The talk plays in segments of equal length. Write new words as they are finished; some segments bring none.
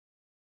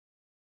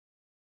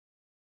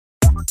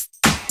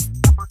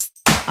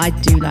I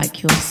do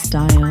like your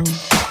style.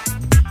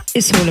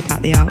 It's all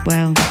about the art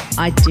well.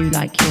 I do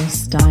like your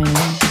style.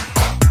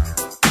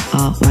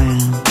 Art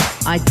well.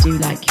 I do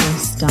like your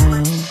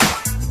style.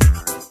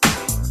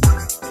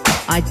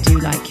 I do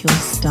like your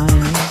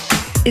style.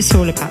 It's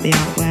all about the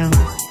art well.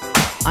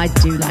 I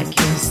do like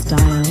your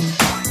style.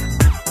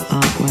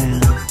 Art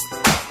well.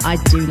 I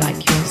do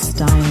like your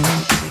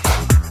style.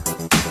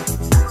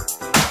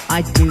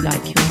 I do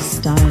like your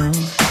style.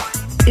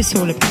 It's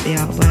all about the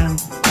art well.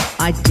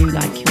 I do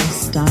like your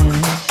style.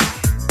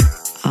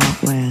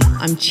 Art well.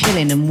 I'm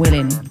chilling and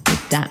willing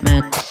with that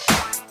man.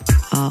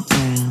 Art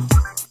well.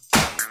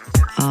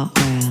 Art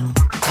well.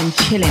 I'm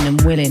chilling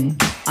and willing.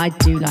 I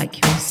do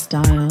like your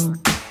style.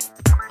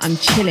 I'm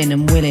chilling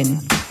and willing.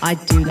 I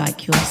do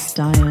like your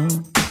style.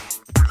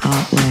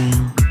 Art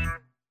well.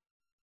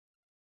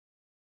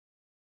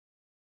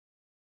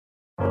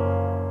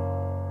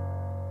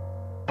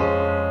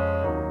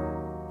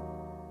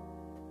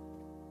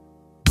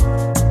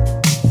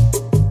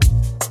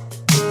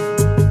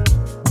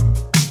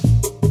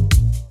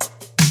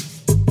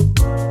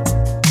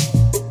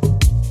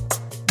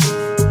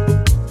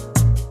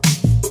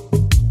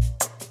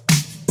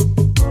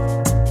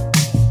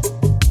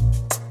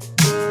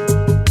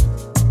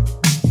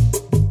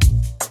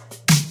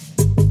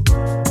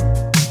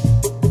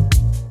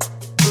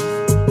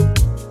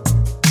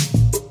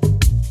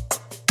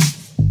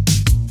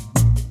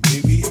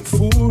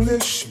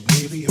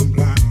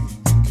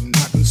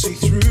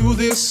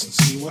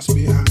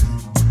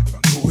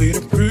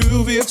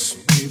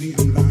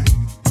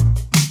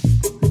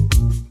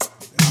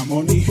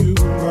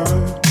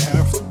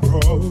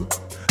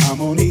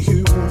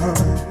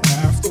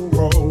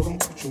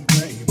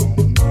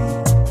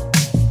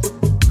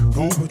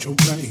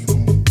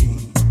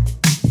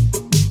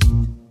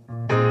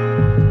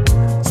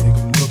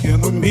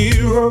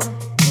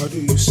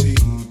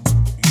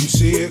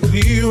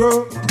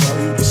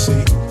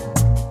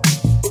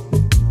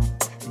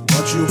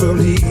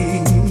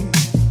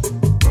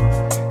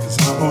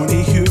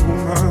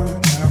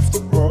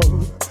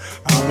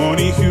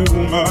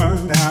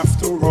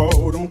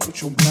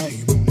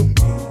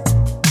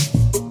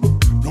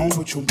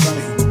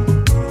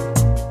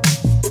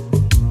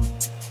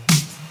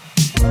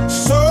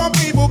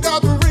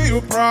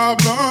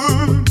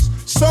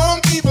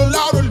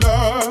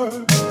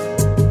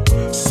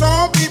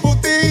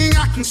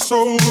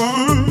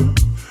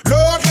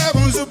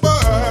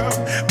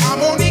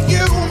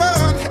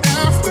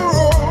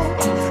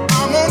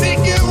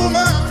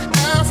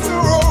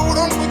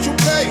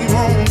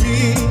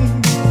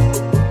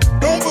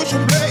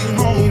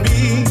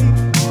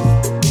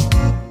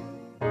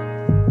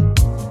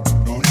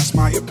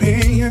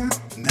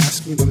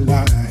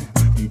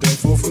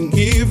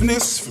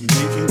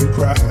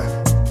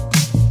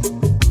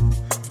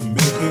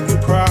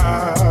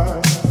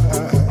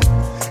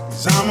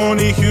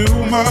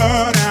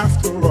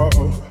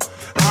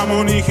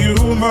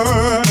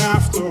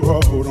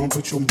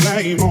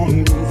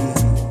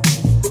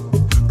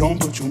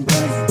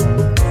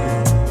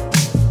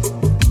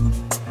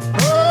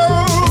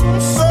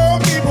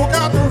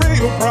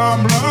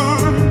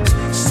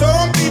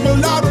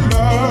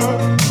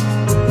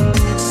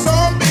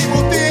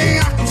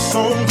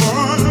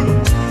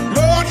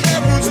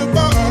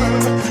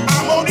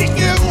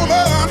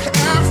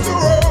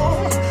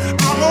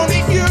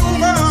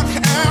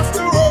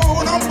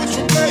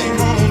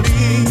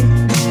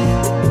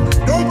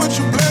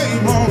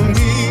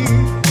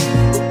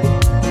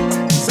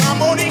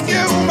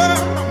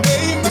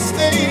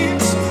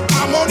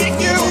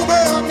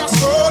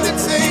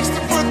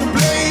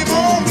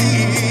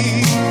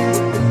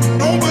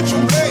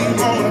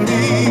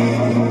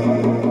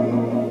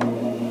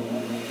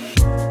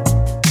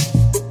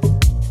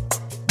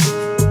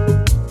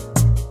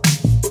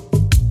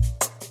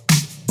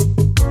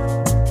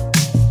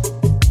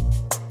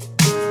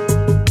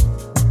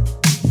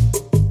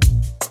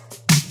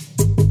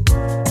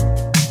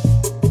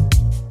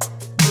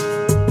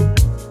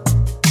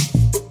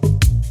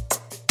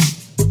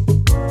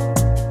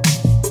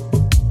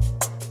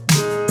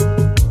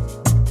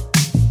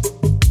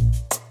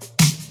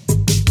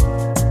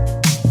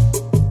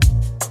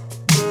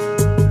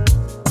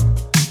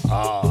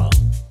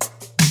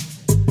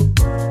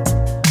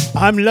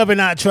 I'm loving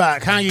that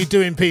track. How you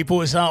doing,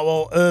 people? It's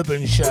Artworld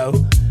Urban Show,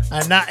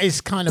 and that is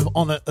kind of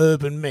on an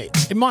urban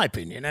mix, in my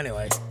opinion,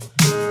 anyway.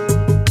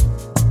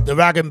 The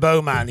Rag and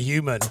Bowman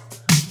Human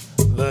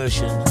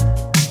version,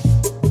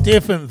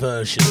 different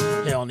version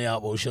here on the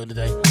Artworld Show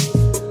today.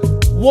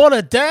 What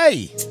a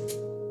day!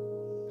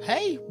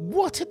 Hey,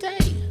 what a day!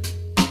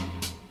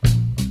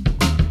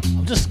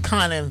 I'm just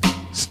kind of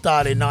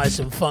starting nice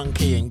and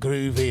funky and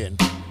groovy, and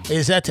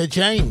is Etta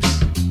James?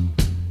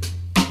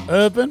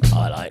 Urban?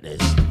 I like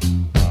this.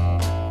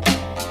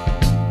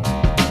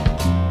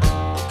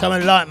 Come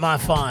and light my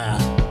fire.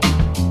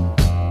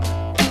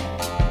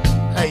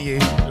 Hey you,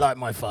 light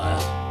my fire.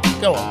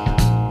 Go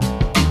on.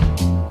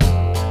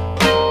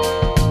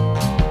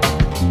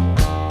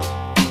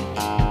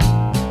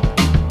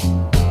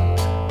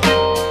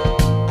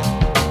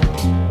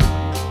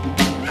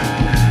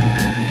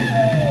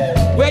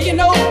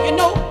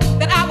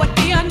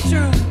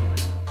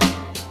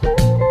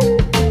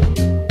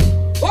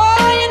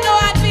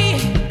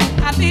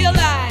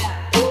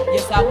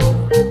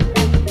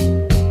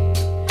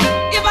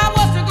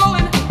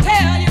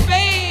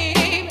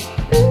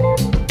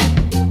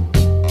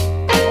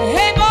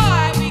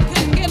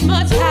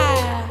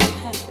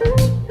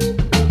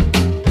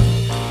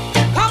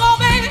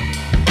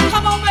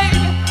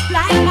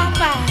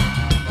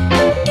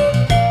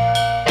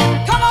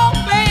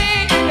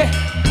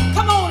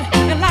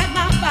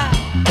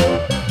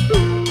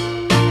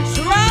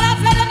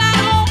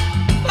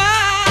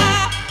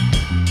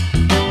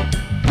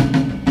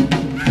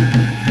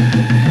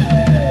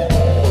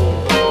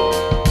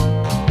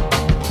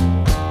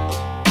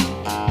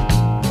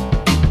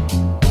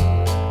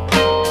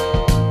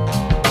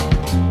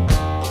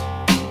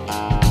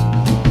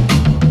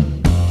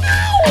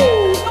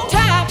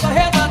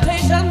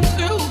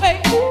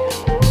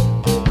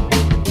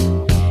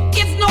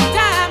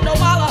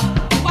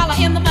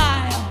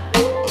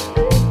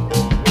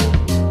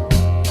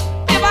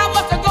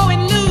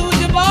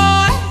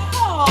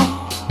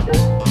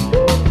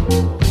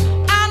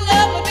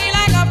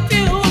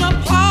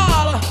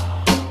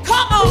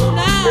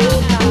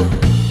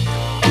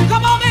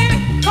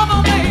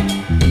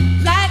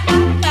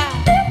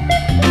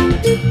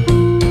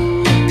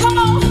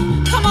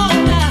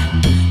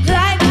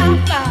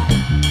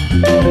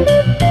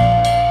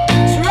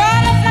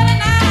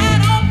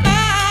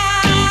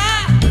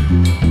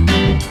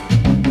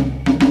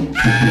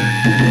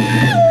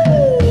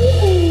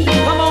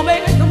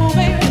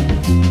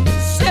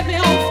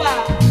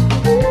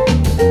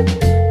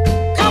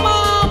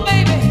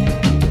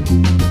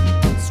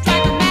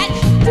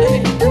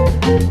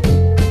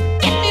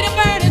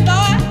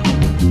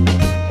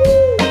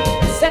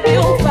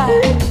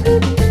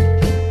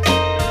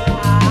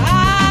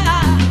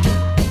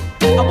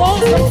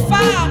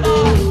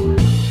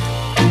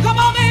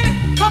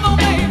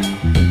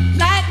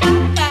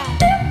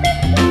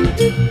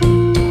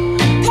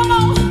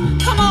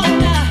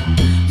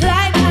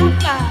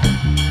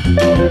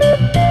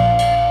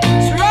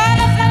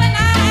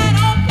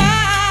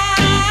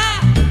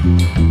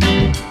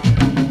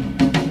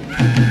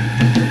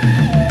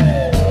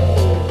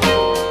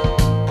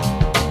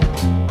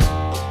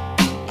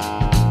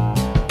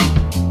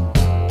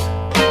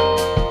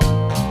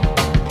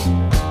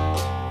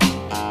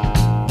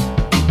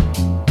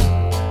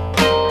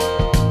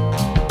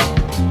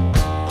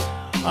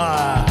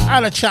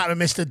 had a chat with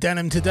Mr.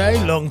 Denham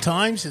today. Long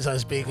time since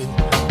I've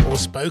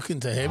spoken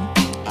to him.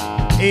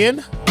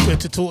 Ian, good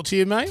to talk to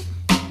you, mate.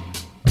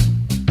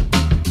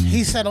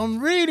 He said, I'm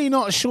really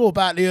not sure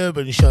about the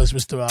urban shows,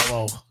 Mr.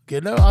 Artwell.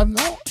 You know, I'm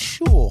not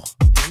sure,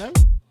 you know.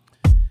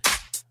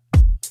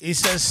 He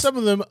says some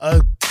of them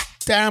are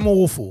damn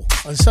awful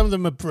and some of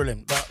them are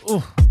brilliant, but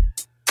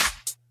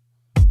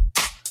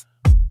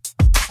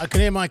I can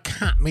hear my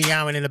cat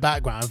meowing in the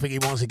background. I think he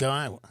wants to go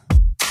out.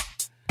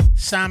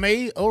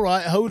 Sammy, all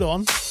right, hold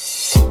on.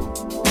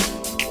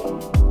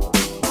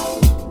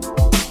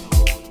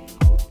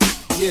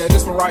 Yeah,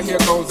 this one right here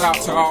goes out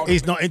to all.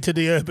 He's not into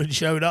the urban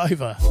show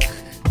either.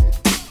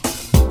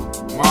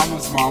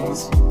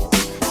 Mamas.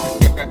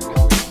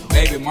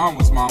 Baby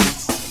mamas.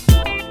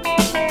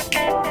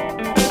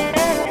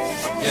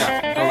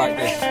 Yeah, go like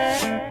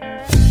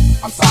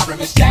this. I'm sorry,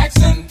 Miss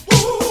Jackson.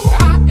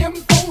 I am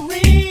for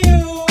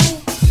real.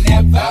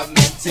 Never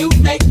meant to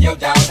make your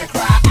daughter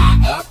cry.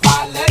 I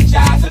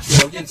apologize a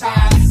trillion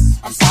times.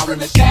 I'm sorry,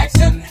 Miss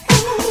Jackson.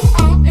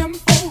 I am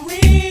for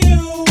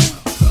real.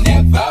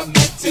 Never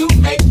meant to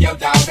make your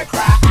daughter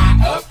cry.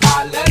 I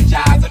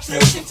apologize a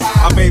trillion times.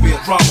 My baby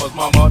is drama,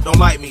 mama don't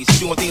like me. She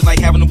doing things like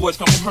having the boys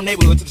come from her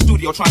neighborhood to the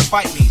studio trying to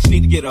fight me. She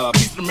need to get a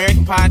piece of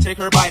American pie and take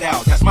her bite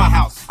out. That's my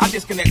house. I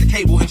disconnect the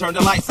cable and turn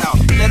the lights out.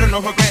 Let her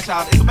know her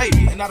grandchild is a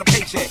baby and not a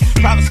paycheck.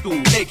 Private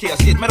school, daycare,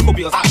 shit, medical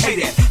bills, I pay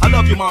that. I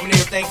love your mom and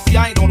everything. See,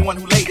 I ain't the only one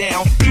who lay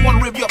down. She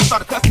wanna rip you up and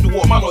start a custody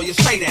war. My lawyer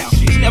stay down.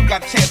 She never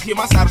got a chance to hear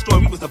my side of the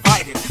story. We was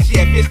divided. She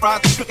had fish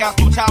fries and cookouts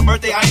for a child's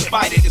birthday. I ain't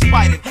invited.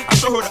 Despite it, I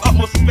show her the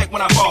utmost respect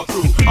when I fall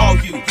through. All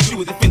you do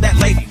is defend that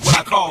lady when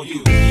I call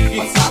you.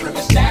 I'm sorry,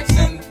 Miss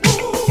Jackson.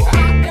 I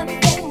am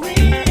for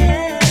real.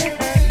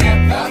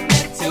 Never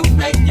meant to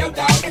make your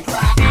daughter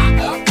cry. I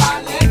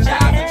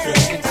apologize a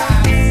trillion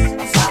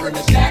times. I'm sorry,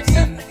 Miss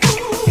Jackson.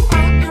 I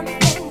am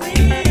for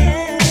real.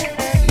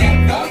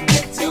 Never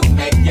meant to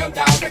make your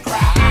daughter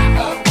cry. I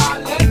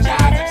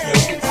apologize a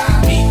trillion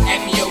times. Me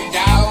and your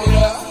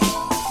daughter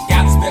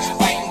got a special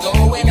thing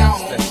going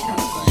on.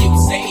 You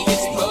say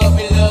it's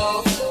puppy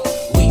love.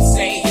 We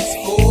say it's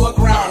full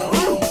grown.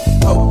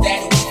 Hope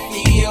that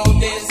we feel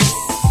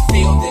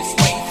this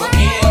way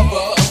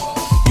forever.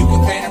 You can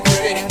paint a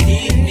pretty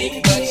picnic,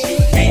 but you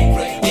can't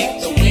predict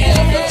the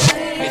weather.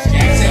 Miss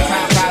Jackson, 10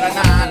 times out of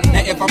 9.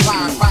 Now if I'm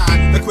lying,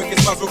 fine. The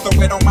quickest muzzle,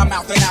 throw it on my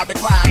mouth and I'll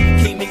decline.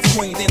 King meets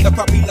queen, then the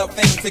puppy love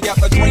thing.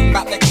 Together dream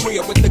about that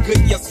crib with the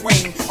Goodyear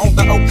swing. On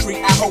the oak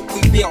tree, I hope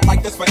we build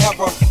like this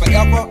forever.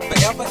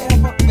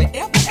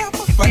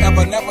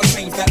 Forever never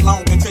seems that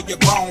long until you're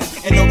grown.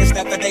 And notice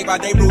that the day by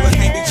day ruler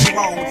can't be too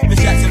wrong.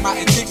 Miss Jackson, my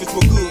intentions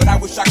were good. I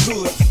wish I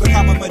could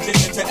become a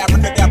magician to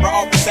abracadabra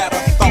all the Saturn.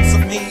 Thoughts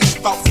of me,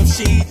 thoughts of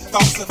she,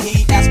 thoughts of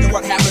he. Asking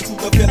what happened to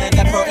the feeling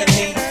that her and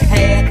me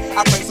had.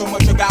 I pray so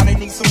much about it,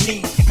 need some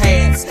knee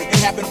pads. It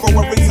happened for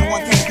a reason,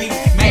 one can't be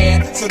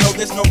mad. So know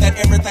this, know that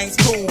everything's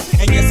cool.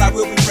 And yes, I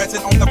will be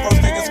present on the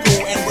first day of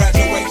school and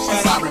graduation.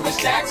 I'm sorry,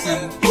 Miss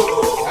Jackson.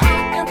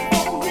 I am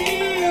for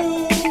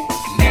real.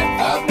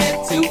 Never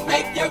meant to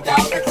make your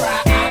daughter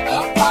cry. I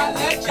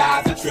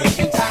apologize a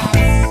trillion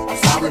times. I'm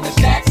sorry, Miss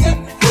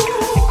Jackson.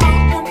 I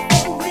am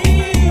for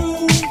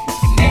real.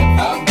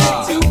 Never meant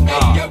to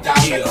make your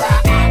daughter cry.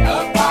 I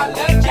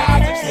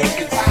apologize a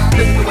trillion times.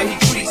 Look at the way he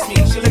treats me.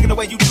 She look at the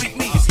way you treat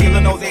me. You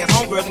skillin' those ass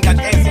homegirls and got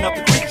your ass in up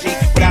the creek, G.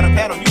 Without a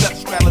paddle, you left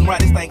straddling right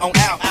this thing on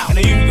out. And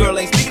the union girl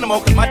ain't speaking no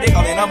more cause my dick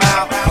all in, I'm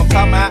out. I'm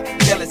talking about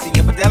jealousy,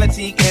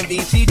 infidelity, envy,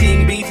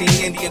 cheating, beating,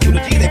 and the to the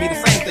G, they be the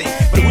same thing.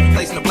 But who you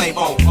placing the blame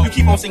on? You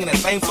keep on singing that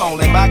same song.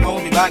 Let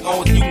bygones be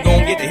bygones and you can go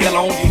and get the hell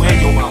on you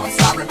and your mom. I'm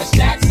sorry, Miss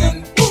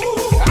Jackson.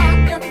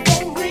 I am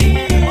for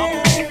real.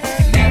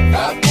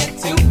 Never meant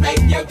to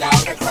make your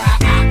daughter cry.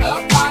 I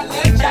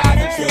apologize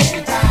a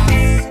trillion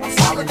times. I'm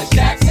sorry, Miss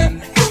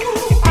Jackson.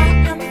 I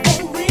am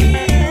for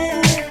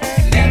real.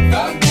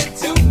 Never meant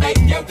to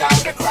make your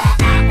daughter cry.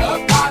 I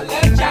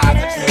apologize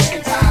a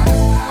trillion times.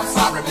 I'm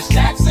sorry, Miss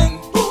Jackson.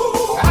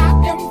 I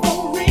am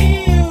for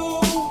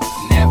real.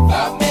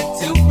 Never meant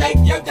to make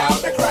your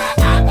daughter cry. I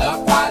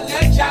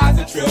apologize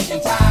a trillion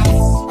times.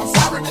 I'm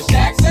sorry, Miss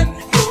Jackson.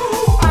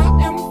 I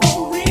am for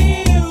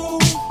real.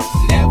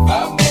 Never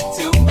meant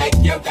to make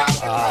your daughter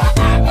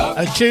cry.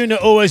 A tune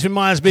that always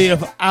reminds me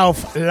of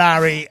Alf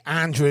Larry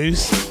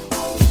Andrews.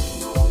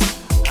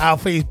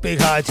 Alfie, big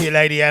hi to your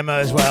lady Emma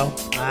as well,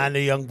 and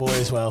the young boy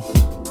as well.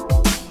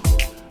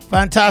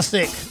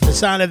 Fantastic. The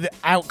sound of the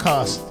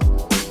Outcast,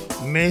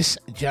 Miss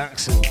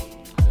Jackson.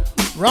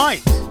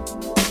 Right.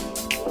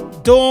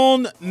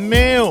 Dawn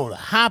Mill,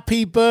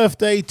 happy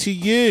birthday to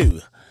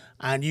you.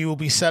 And you will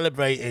be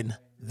celebrating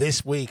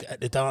this week at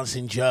the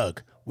Dancing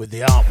Jug with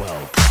the Art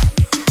World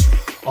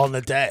on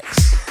the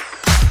decks.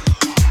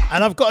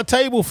 And I've got a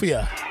table for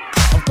you.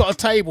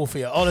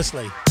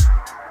 Honestly.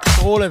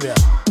 For all of you.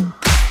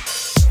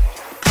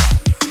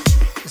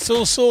 It's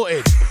all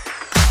sorted.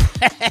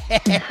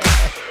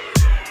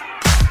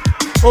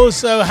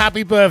 Also,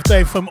 happy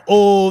birthday from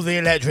all the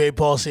Electric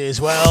Posse as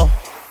well.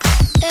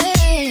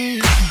 Hey.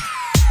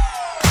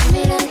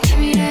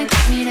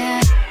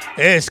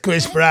 It's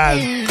Chris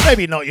Brown.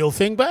 Maybe not your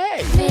thing, but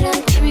hey,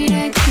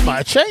 you might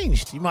have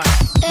changed. You might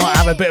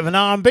have a bit of an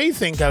R&B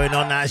thing going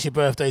on now. It's your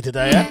birthday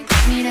today,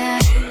 eh?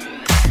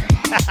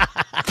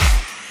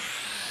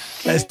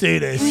 Let's do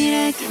this.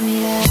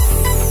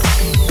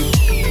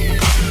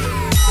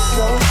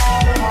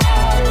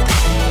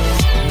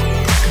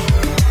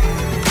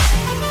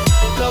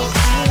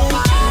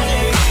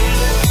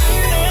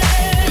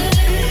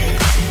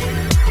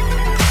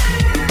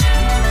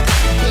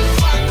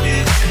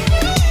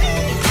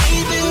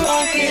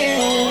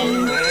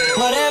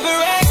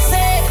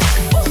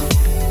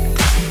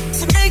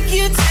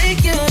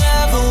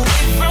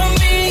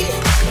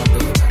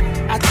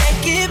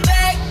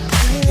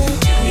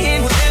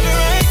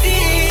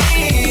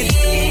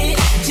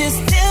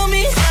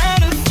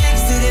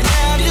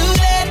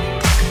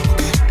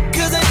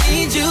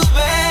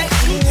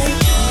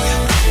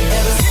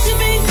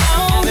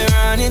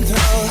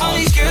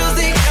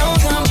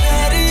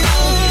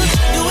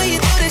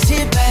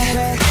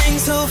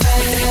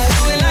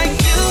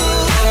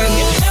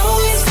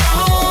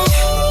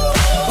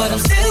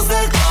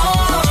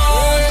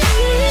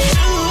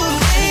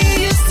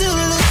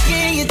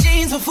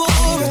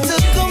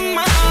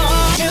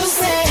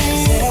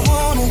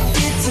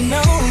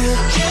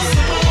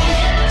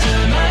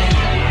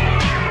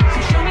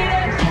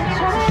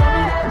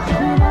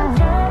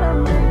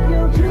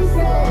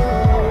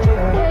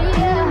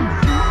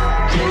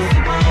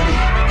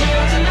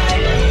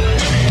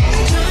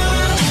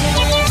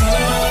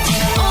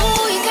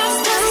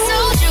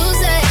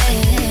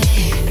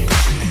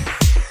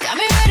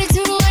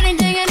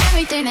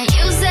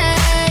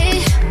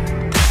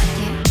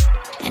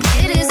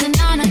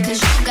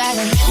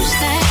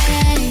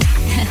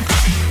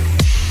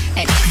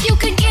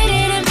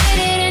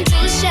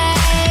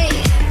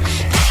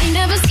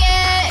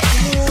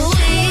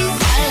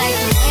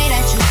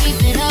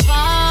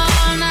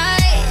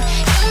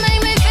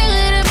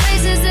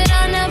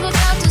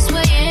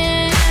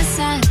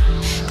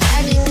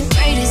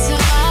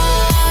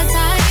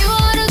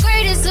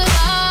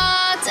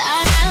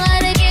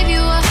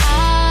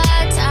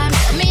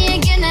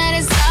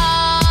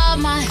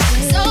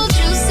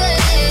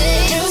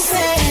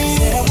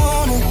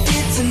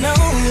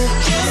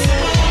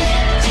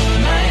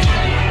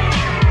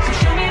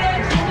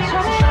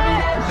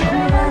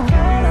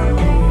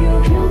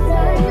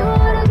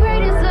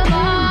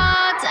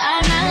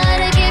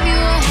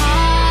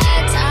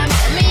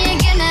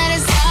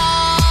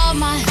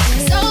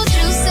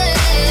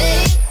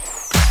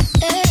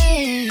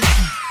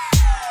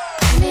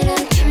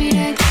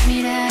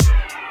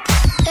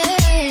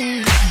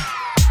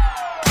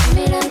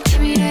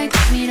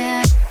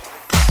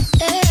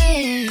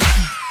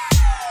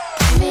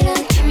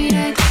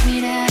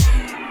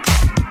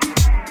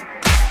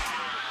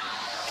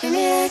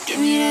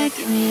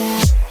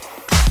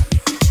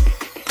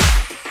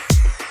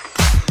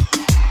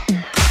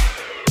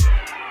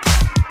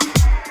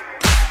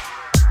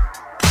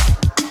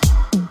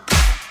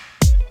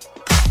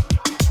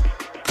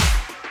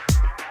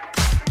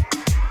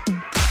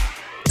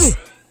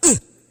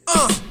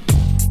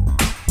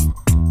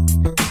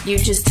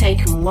 You've just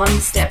taken one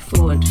step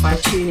forward by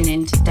tuning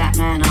in to Dat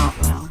Man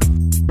Artwell.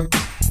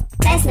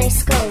 There's no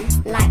school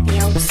like the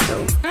old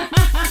school.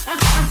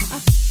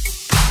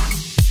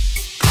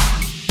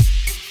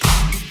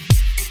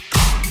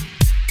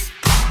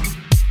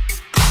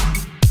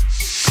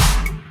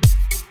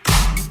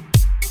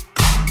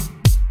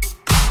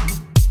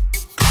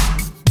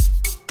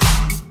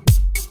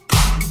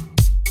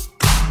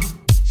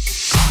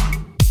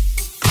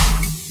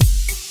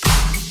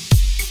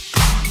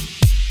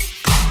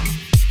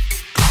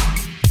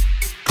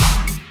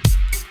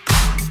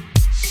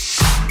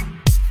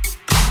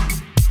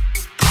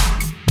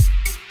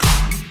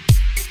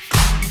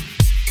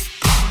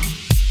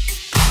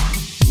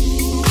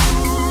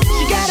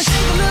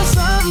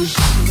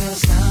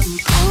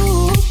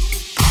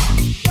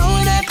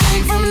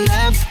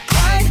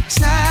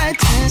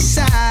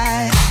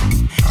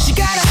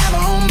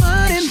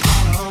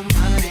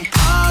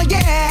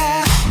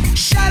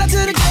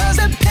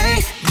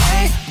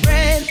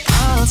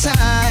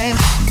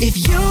 If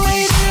you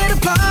ain't here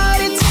to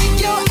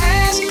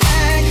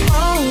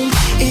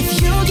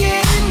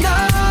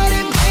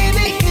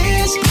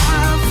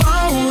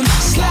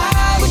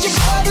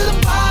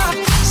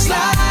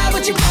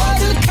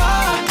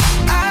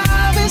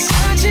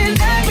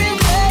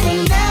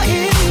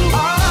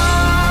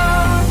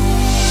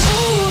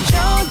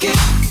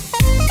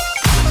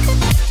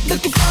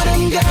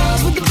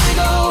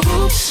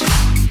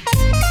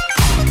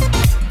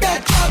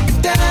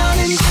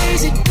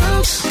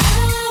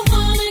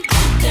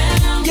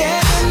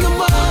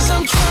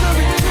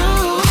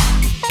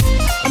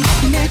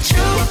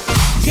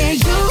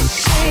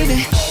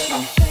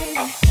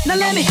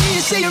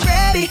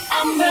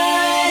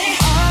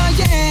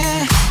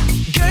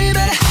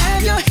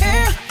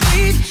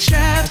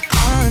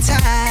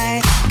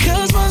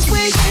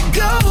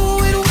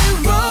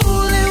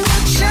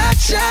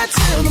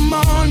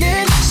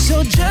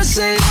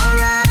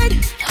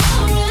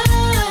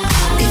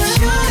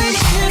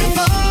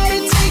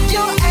party, take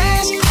your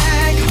ass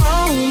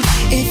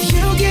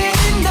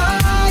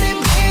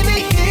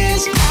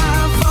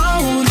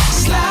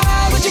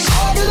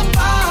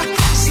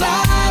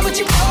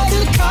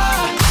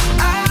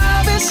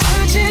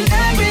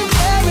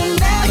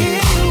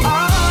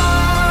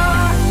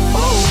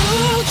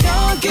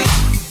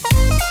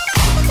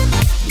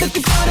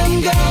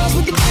them girls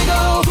with the big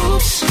old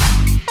hoops.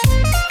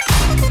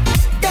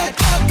 That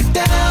up and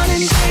down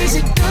and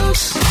crazy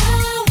dukes. I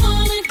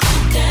wanna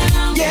get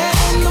down. Yeah,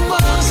 and the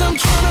ones I'm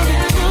trying to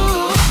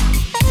recruit.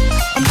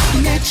 I'm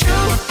looking at you,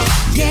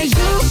 yeah,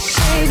 you,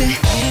 baby.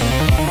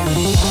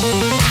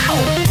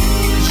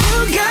 You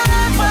got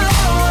what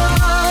I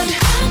want.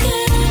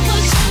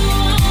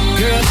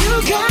 Girl, you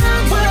got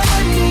what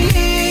I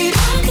need.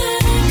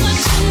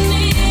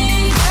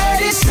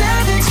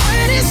 37,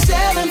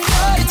 27,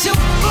 42.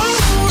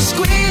 Ooh,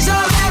 squeeze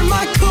all at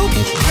my coupe.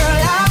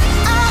 Girl,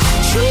 I'm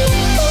true.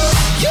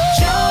 You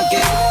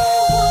junkie.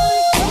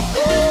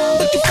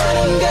 Looking for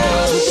them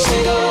girls with the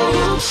big old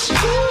hoops.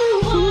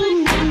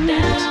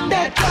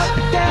 That up,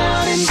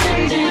 down, and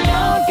crazy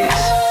junkie.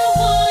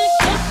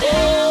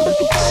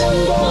 Looking for them girls with the big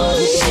old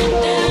hoops.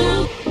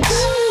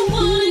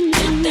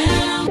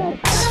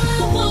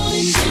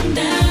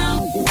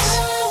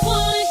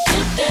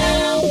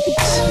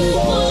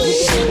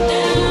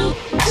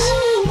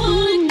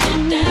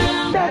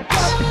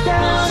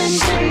 Down and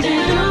crazy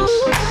loose.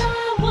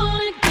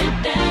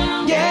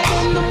 Yeah,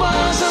 them the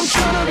ones I'm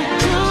trying to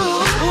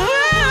recruit.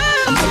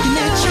 I'm looking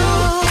at you,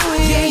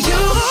 yeah,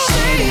 you,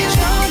 baby,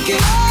 junkie.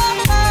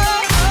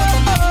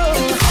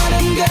 Looking for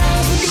them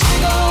girls with the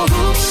big old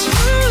hoops.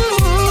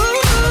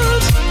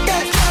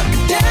 That up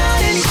and down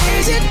and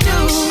crazy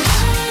loose.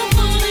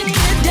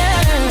 Get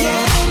down,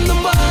 yeah, them the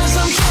ones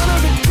I'm trying to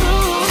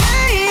recruit.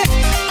 Hey,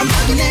 I'm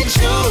looking at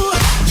you,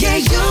 yeah,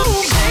 you,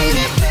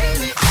 baby.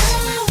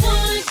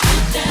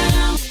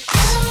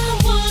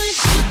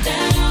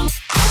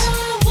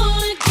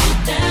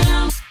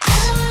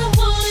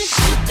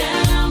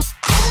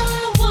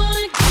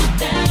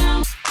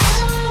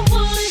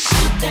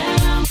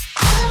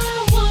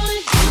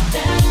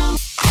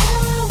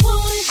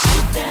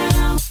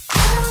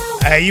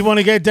 Hey, you want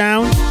to get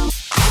down?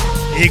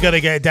 You got to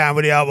get down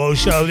with the Art World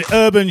Show, the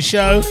Urban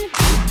Show,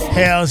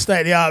 here on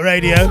State of the Art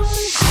Radio.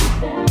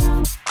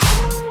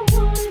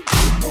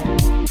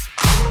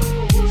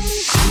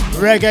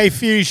 Reggae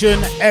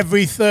Fusion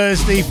every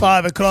Thursday,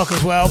 5 o'clock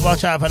as well.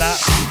 Watch out for that.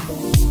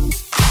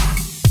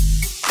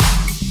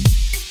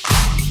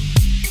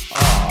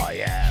 Oh,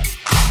 yeah.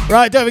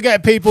 Right, don't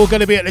forget, people, going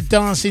to be at the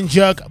Dancing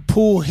Jug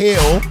Pool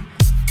Hill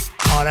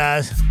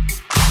on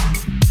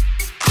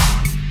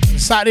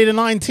Saturday the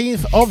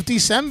 19th of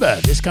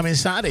December. This coming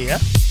Saturday, yeah?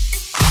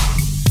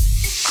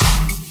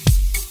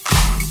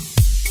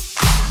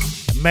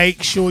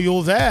 Make sure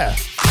you're there.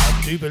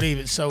 I do believe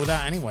it's sold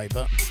out anyway,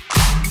 but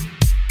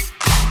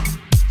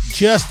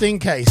just in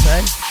case,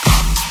 eh?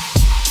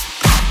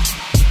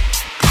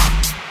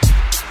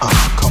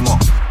 Come on.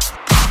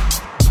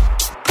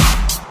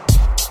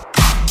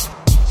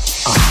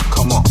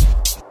 Come on.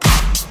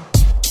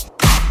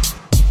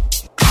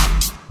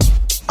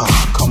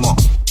 Come on.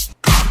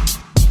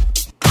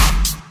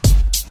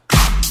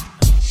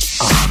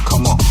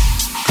 Come on.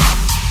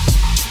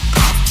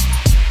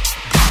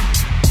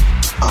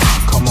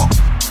 Come on.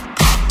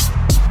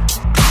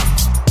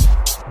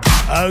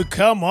 Oh,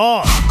 come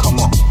on. Come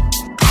on.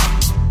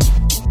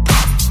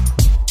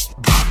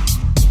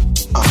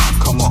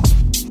 Come on.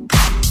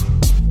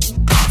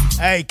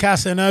 Hey,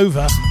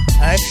 Casanova.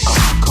 Hey.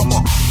 Come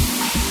on.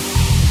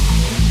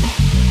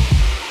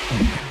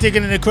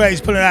 Digging in the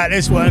crates, pulling out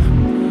this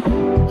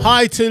one.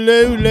 Hi to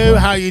Lou. Lou,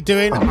 how you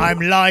doing? I'm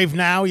live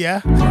now,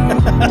 yeah?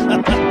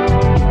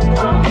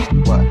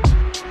 What?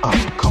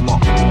 Come on.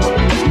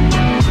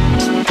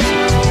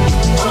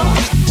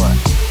 What?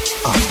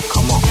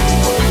 Come on.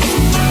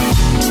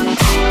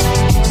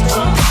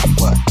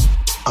 What?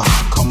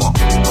 Come on. What? Come on.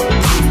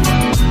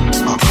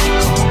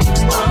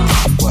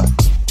 What?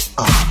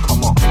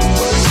 Come on.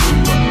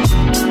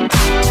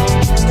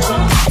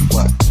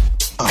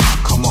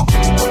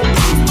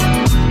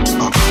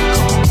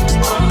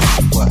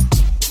 What?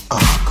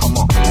 Come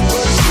on.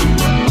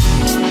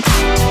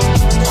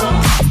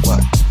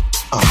 What?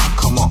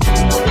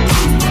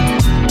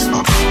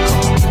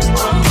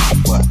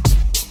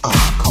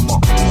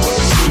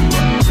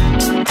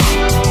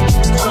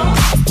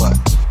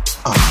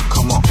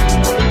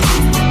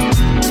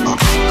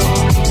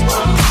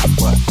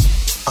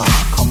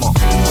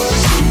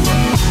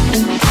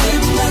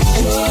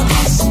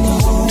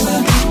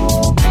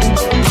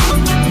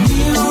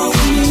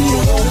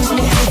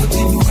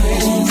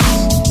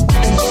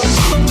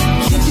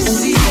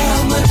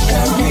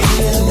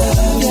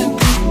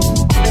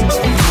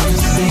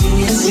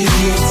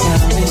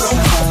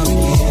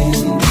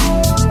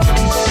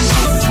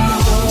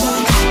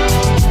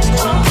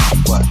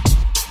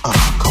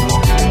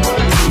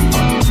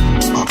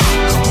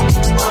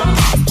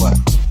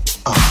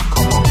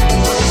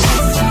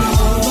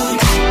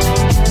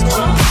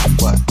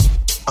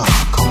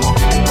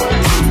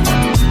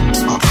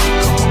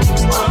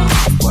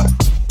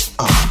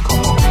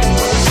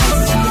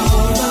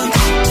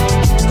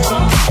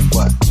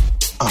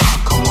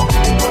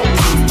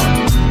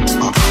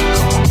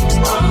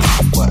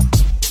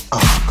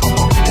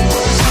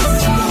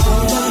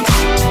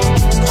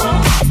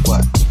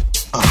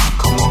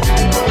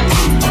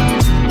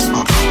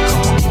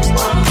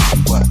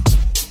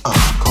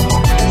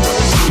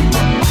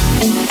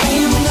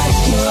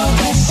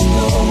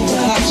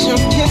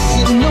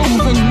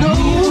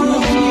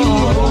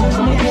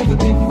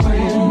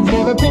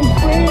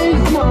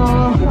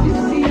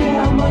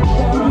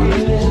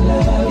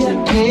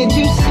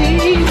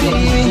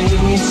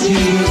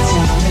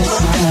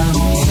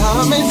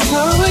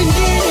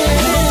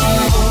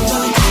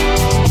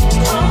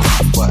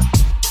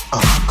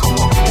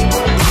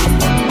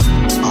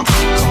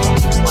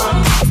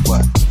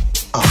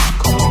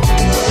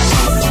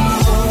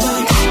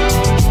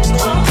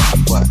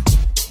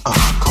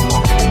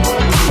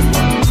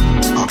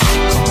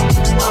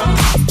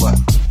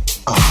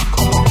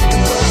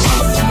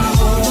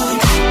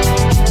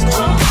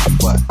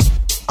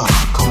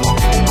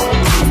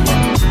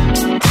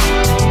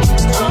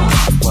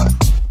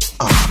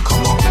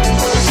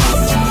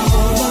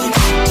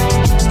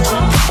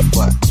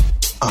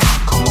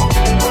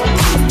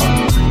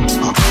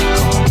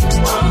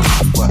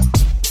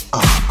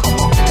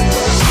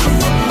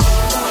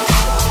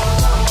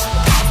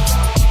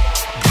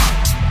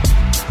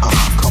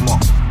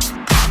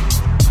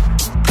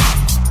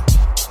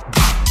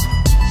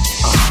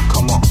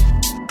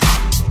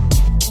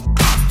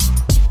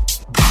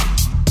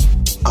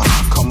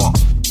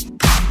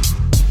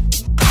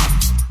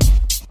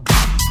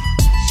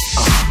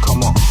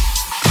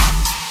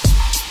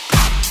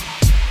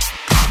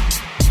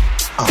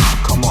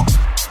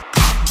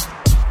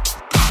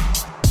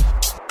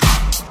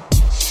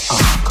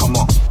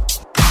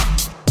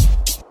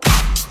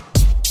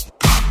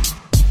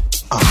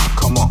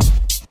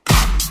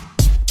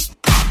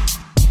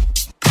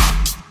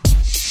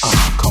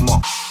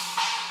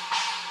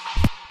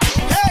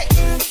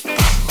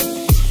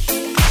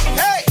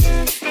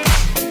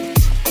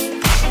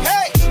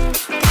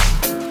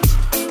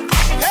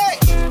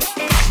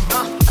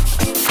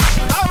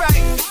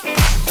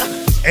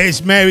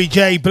 It's Mary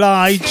J.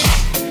 Blige,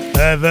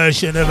 her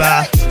version of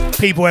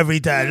People Every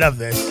Day. I love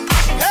this.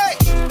 Hey,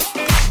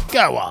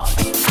 Go on.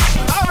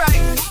 all right.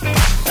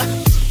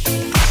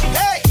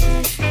 Hey,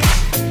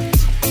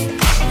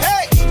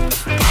 hey,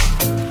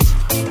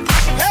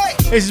 hey.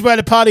 This is where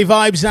the party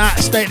vibe's at.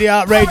 State of the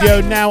Art Radio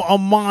now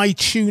on My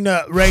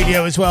Tuner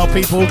Radio as well,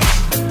 people.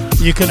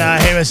 You can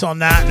hear us on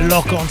that.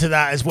 Lock onto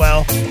that as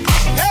well.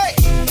 Hey,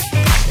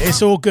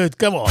 It's all good.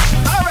 Come on. all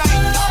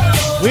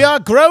right. We are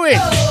growing.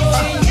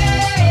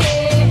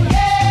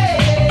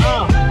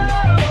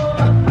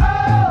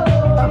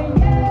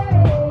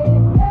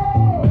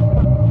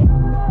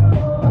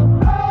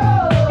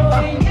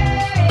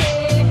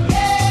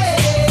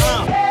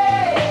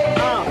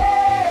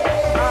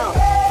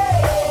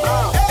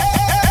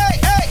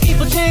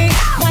 People change,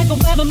 like a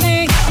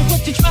weatherman.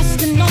 Put your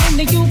trust in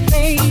only you,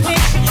 baby.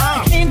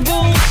 You can't do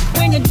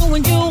when you're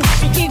doing you.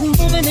 So keep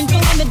moving and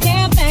doing the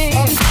damn thing.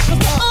 'Cause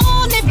the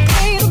only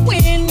way to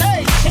win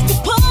is to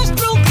push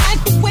through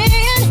like the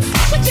wind.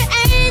 Put your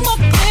aim up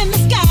in the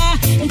sky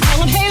and tell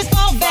them haters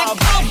fall back,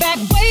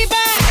 way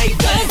back.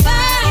 'Cause I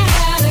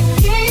gotta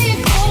keep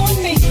going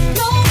me,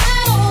 no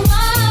matter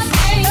what,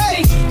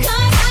 baby.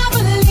 'Cause I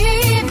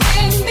believe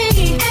in me,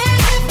 and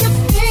if you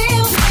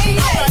feel me,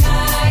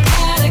 I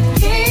gotta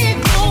keep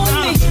going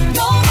me,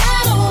 no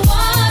matter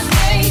what,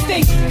 baby.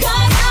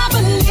 'Cause I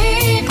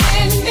believe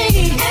in me,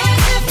 and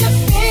if you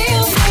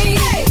feel me,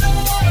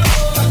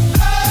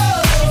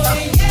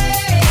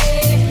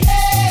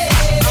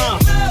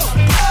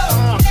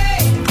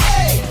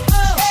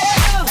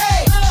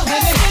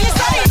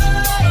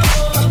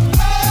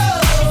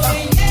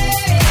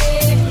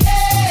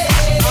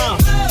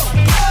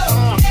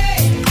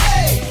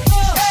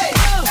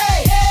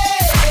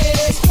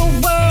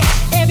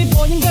 every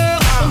boy and girl,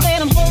 don't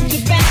let 'em hold you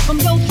back from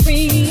your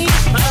dreams.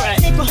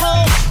 Take a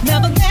hold,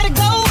 never let it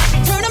go.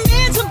 Turn 'em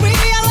into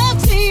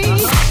reality.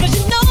 'Cause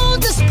you know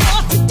just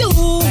what to do.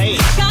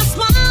 God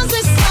smiles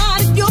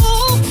inside of you.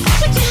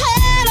 Put your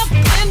head up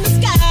in the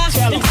sky and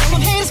tell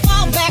 'em haters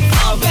fall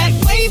back,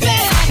 way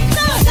back.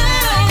 'Cause I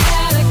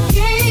gotta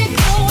keep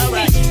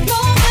going, no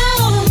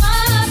matter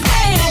what,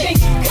 baby.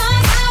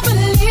 'Cause I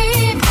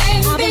believe in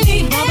me,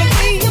 and if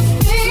you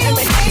feel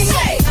me,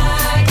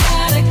 I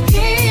gotta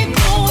keep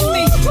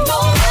going, no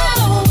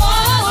matter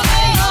what,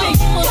 baby.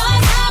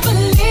 'Cause I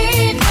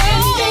believe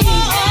in me,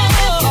 and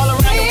if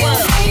you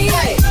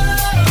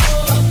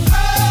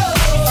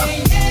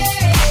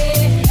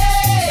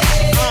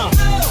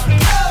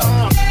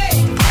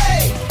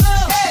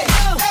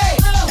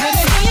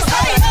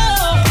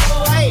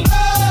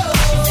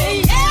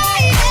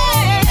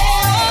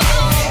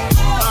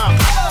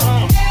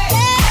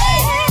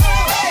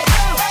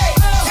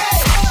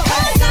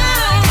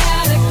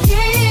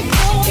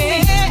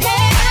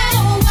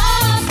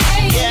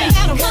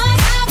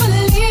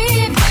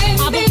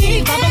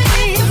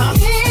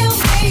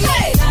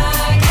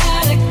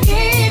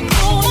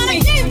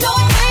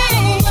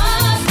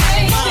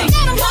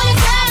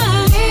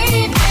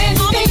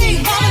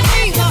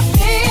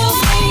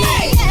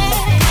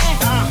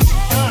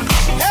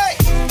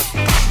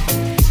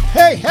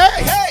Hey,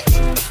 hey.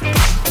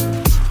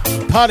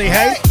 Party,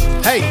 hey.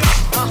 Hey.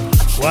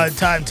 One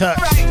time touch.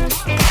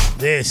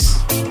 This.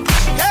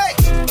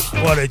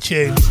 What a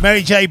tune.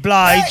 Mary J.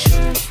 Blige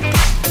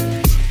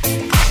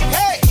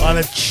on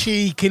a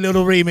cheeky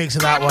little remix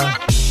of that one.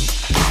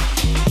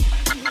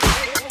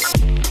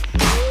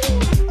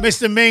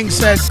 Mr. Ming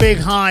says big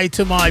hi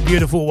to my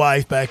beautiful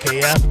wife, Becky,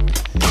 yeah?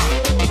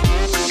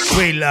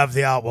 We love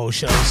the Artwell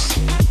shows.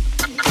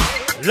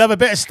 Love a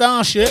bit of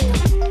Starship.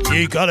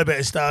 You got a bit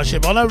of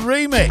Starship on a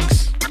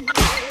remix.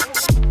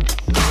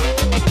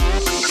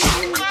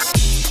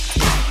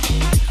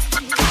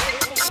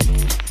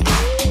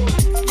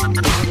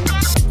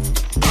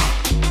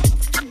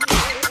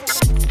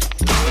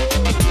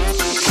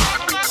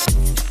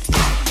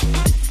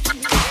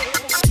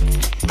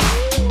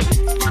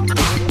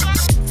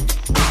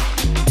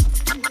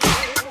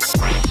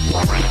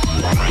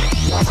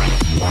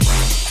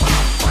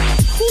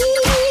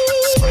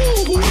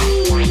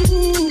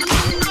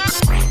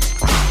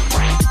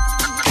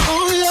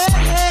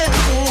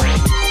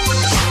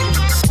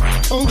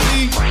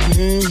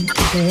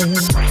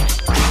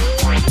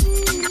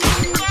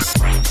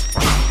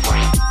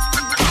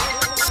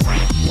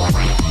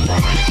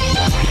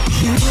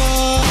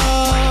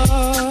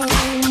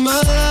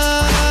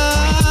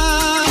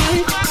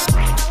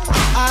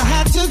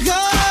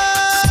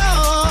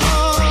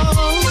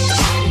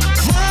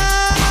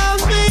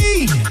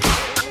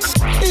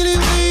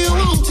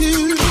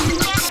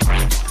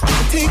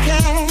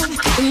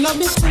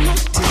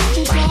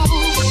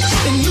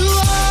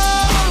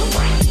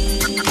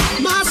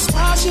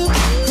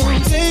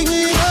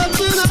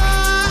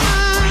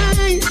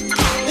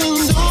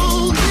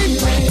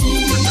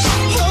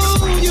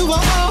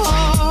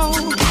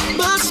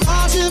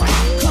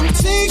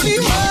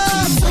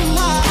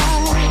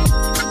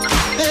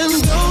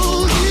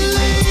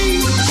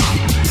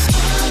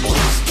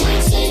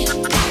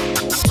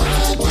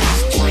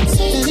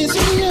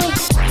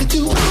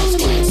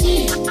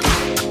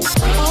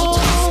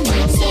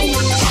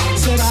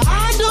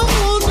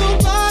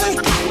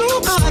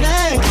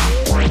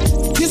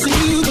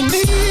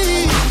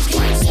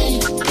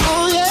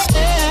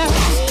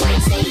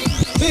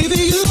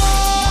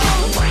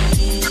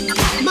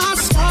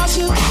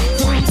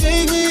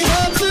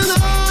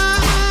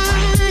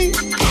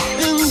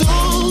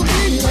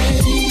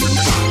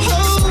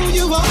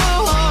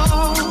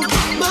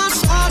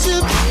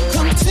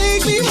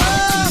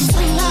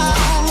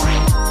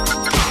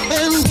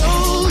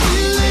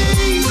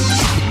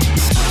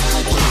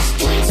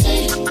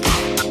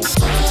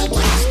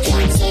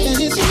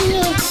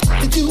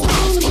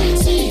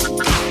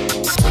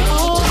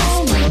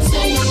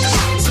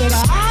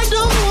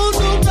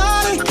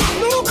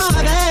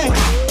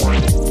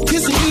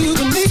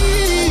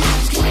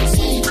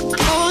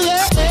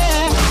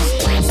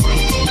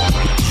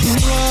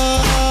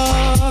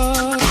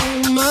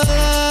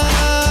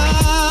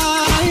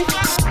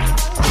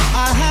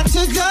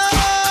 to go.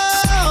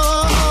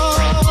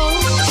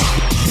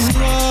 You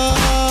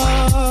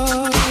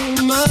are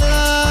my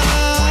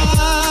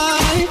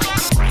life.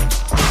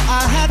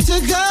 I had to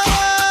go.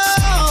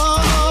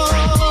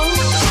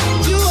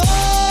 You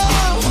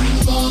are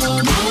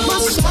my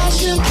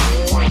starship. I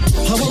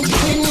won't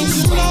take me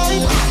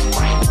tonight.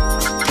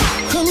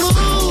 Come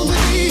on,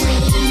 baby.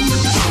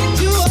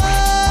 You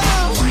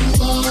are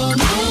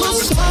my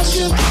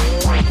starship.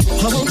 I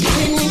won't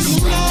take me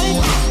tonight.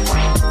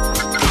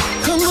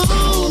 Come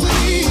on,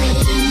 baby.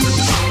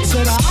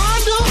 Said I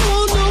don't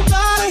want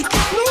nobody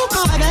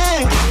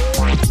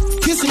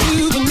kissing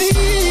you but me.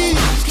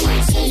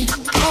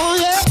 Oh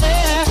yeah.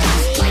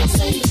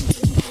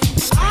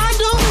 I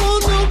don't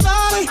want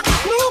nobody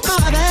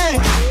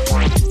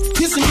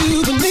kissing you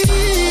but me.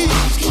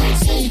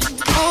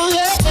 Oh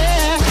yeah.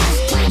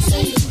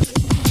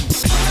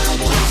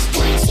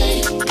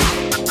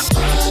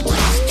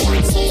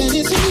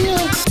 Anything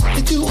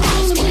that you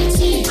wanna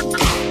be.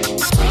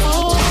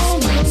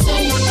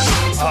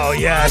 Oh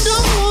yes. I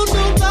don't want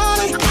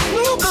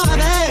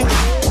nobody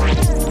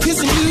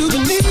kissing you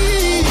but me.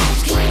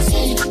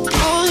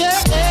 Oh yeah.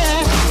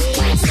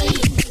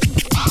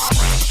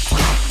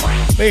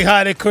 Big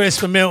hi to Chris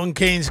from Milton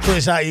Keynes.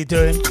 Chris, how you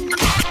doing?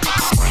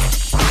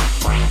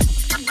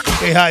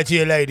 Big hi to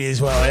your lady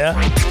as well, yeah?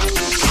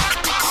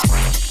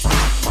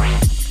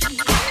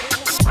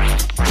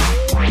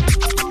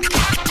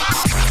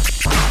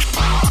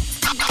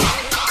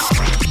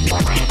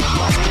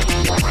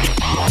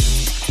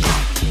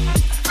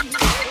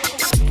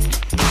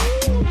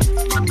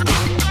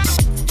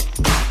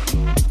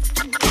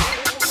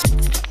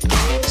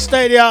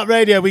 Stay the Art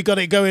Radio, we got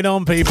it going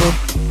on, people.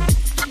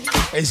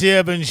 It's the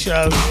Urban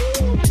Show.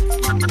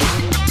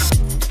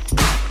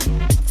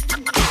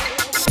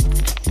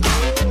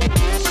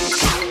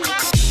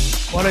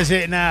 What is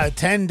it now?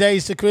 10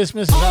 days to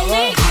Christmas, is that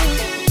right?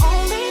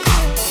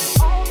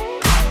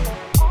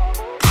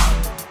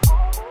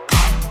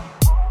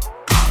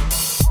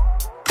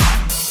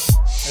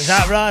 Is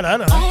that right? I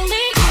don't know.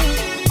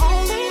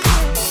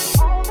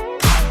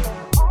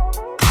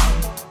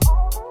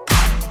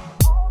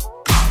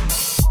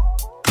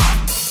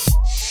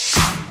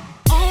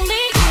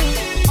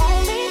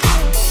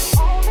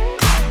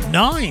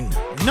 Nine.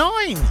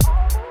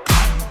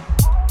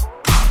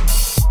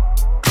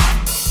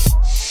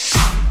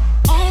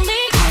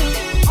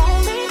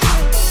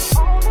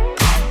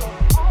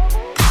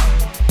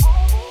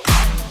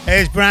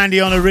 Here's Brandy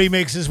on a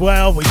remix as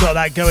well. We got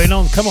that going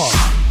on. Come on.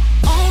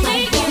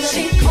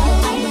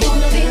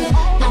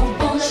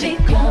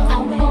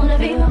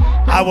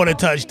 I want to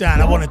touch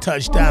down. I want to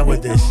touch down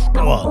with this.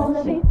 Go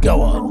on.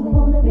 Go on.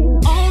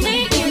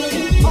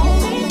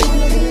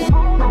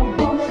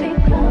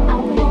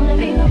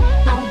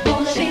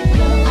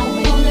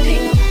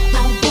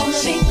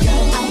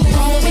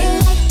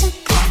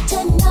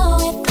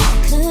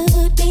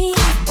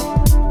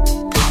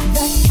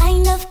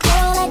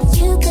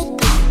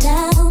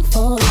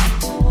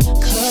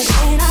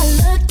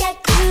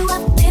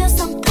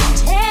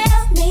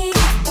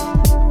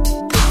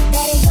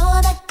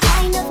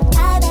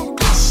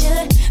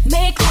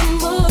 Make a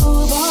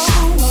move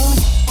on,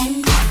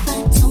 and if I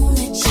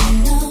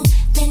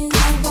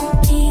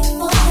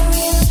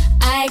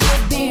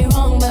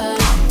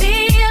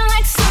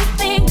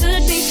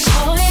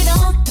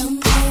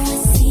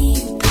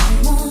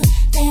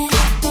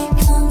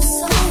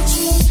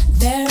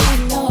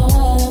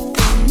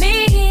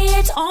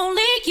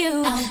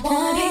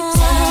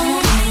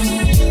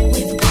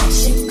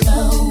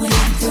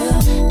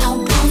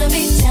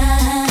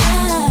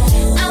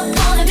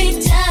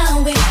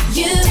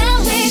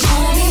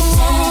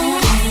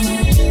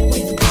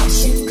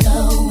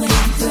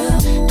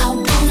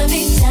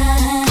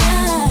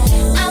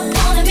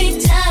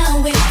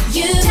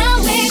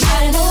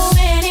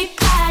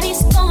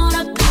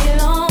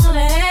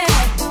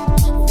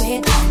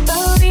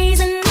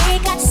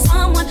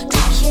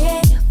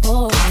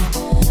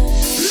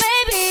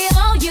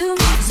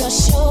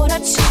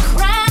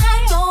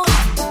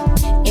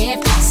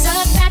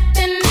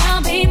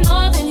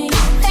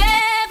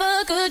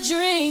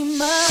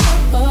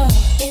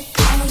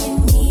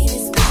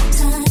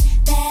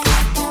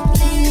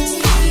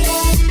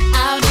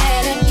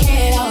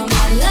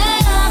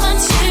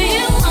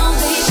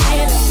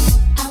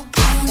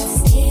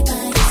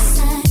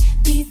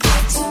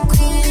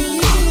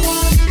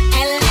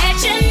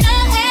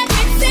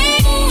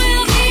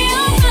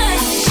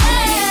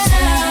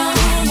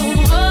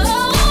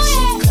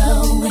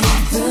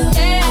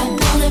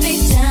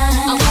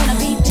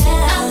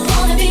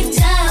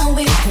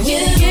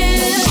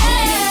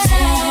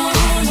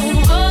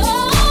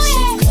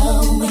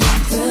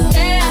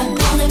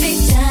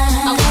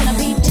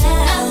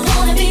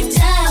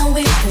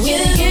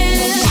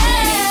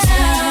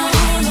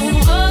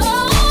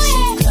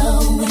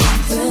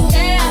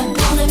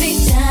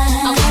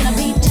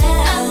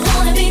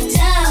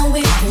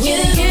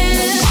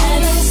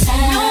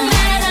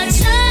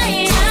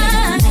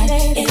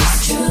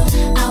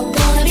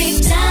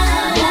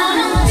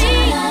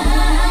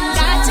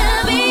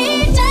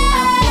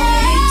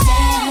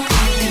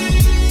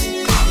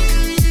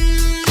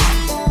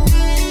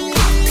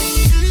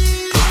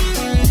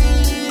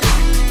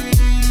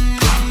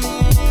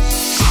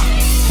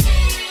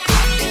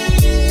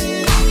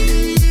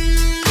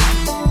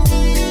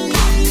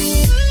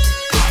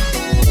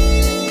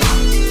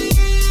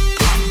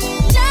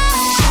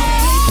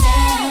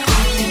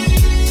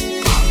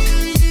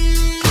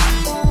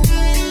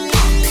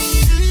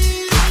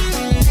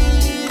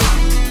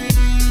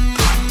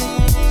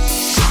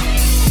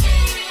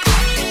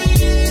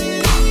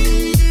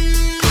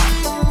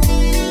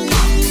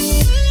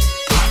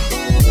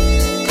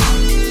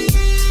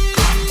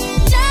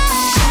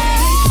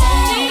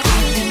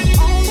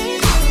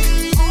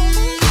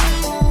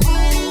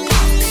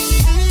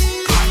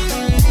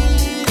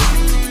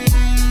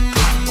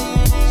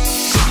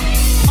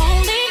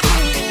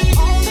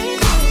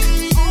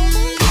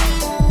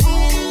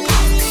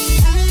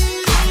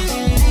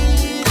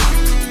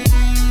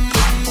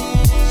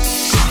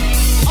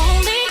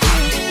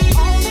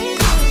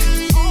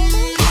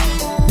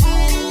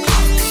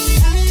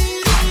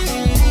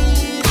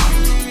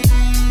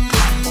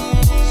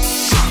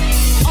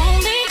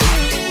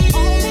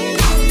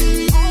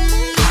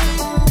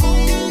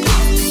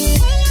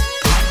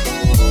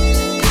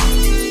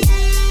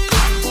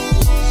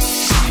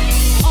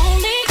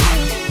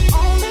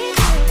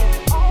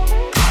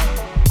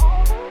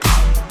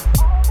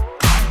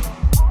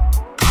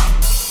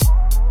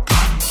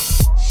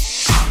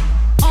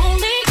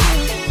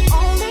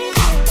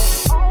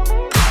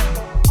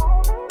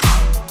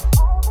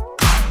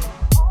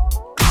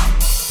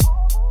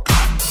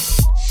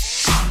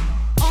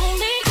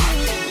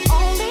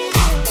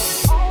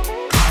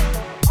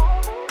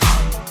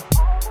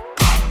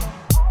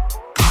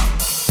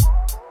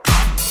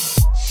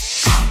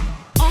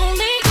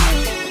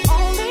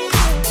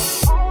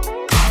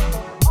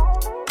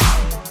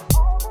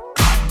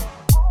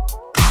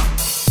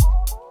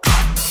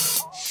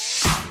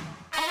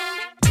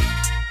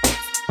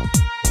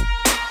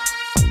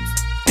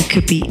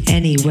be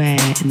anywhere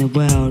in the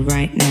world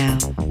right now,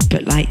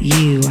 but like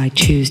you, I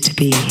choose to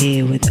be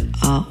here with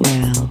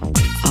Artwell,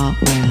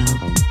 Artwell,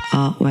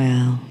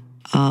 Artwell,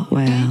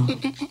 Artwell.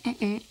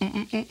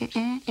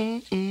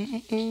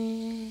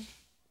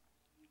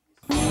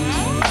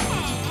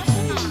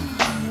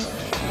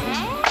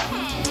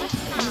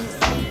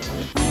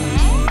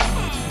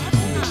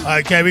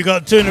 Okay, we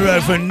got two in a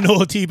row for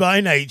Naughty by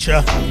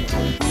Nature.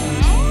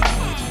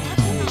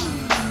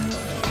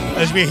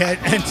 As we head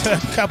into a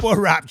couple of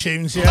rap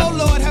tunes here. Oh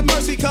Lord, have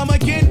mercy, come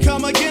again.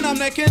 I'm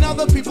necking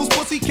other people's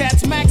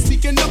pussycats. Max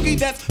seeking nookie,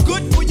 that's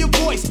good for your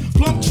voice.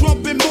 Plump,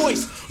 trump, and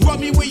moist. Rub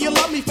me where you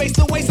love me, face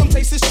the way, some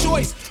taste is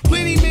choice.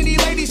 Plenty, many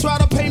ladies try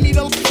to pay me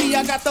the fee.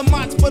 I got the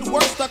mots, but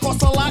worse, that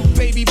cost a lot,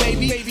 baby.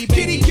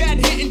 Kitty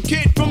cat hitting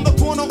kid from the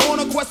corner on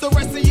a quest, the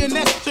rest of your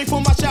nest. Straight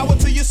from my shower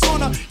to your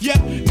sauna.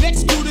 Yep,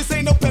 next to this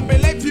ain't no Pepe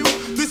Le Pew.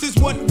 This is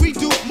what we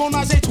do,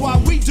 Monage a trois,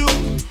 we do.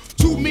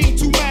 Too mean,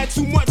 too mad,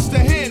 too much to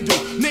handle.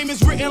 Name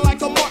is written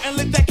like a Martin,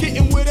 lit that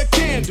kitten with a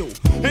candle.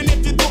 And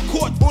if you get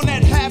caught on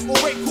that half or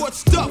eight court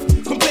stuff,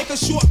 come take a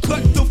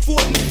shortcut to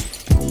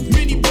Fortin.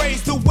 Many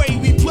braids the way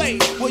we play.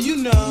 Well, you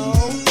know,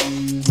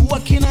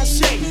 what can I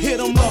say? Hit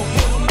 'em low.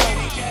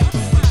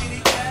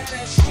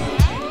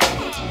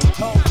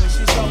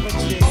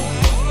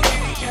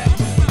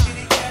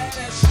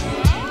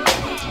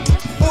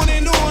 On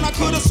and on, I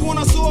could've sworn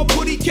I saw a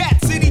putty cat,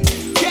 city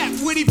cat,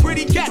 witty,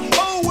 pretty cat.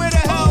 Oh, where the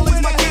hell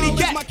is my kitty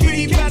cat?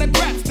 Kitty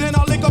paragraphs, then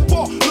I lick a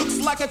paw. Looks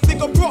like a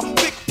thicker bra,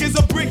 thick as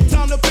a brick,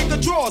 time to pick a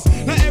drawers.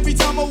 Now every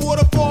time a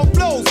waterfall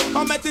flows,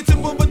 I'm at the tip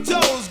of my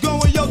toes,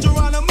 going yo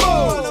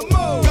Geronimo.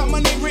 Got my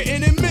name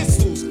written in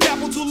missiles,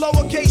 capital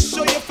lowercase,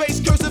 show your face,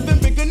 cursive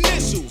and big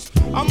initials.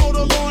 I mow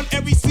the lawn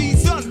every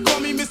season, call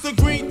me Mr.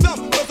 Green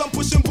Thumb, cause I'm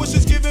pushing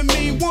bushes, giving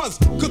me ones.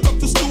 Cook up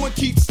the stew and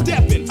keep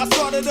stepping. I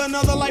started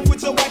another life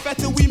with your wife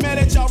after we met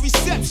at y'all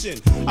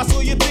reception. I saw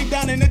you dig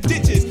down in the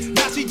ditches,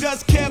 now she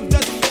does Kev,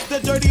 does the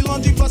dirty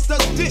laundry plus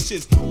does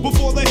dishes.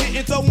 Before the hit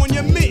and throw on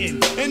your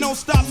mitten, and don't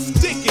stop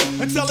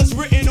sticking until it's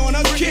written on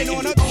a kid.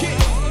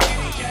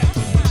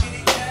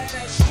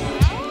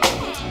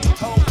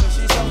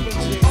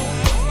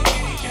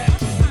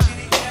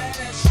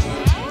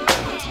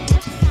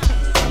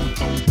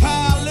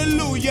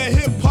 Hallelujah,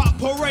 hip hop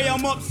parade.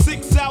 I'm up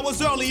 6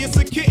 hours early, it's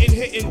a kitten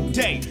hitting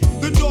day.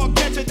 The dog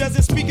catcher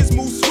doesn't speak his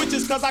mood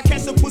switches, cause I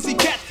catch a pussy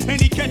cat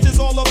and he catches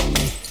all of them.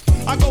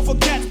 I go for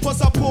cats, plus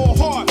I pull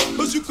hard,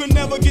 cause you can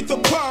never get the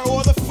purr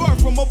or the fur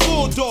from a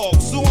bulldog.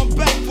 So I'm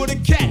back for the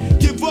cat,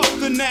 give up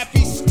the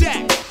nappy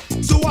stack,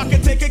 so I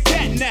can take a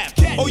cat nap.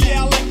 Oh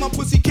yeah, I like my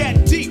pussy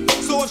cat deep,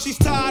 so if she's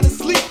tired of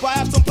sleep, I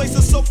have some place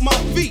to soak my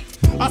feet.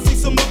 I see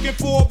some looking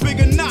for a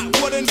bigger knot,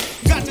 what a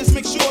got, just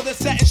make sure there's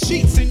satin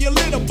sheets in your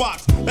litter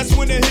box. That's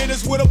when the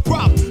hitters with a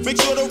prop,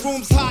 make sure the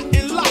room's hot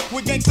and locked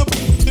with gangsta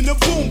in the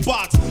boom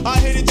box. I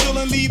hit it, chill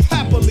and leave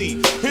happily,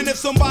 and if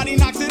somebody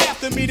knocks it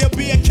after me, there'll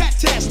be a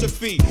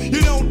catastrophe.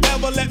 You don't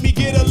ever let me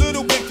get a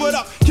little bit put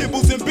up,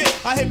 kibbles and bit.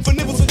 I hit for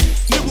nibbles and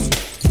nibbles.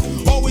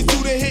 Always do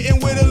the hitting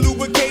with a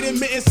lubricated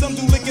mitten. Some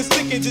do licking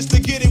sticking just to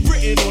get it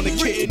written on the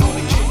kitten.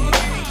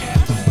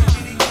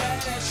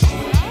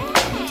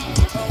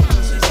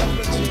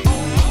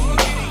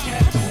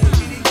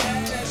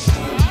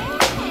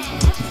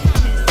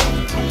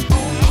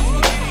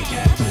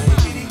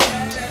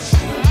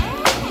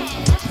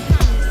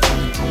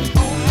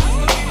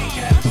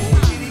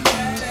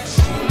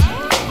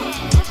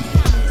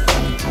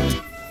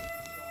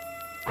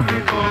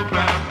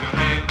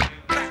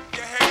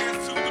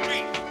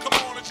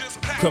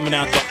 Coming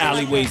out the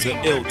alleyways of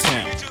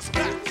Ill-Town.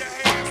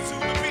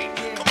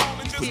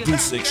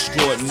 Producer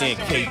extraordinaire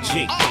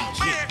KG.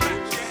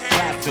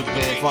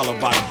 Followed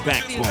by the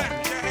backbone.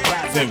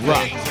 Then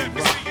rock.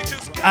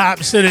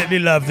 Absolutely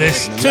love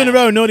this. Two in a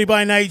row, Naughty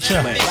by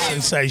Nature.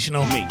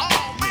 Sensational.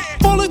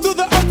 Falling through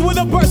the earth with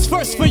a burst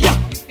first for ya.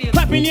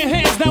 Clapping your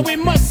hands, now we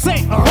must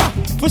say,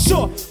 for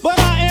sure. But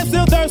I am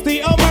still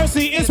thirsty, oh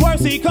mercy, it's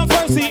worthy. Come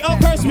mercy, oh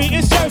curse me,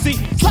 it's Jersey.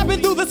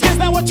 Slapping through the skins,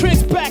 now a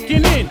trench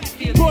backing in.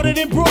 Brought it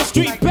in Broad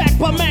Street, back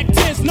by Mac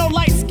 10s. No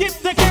lights, skip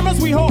the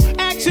cameras, we hold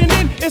action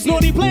in. It's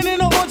Naughty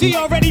planning on OG,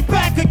 already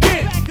back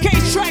again.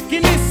 Case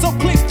tracking this, so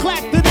click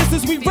clack to this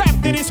as we rap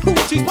to this.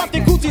 Hoochies, pop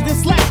their coochies and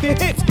slap their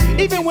hits.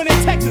 Even when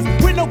in Texas,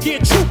 with no gear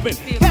trooping.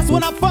 That's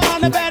when I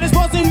find the baddest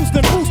boys in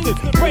Houston boosted.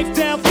 Break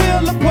down,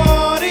 feel the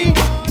party.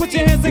 Put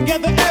your hands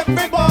together,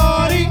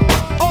 everybody.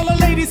 All the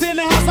ladies in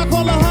the house, I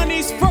call the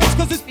honeys first,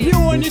 cause it's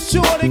pure and you're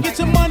sure to get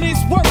your money's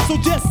worth. So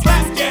just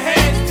clap your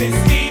hands this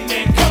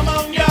evening. Come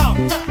on, y'all.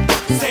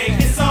 Say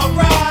it's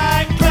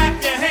alright.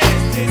 Clap your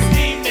hands this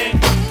evening.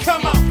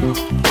 Come on.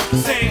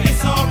 Say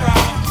it's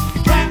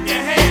alright. Clap your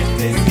hands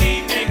this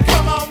evening.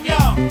 Come on,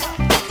 y'all.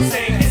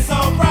 Say it's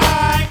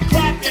alright.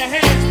 Clap your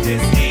hands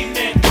this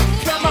evening.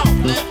 Come on.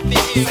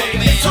 Say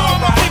it's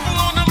alright.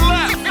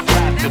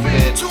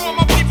 Two of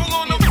my people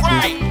on the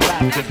right.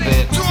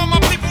 Two of my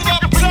people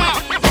up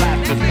top.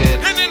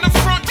 And in the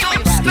front,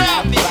 don't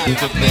stop.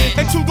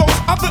 And to those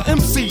other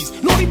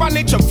MCs, no Petty by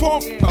nature,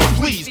 form,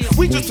 please.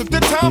 We just took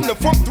the time to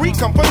form 3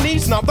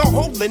 companies. Now the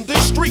whole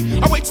industry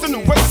awaits the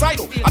new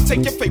recital. I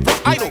take your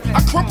favorite idol,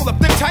 I crumple up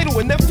the title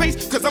in their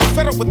face, cause I'm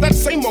fed up with that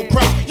same old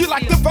crap. You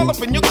like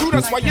developing your crew,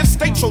 that's why your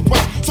state so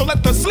wet. So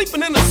let the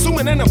sleeping and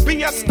assuming and the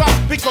BS stop,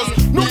 because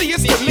nobody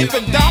is to live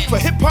and die for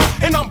hip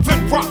hop, and I'm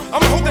Vin Rock.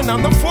 I'm holding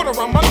down the fort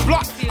around my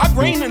block. I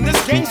reign in this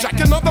game,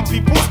 jacking other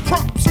people's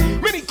props.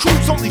 Many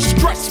crews only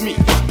stress me.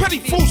 Petty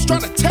fools try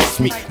to test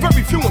me.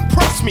 Very few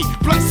impress me.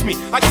 Bless me.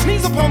 I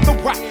sneeze upon the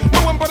whack.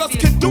 No one but us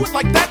can do it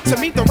like that. To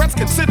me, the rest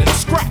considered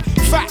scrap.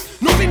 Fact.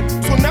 Nobody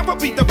will never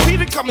be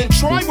defeated. Come and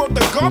try. Word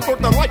the God, word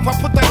the life. I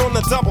put that on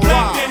the double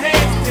Clap line. your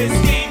hands this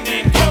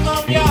evening. Come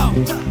on, y'all.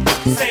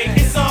 Say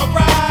it's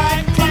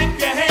alright. Clap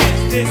your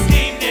hands this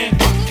evening.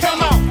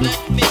 Come on.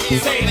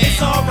 Say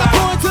it's alright.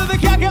 Going to the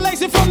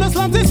calculation from the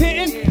slums is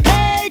hitting.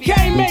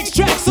 AK makes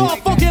tracks all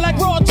funky like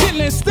raw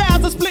chitlin'.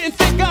 Styles are splitting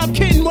thick, I'm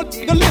kidding. What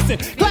nigga listen?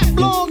 Clap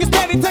long and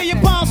steady till your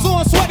palms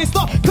sore and sweaty.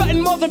 Start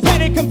cutting more than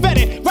petty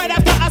confetti. Right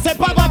after I said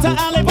bye bye to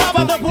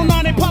Alibaba, the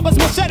Punani Papa's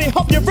machete.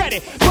 Hope you're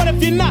ready. But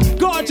if you're not,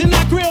 guard your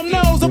not grill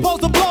nose.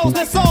 Opposed to blows,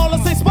 that's all. I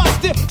say spot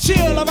still.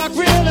 Chill, I rock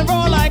real and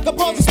roll like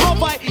opposed to smoke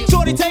fight.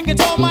 Shorty taking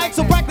tall mics,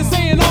 so practice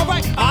saying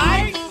alright.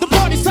 Alright, the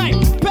party's tight.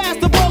 Pass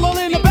the ball all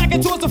in the back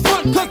and towards the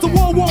front, cause the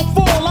wall won't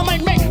fall. I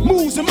might make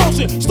moves in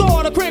motion,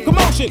 start a quick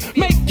commotion.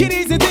 Make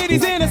kitties and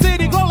ditties in the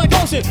city glow like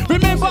ocean.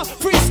 Remember,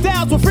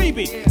 freestyles were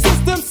freebie.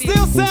 Systems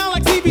still sound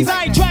like TVs.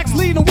 I ain't tracks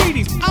leading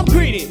Wheaties. I'm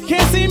greedy.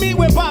 Can't see me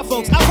with bi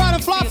folks. I ride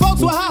and fly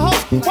folks with high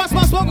hopes. Watch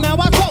my smoke, now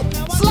I choke.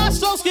 Slash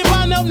show, skip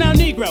my note, now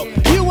Negro.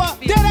 You up,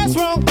 dead ass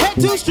wrong. Head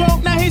too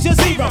strong, now here's your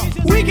zero.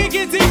 We can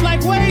get deep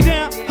like way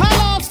down. High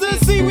lobsters,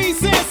 seaweed,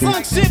 sand,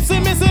 sunk ships,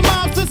 and missing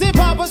mobsters, hip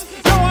hoppers.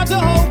 No one to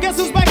hold, guess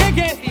who's back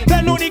again?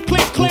 That naughty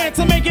click clan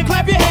to make you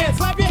clap your hands.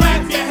 Clap your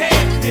hands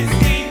this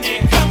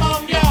evening. Come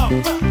on, y'all.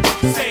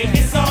 Say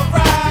it's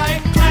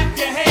alright. Clap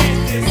your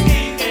hands this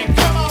evening.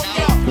 Come on,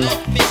 y'all.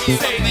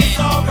 Say it's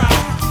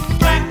alright.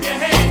 Clap your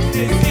hands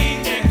this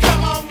evening.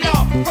 Come on,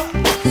 y'all.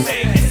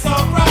 Say it's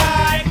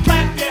alright.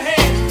 Clap your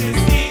hands this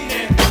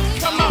evening.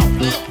 Come on.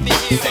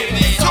 Say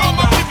it's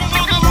alright.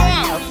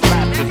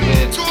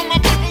 To all my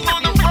people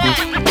on the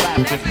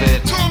right.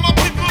 To all my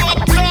people up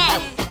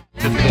top.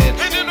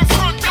 And in the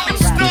front, don't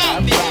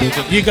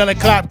stop. You gotta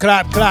clap,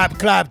 clap, clap,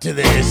 clap to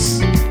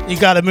this. You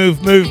gotta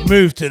move, move,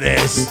 move to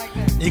this.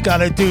 You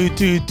gotta do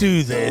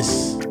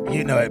this.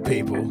 You know it,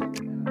 people.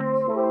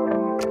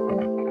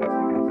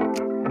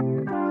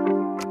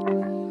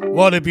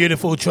 What a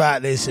beautiful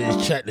track this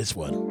is. Check this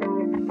one.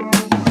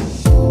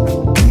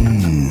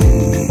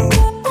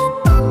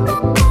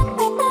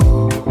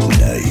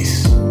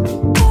 Nice.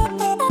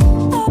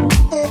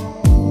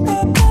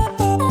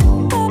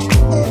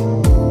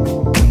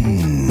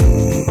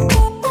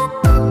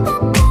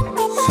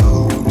 So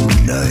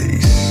nice.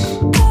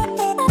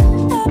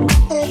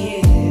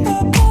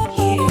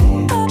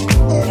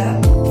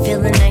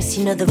 Feeling nice,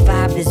 you know the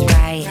vibe is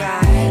right.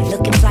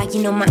 Looking fly,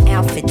 you know my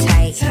outfit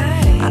tight.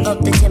 I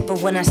up the tempo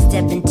when I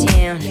step in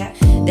town.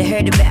 They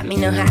heard about me,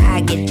 know how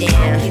I get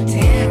down.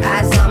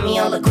 Eyes on me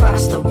all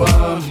across the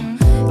room.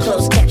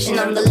 Closed caption,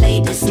 I'm the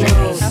latest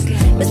news.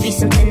 Must be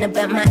something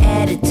about my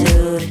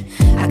attitude.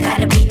 I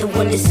gotta be the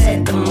one to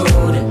set the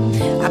mood.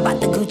 I bought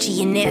the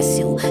Gucci and that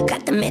suit.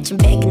 Got the matching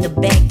bag in the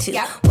bag too.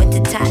 Went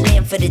to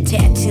Thailand for the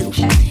tattoo.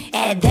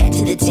 Add that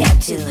to the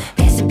tattoo.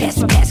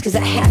 Pass, cause I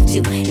have to.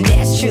 And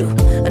that's true.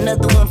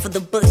 Another one for the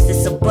books,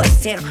 that's a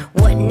bust down.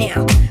 What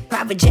now?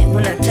 Private jet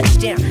when I touch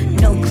down.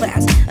 No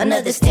clouds,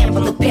 another stamp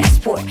on the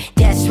passport.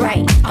 That's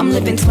right, I'm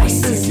living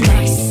twice as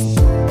nice.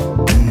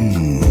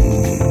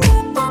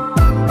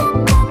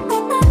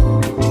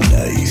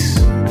 Nice.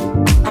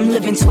 I'm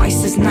living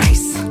twice as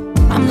nice.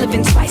 I'm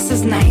living twice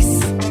as nice.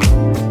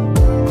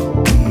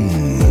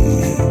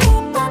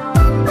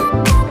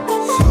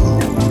 So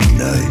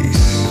nice.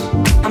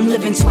 I'm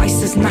living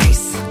twice as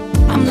nice.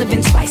 I'm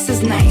living twice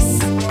as nice.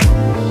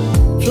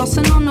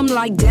 Flossing on them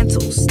like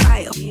dental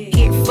style.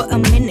 Here for a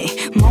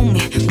minute,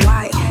 moment,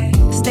 while.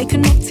 Stay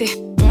connected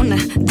on the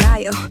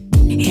dial.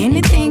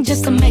 Anything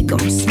just to make them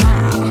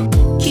smile.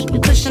 Keep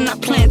it pushing, I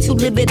plan to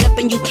live it up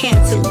and you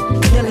can't too.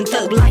 Living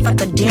thug life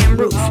like a damn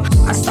roof.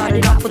 I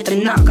started off with a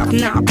knockoff,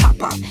 now I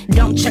pop off.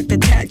 Don't check the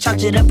tag,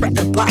 charge it up, wrap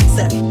the box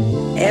up.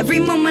 Every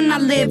moment I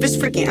live is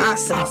freaking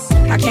awesome.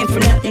 I came for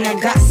nothing, I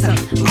got some,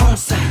 on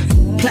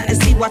some. Plant a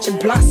seed, watch it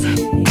blossom.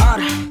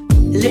 Autumn,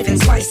 living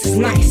twice as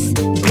nice.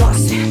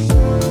 Blossom.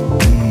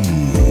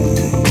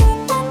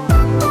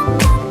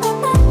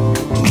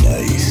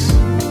 Nice.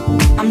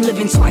 I'm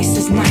living twice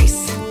as nice.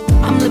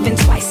 I'm living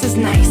twice as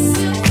nice.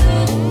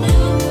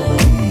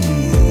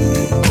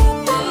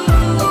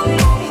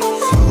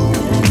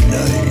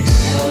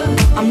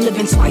 I'm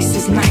living twice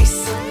as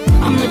nice.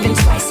 I'm living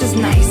twice as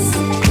nice.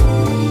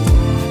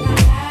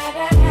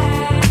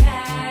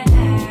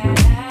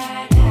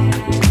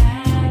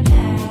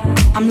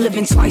 I'm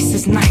living twice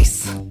as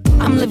nice.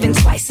 I'm living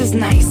twice as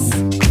nice.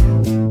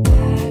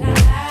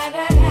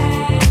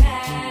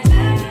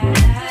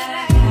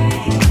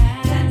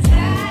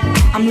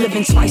 I'm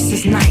living twice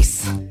as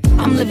nice.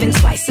 I'm living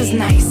twice as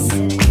nice.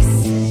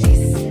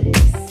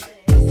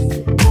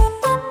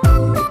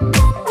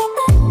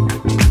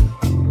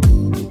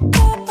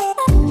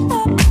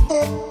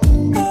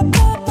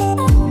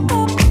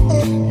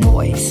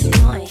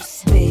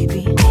 Noise,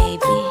 baby.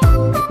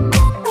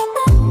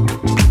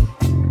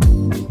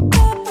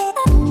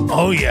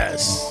 Oh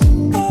yes.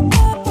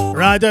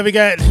 Right, don't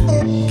forget,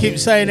 keep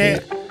saying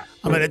it.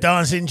 I'm at the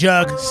Dancing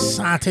Jug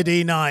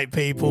Saturday night,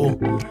 people.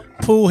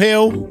 Pool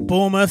Hill,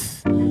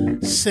 Bournemouth,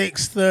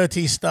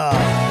 6:30 start.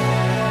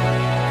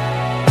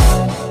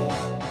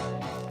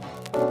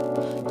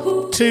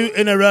 2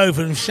 in a row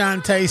from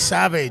Shantae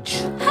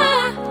Savage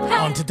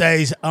on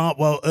today's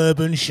Artwell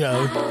Urban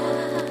Show.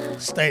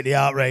 State of the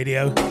Art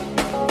Radio.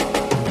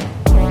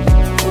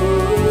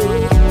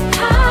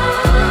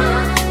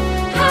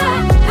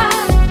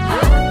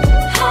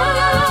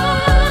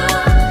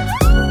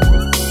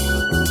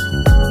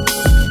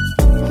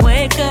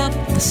 Wake up,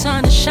 the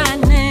sun is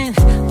shining,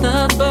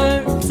 the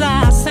birds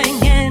are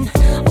singing.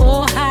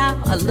 Oh, how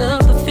I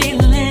love the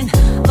feeling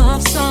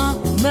of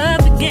summer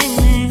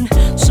beginning.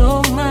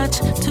 So much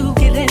to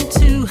get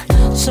into.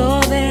 So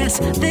this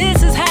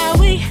is how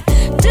we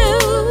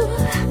do.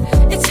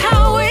 It's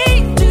how we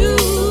do.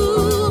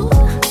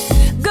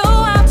 Go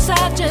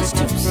outside just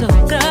to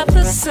soak up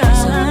the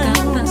sun.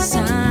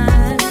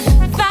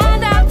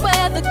 Find out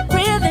where the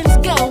rhythm's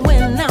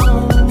going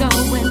on.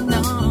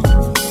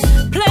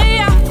 Play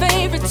our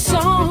favorite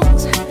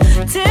songs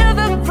till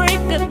the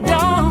break of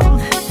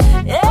dawn.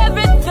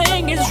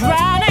 Everything is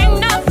right, ain't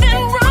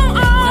nothing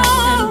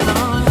wrong.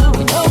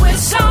 We know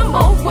it's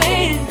summer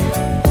wind,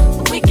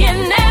 we can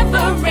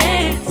never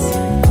rest.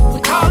 We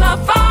call up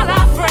all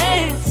our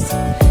friends.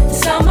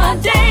 Summer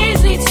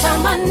days need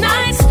summer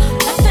nights,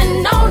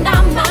 nothing on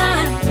our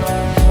mind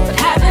but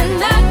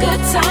having a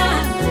good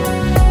time,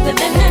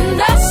 living in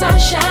the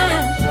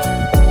sunshine.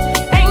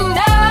 Ain't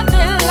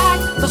nothing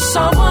like the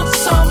summer.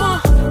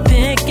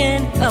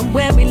 Picking up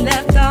where we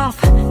left off.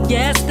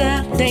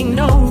 Yesterday,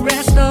 no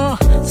rest or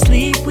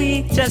sleep.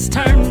 We just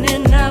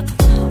turning up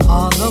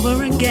all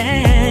over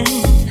again.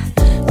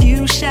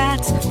 Few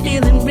shots,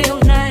 feeling real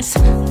nice.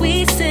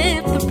 We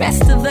sip the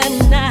rest of the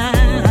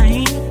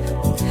night.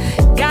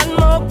 Got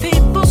more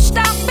people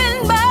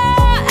stopping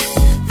by.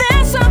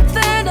 There's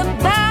something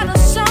about a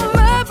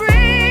summer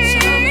breeze.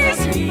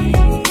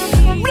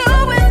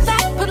 Blowing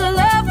that put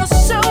love for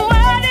so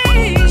at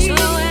ease.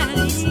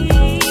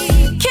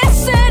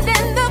 Kissing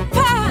in the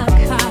park,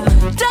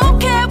 don't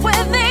care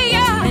where they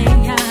are,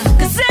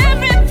 'cause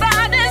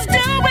everybody's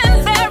doing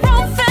their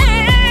own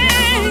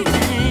thing.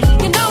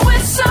 You know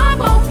it's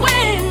summer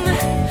wind,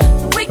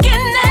 we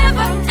can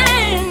never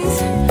end.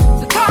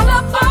 We call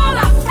up all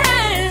our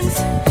friends.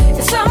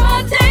 It's summer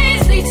days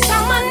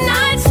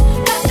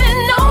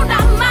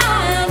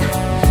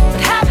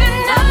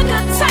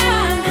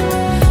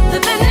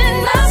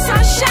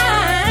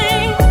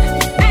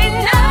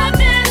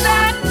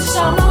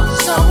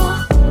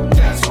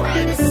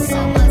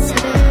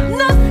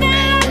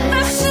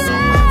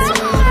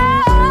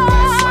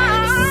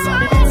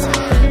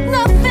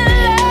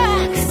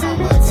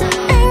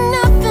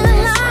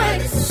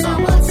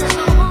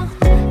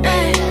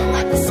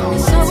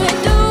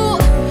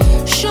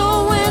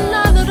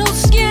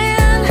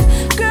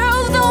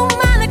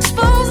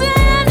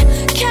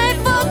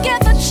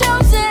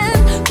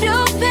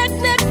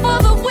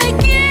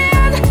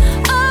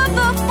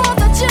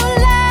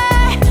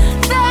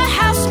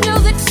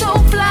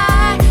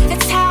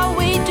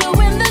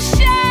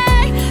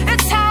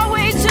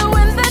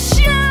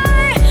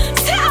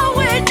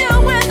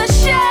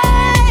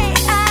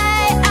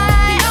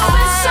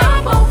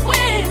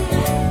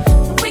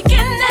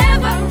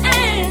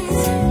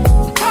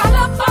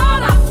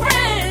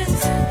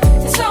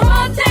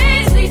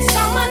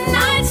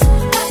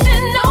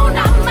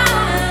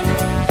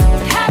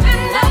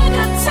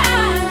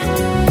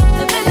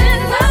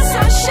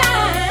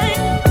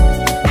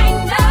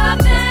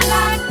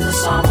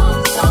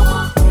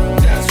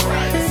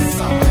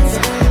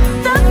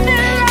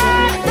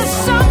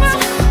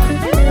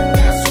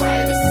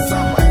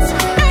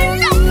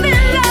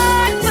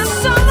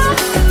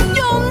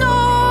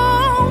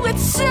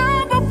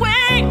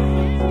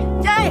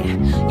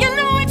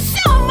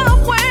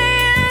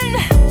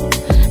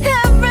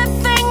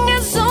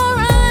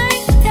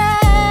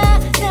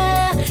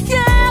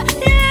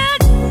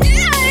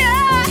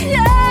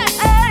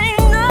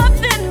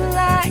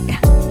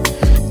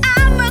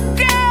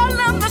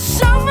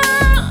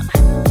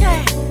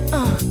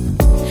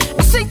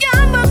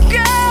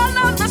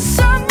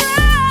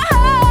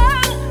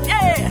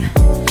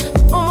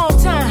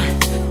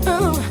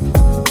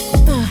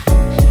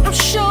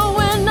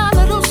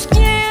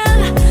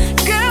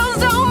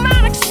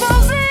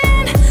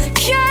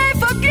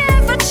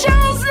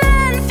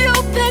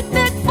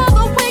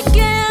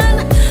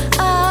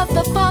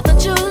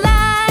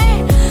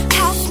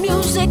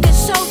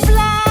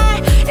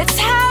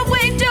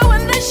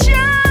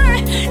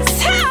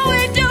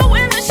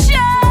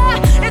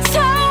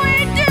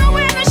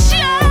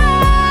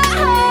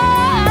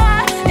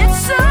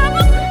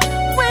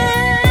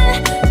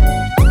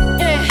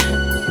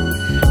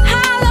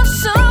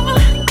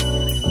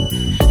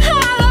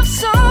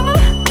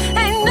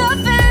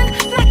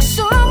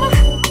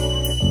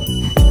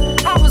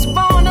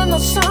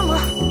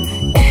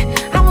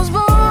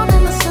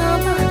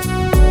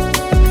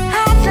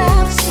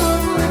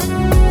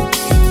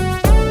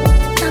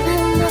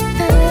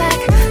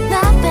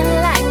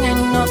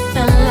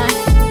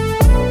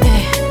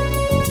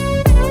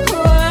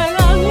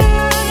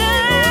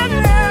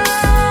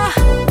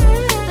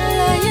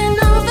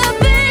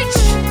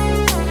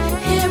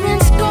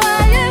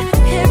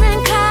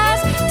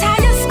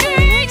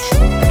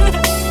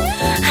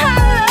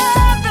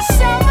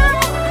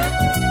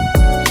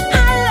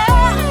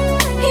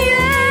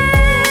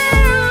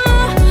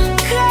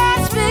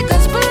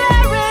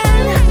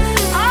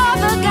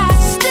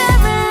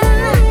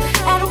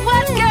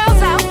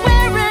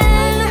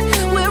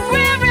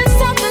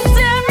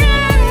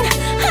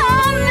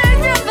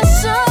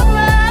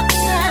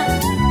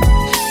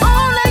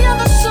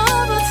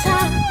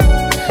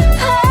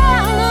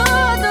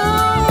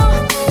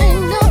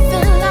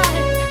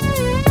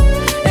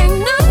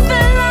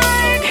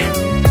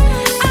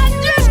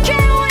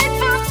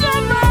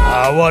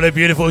What a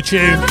beautiful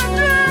tune. Is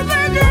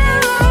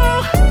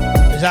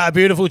that a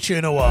beautiful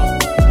tune or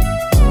what?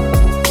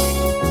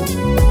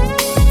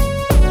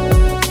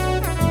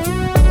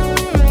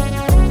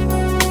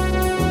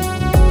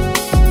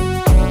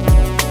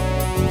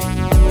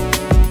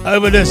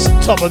 Over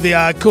the top of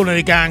the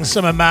Culinary Gang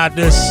Summer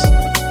Madness,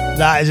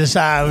 that is the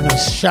sound of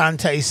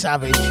Shantae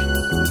Savage.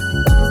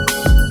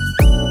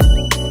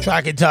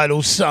 Track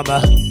entitled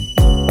Summer.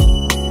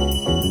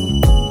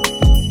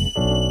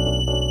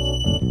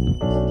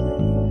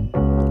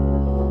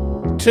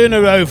 Two in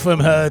a row from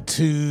her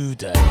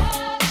today.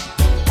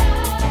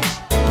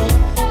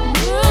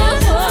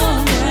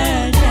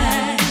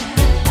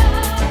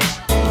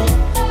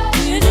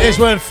 This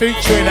one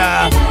featuring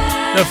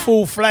the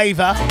Full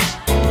Flavour.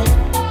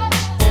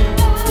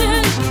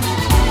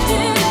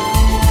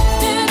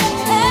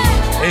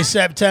 It's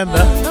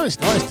September. No, it's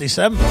not. It's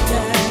December.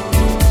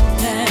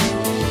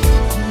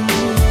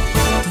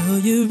 Do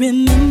you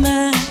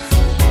remember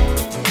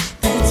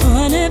the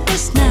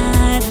 21st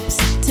night of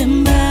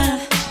September?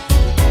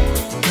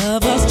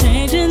 Love was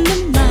changing the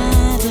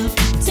minds of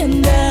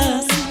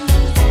pretenders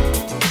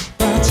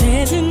while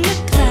chasing the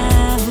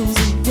clouds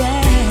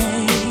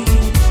away.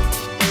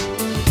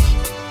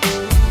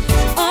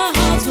 Our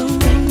hearts were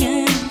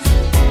ringing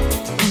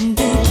in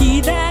the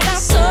key that our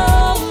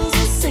souls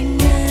were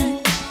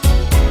singing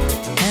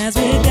as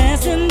we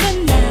danced in the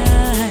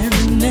night.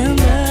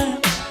 Remember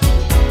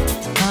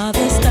all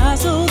the stars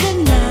stole the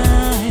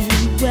night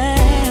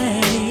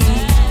away.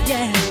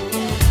 Yeah.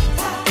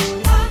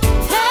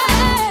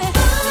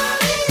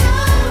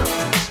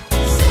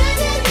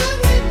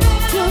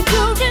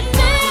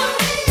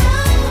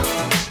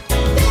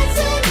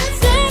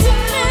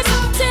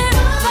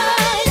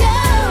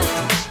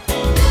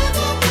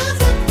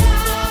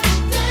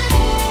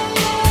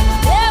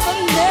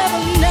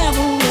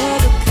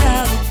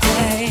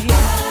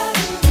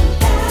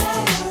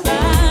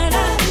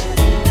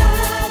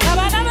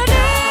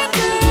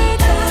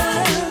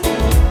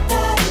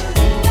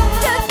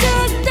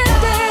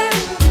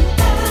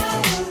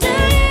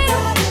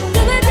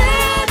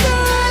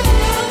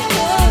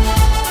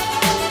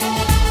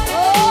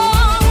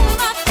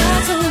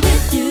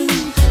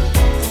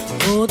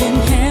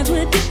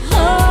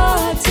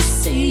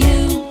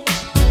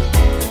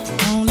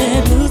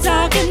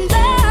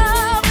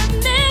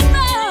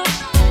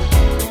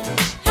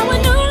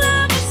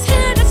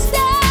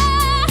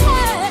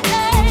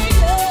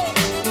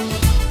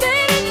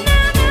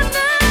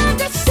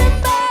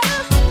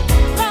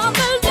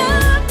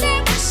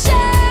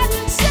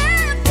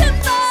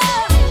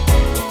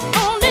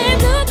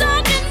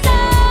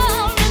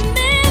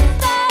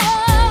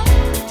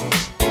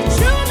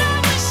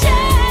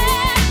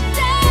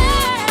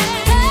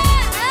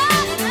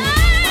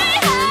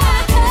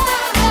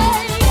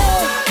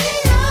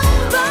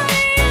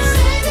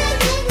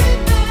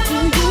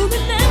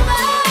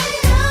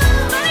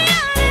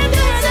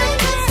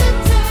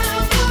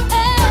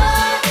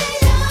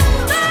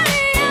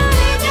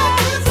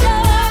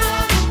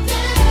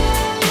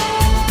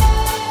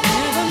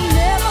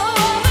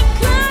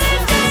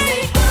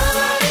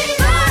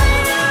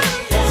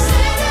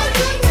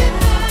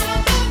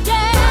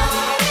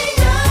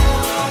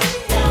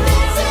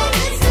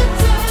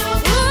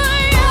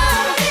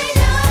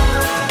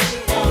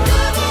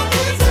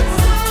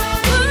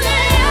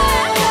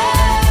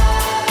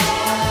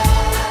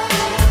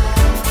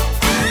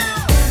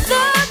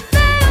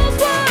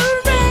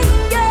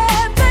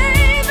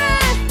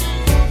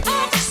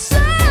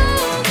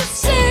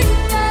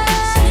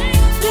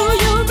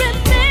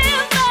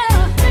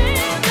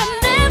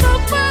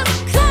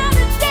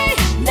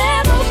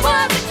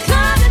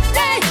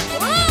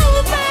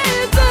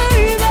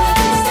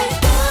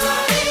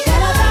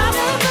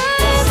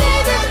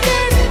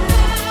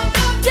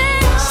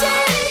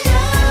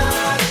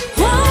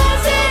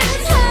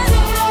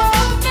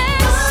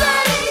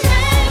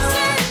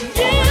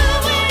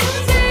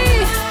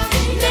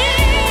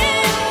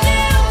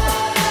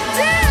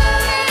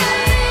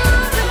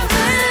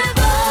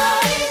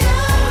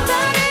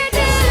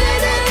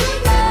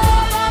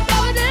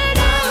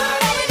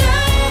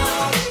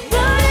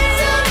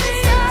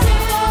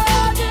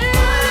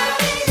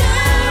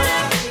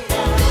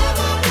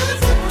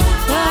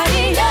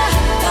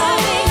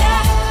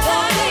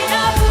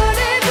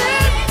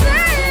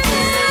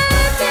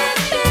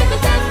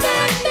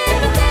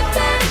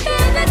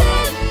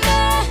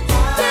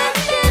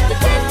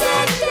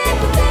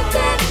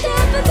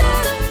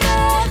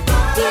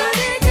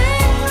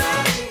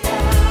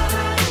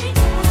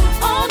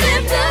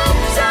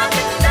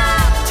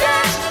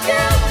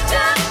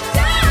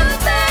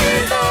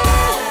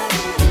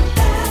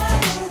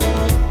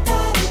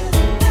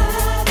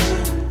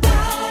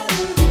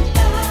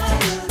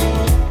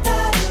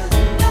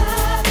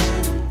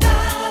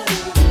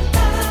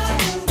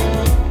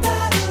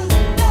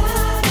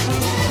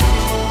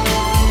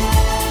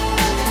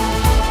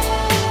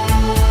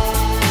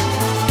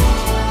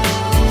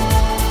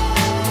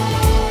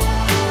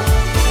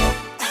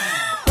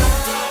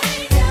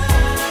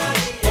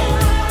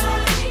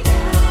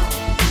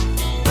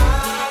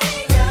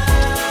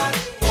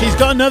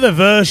 another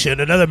version,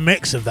 another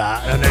mix of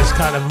that, and it's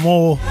kind of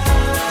more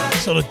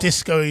sort of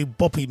disco-y,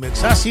 boppy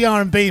mix. That's the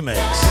R&B mix.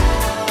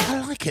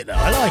 I like it though,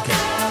 I like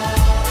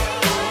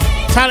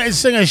it. Talented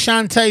singer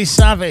Shantae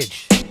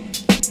Savage.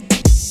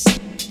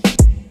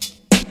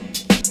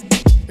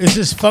 This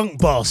is Funk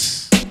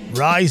Boss,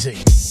 Rising.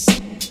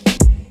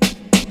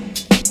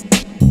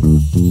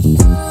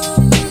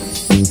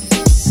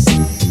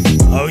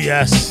 Oh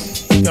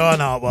yes, go on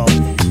Artwell.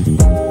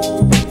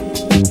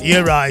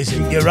 You're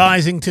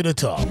rising to the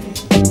top.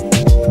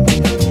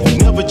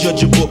 Never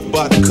judge a book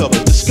by the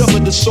cover. Discover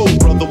the soul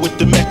brother with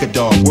the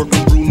Macadam,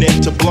 working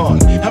brunette to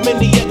blonde. How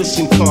many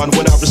Edison Con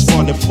when I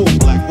respond in full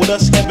black? With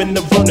us having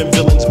the Vernon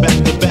villains back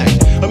to back.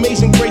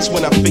 Amazing grace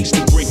when I face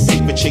the great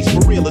paper chase.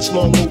 For real, it's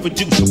long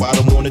overdue, so I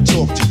don't wanna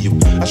talk to you.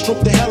 I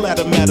stroke the hell out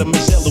of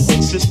Mademoiselle who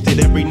insisted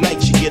every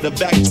night she get her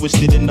back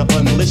twisted in the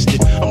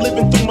unlisted. I'm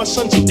living through my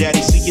son, so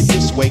daddy see it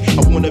this way.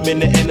 I want him in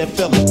the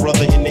NFL, his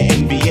brother in the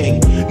NBA.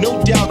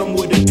 No doubt I'm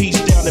with a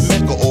piece down in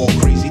Mecca, all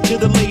crazy to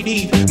the late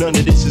Eve. None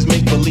of this is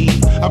make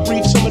believe. I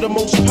breathe some of the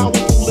most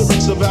powerful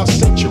lyrics of our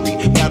century.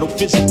 Battle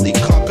physically,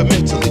 conquer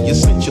mentally.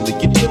 Essentially,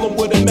 you're dealing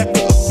with a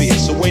Mecca affair.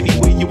 So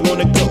anywhere you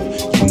wanna go,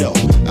 you know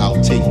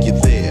I'll take you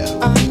there.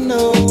 I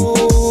know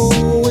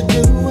we're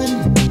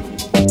doing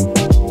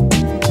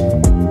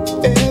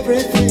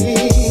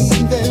everything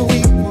that we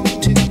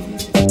want to.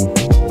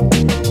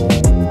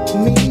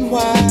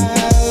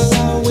 Meanwhile,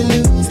 are we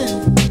losing?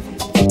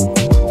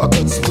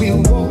 'Cause we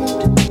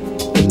won't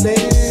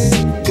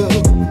let go.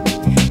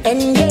 And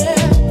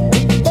yeah,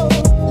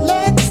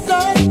 let's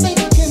start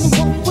thinking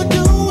what we're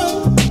doing.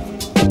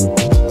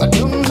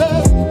 Don't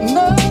let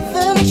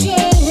nothing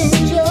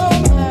change your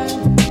mind.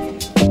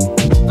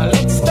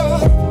 Let's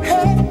start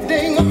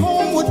heading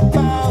homeward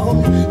bound.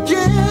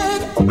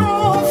 Get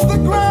off the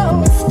ground,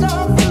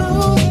 stop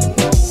losing.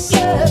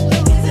 Yeah,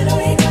 give it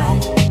all you got.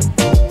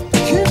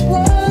 Keep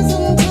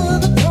rising to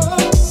the top.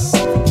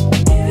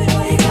 Give it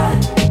all you got.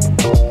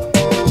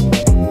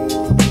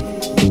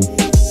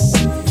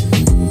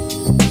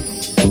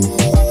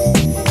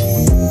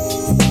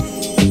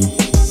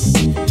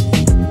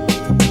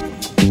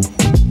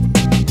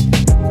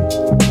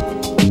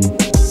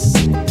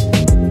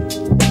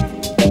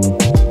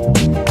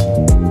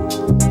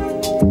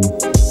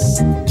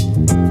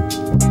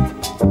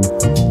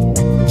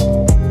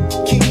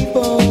 Keep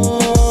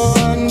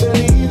on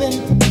believing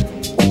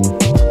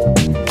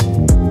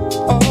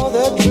all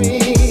the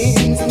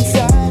dreams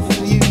inside of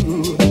you,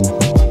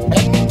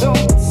 and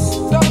don't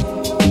stop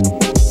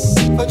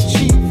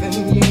achieving.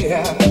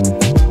 Yeah,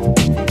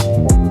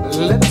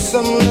 let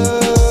some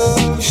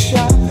love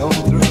shine on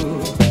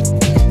through,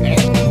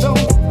 and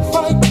don't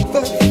fight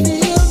the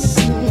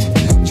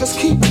feeling. Just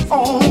keep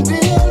on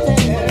dealing.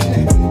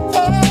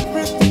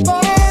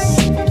 Everybody,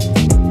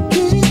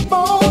 keep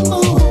on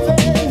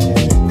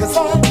moving. 'Cause I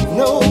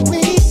know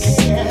we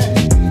can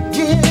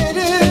get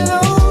it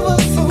over.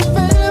 So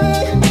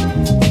baby,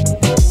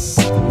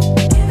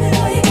 give it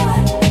all you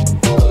got.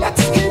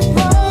 Let's keep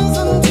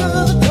rising to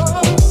the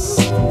top.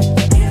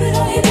 Give it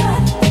all you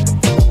got.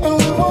 And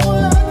we won't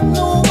let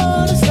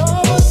nobody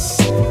stop us.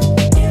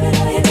 Give it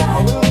all you got.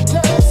 We'll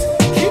just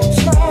keep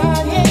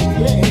trying.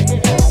 Yeah.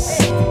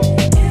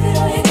 Give it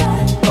all you got.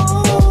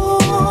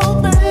 Oh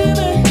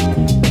baby,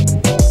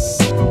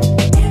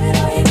 give it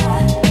all you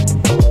got.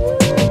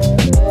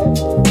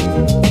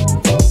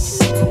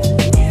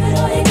 Give it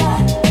all you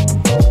got.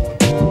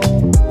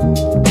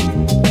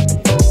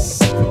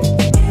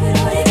 Give it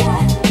all you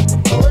got.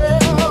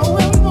 Well,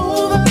 we're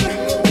moving.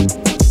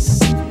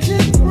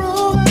 Keep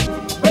growing,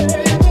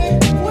 baby.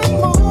 We're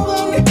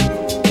moving.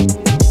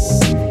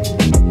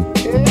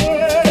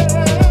 Yeah,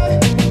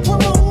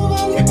 we're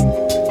moving.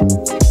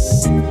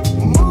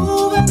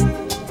 Moving,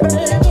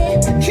 baby.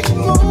 Keep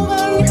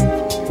moving.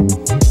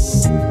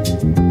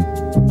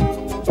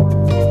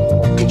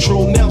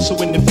 Control now, so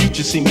in the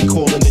future see me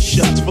calling the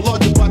shots. For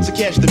larger pots of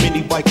cash, the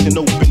mini bikes and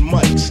open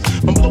mics.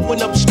 I'm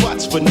blowing up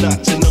spots for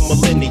knots in the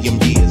millennium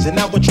years. And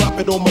now I drop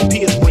it on my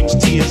peers, brings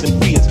tears and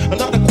fears.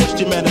 Another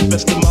question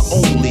manifesting my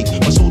own league.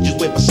 My soldiers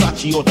wear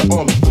Versace or the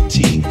army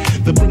fatigue.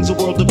 That brings a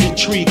world of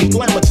intrigue and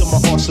glamour to my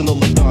arsenal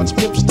of dons.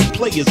 Pimps the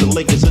players and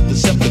layers of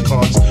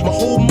Decepticons. My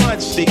whole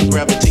mind state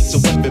gravitates a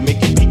weapon,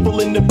 making people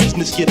in the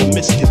business get a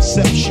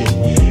misconception.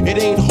 It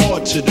ain't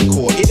hard to the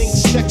core, it ain't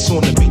sex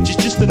on the beach.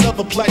 It's just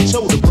another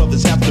plateau the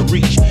brothers have to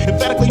reach.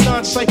 Emphatically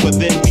non-cypher,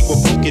 then we were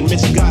broken,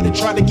 misguided.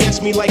 Try to gas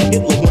me like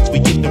Hitler once we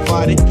get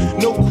divided.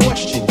 No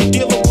question, you're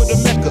dealing with a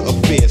Mecca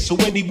affair. So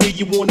anywhere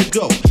you wanna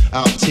go,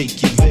 I'll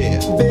take you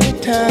there.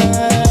 Big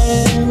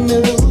time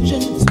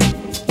illusions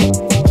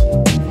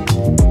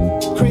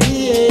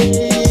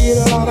create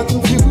a lot of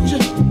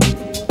confusion,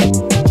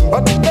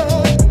 but the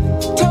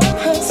time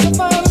has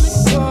finally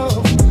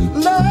come.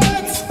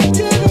 Let's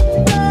get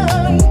it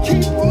done.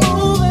 Keep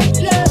moving,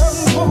 yeah,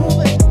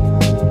 moving.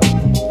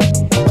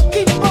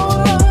 Keep on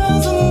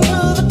rising to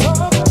the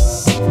top,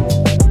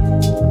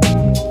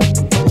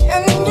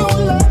 and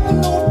don't let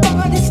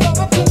nobody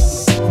stop you.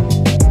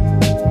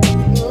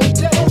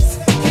 Just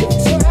keep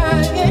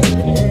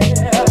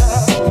trying.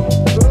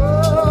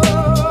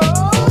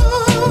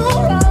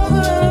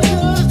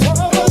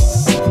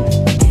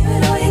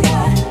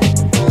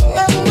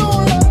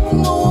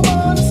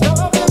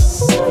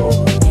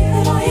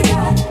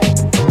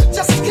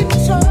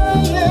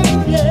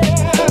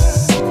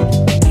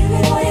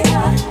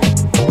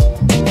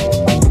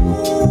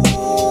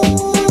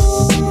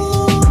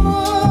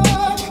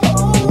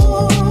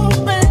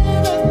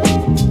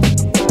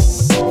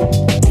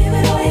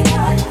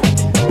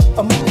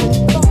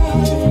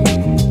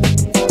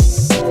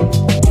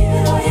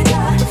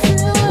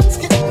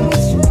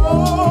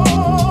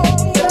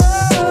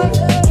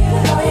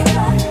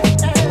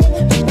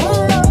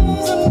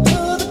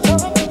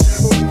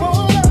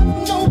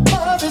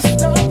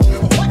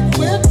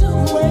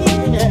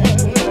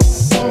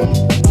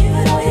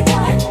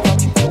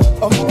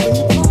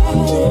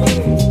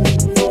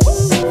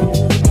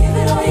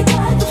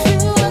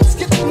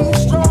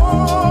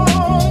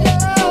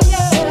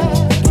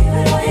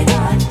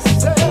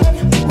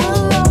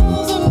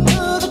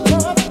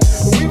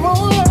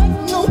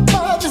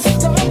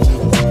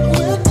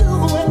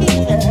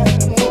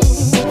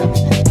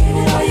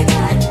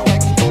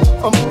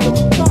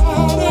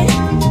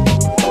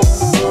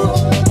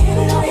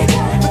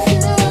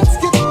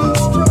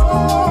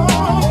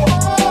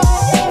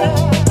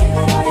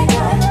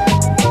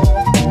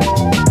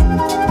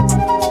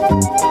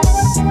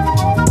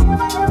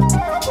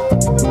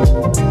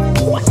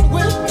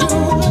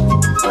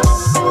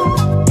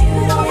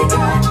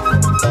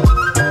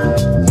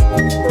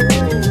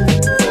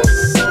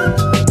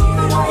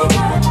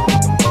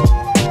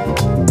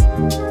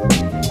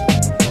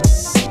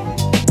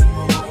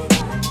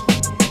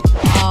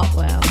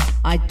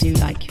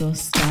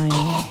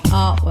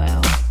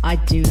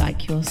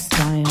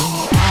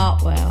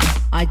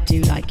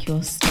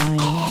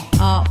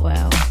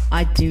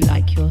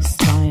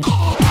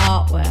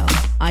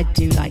 I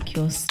do like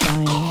your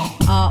style.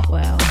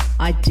 Artwell,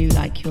 I do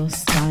like your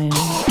style.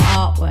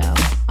 Artwell,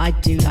 I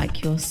do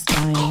like your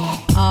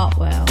style.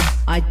 Artwell,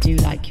 I do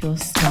like your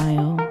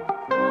style.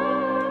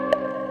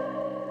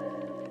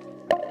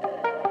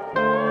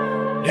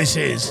 This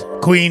is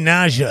Queen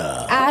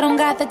Naja. I don't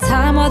got the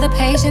time or the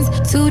patience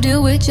to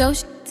deal with your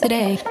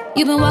today.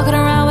 You've been walking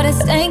around with a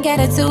stank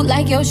attitude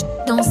like your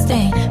don't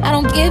stink. I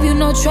don't give you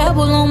no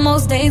trouble on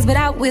most days, but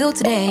I will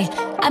today.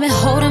 I've been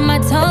holding my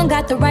tongue,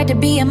 got the right to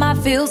be in my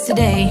feels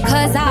today.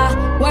 Cause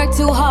I work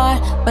too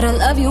hard, but I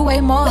love you way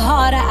more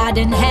harder. I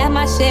didn't have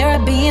my share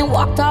of being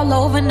walked all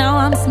over, now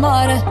I'm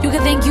smarter. You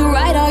can think you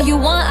right all you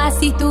want, I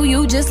see through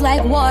you just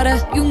like water.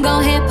 You can go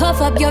ahead,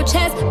 puff up your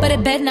chest, but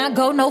it better not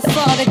go no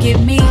farther.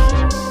 Give me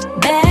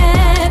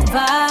bad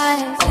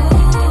vibes.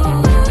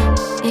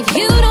 If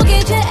you don't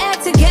get your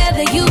act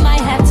together, you might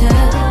have to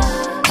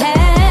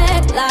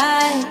act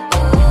like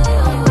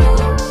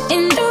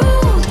and do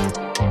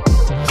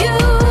you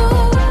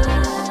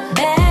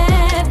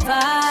bad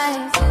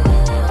vibes.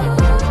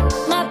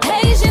 My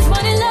patience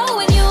running low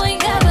and you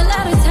ain't got a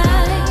lot of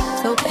time,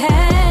 so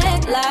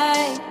pack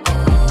like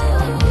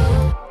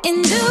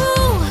and do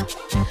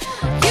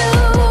you.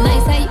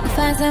 Nice how you can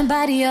find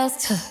somebody else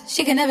too.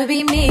 She can never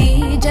be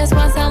me. Just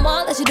want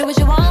someone that you do what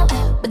you want,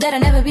 but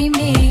that'll never be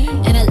me.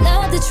 And I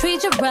love to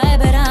treat you right,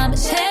 but I'ma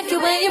check you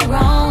when you're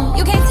wrong.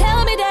 You can't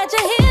tell me that you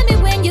hear me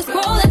when you're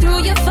scrolling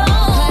through your phone.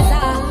 Cause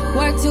I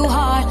work too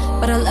hard,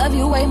 but I love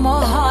you way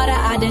more harder.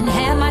 I didn't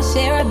have my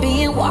share of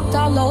being walked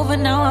all over,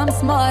 now I'm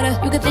smarter.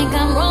 You can think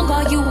I'm wrong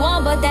all you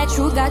want, but that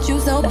truth got you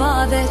so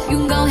bothered. You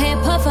can go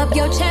ahead, puff up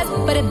your chest,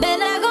 but it better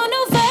not go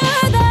no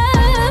further.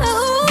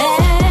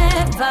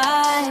 Bad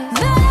vibes,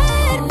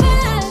 bad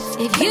vibes.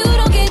 If you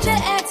don't get your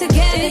act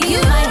together, you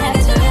might have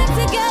to act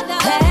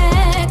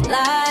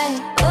like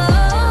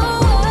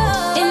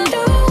and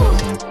do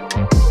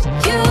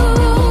you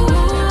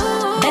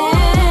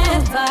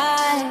bad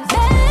vibes,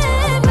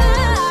 bad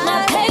vibes. My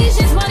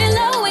patience running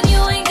low and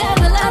you ain't got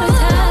a lot of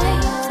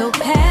time, so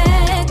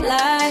pack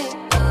like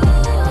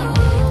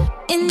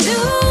and do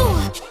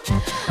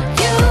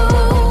you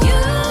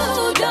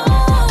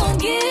don't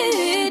get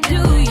it,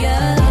 do ya?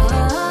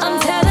 I'm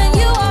telling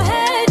you I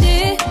had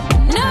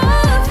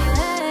enough.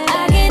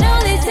 I can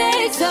only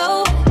take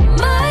so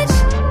much.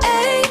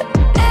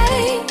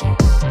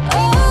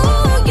 Oh,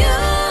 you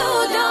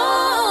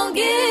don't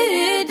get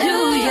it, do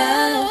ya?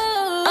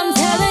 I'm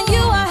telling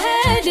you I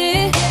had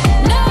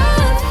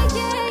enough.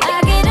 I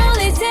can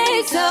only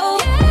take so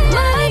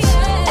much.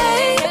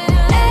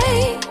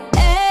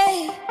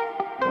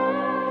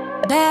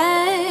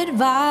 Bad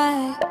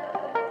vibe.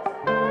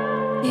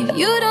 If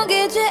you don't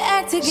get your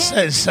act together.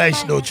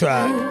 Sensational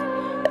track.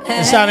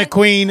 The sound of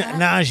Queen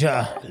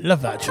Naja.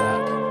 Love that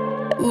track.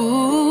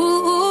 Ooh.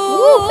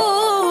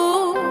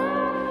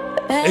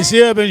 It's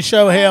the Urban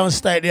Show here on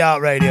State of the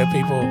Art Radio,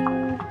 people.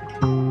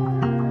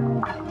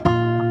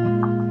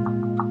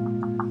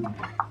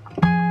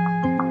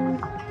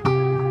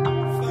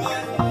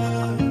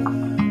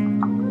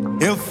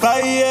 If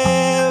I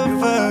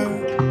ever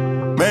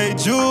made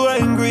you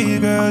angry,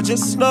 girl,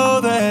 just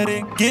know that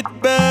it get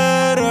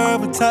better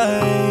with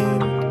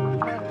time.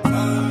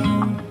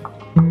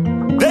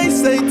 They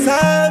say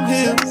time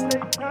heals.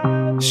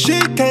 She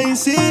can't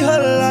see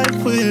her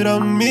life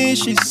without me.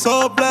 She's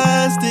so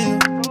blasted.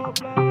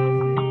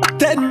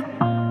 That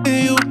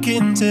you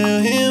can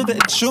tell him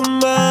that you're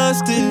mine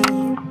still.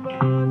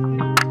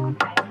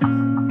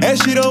 And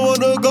she don't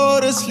wanna go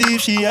to sleep,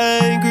 she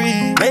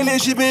angry. Lately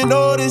she been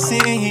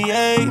noticing he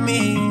ain't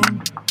me.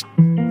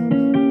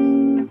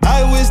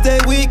 I wish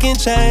that we can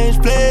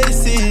change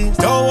places.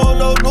 Don't want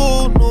no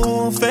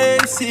new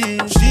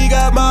faces. She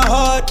got my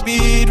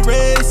heartbeat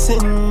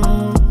racing.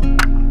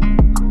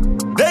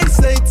 They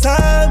say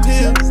time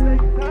heals.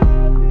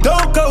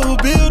 Don't go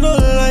build no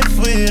life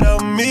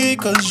without me,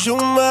 cause you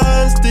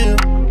mine still.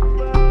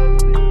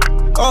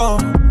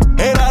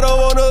 And I don't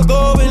wanna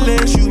go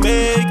unless you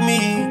make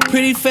me.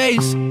 Pretty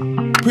face,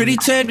 pretty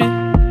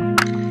tempting,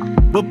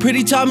 but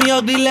pretty taught me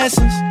ugly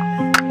lessons.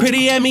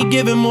 Pretty had me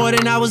giving more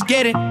than I was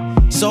getting.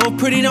 So if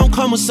pretty don't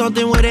come with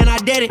something, well then I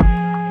did it.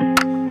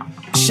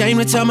 Shame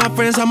to tell my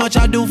friends how much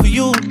I do for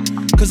you,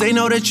 cause they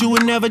know that you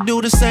would never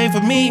do the same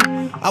for me.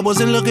 I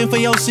wasn't looking for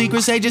your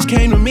secrets, they just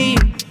came to me.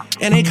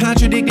 And they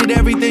contradicted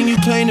everything you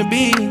claim to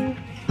be.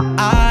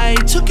 I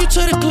took you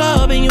to the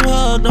club and you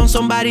hugged on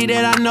somebody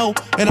that I know.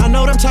 And I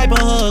know them type of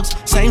hugs,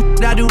 same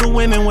I do to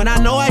women when I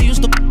know I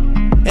used to.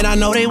 And I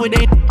know they would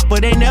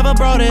but they never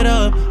brought it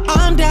up.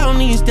 I'm down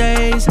these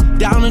days,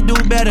 down to do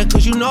better,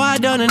 cause you know I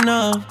done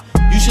enough.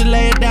 You should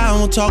lay it down,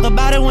 we'll talk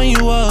about it when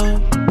you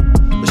up.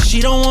 But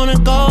she don't wanna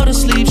go to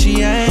sleep,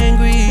 she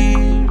angry.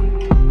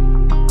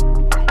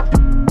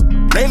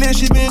 Lately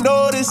she been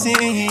noticing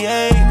he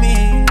ain't me.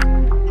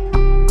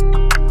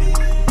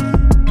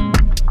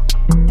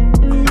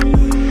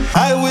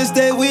 I wish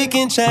that we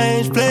can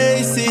change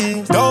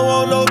places. Don't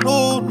want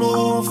no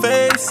new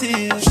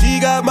faces. She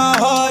got my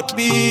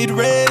heartbeat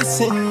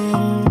racing.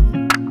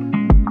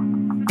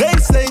 They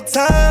say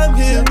time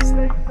heals.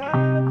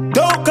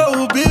 Don't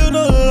go build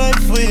no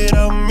life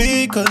without me.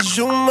 cause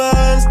you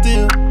mine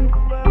still.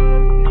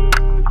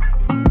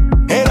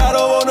 And I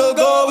don't wanna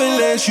go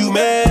unless you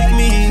make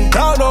me.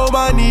 Down on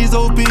my knees,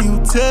 hoping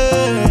you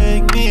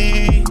take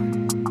me.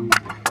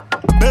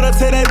 Better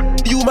tell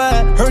that you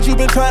mine. Heard you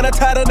been trying to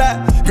tie the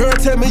knot. Girl,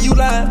 tell me you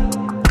lying.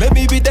 Let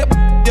me beat that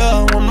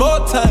yeah, one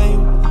more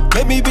time.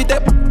 Let me beat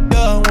that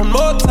yeah, one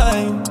more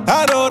time.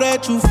 I know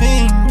that you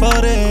fiend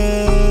for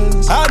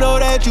this. I know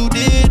that you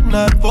did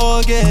not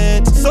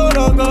forget. So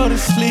don't go to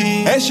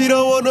sleep. And she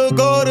don't wanna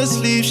go to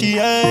sleep, she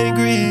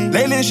angry.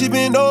 Lately she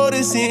been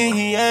noticing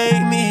he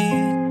ain't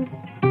me.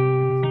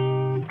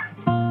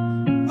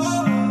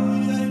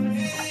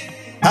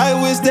 I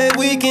wish that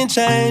we can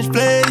change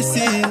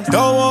places.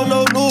 Don't want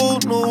no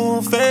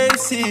new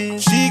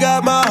faces. She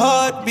got my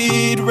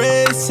heartbeat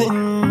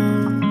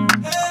racing.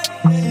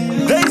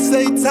 They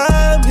say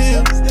time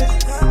heals.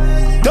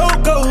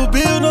 Don't go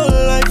build no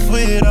life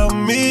without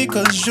me,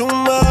 cause you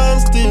mine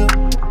still.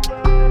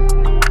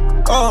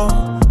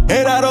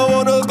 And I don't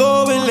wanna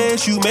go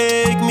unless you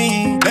make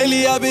me.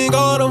 Lately I've been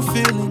gone, I'm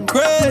feeling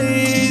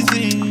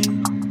crazy.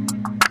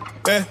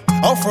 Yeah,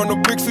 I'm from the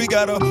bricks, we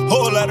got a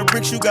whole lot of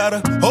bricks, you got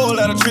a whole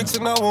lot of tricks,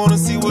 and I wanna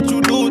see what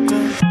you do with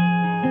them.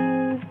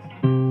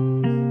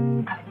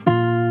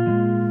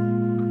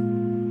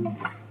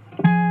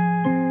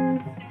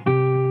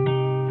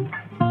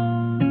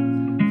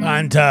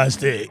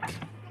 Fantastic.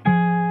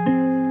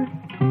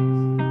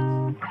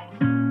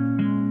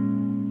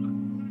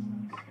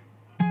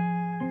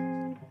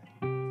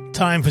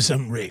 Time for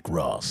some Rick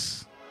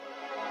Ross.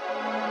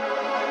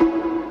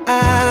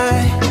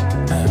 I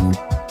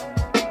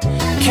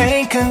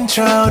can't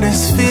control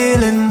this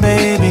feeling,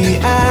 baby.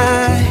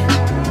 I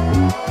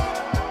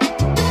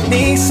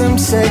need some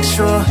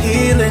sexual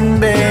healing,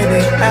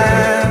 baby.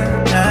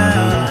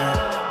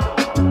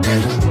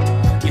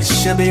 You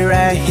should be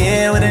right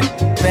here with it,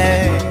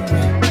 baby.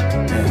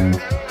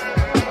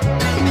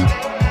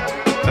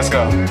 Let's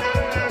go.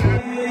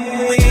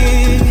 We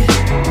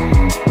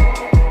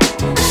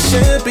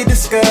should be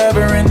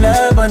discovering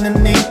love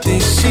underneath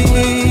these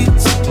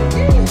sheets.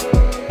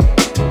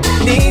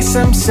 Need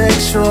some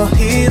sexual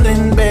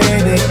healing,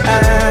 baby.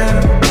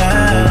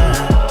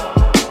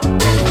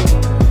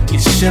 You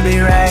should be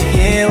right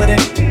here with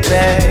it,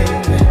 baby.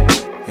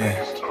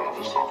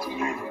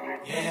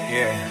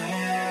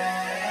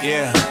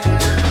 Yeah.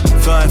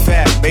 Fun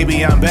fact,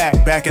 baby, I'm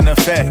back in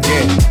effect,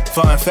 yeah.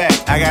 Fun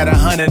fact, I got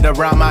 100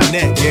 around my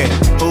neck, yeah.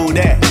 Who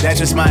that? That's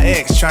just my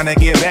ex tryna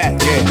get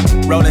back,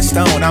 yeah. Rolling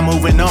Stone, I'm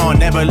moving on,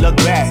 never look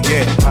back,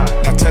 yeah.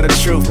 Now tell the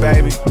truth,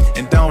 baby,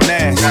 and don't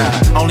ask.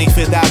 Only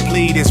fifth I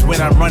bleed is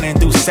when I'm running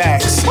through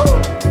sacks.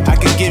 I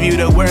can give you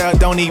the world,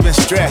 don't even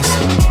stress.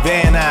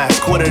 Van Nuys,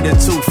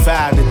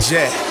 1:45 the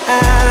jet.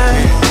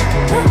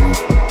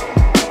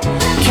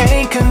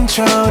 Can't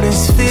control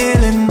this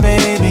feeling,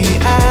 baby.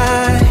 I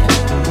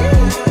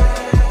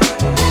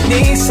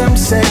need some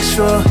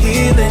sexual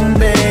healing,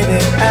 baby.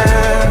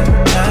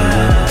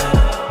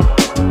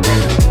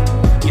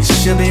 You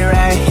should be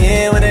right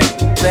here with it,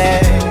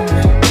 baby.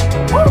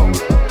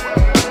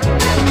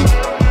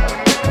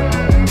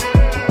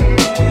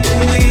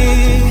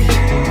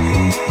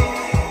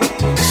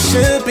 We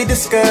should be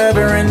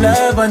discovering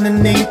love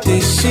underneath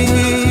these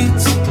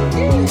sheets.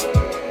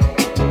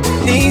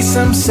 Need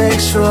some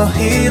sexual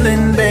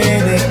healing,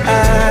 baby.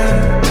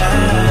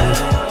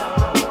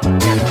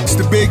 It's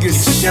the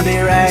biggest. You should be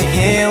right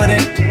here with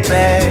it,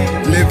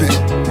 baby. Live it.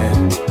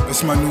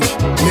 That's my new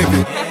shit. Live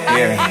it.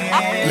 Yeah.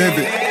 Live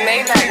it.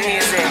 Maybach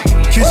music.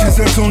 Kitchen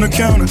sex on the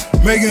counter,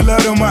 making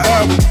love on my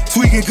album.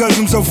 Tweaking cause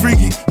I'm so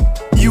freaky.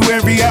 You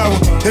every hour.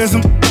 There's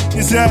some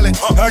salad.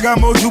 I got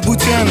multiple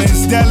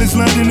talents. Dallas,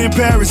 London, and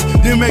Paris.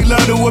 Then make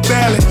love to a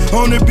ballad.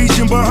 On the beach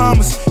in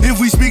Bahamas. If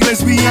we speak,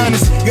 let's be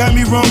honest. Got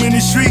me roaming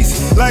the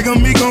streets like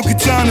I'm Meek on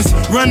katanas.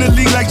 Run the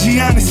league like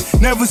Giannis.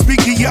 Never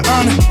speak to your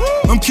honor.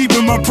 I'm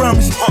keeping my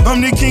promise.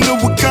 I'm the king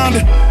of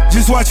Wakanda.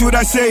 Just watch what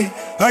I say.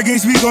 I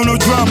can't speak on no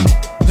drama.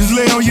 Just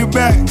lay on your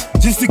back.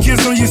 Just a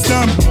kiss on your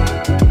stomach.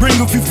 Bring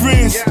a few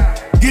friends.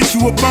 Get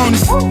you a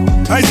bonus.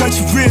 Ice out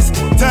your wrist.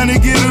 Time to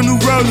get a new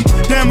rollie.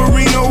 Dan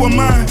Marino or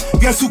mine.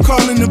 Guess who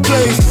calling the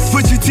plays?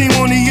 Put your team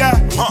on the yacht.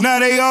 Now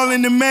they all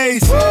in the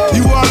maze.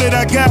 You all that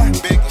I got.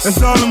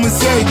 That's all I'ma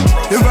say.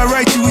 If I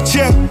write you a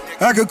check,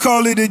 I could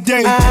call it a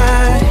day.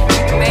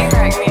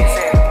 Maybach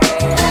music.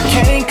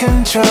 Can't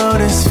control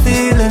this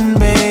feeling,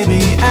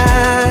 baby.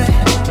 I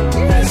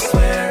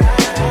swear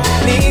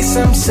I need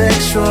some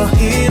sexual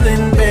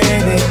healing,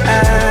 baby.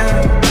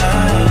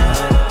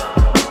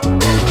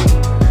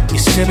 You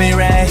should be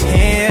right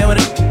here with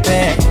it,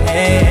 baby.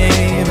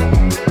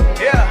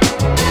 Yeah.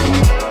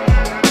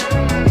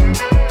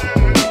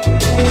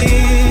 We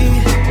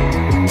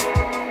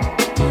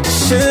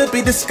should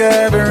be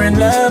discovering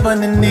love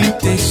underneath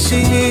these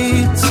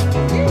sheets.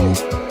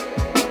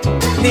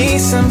 Need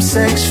some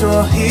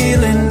sexual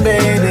healing,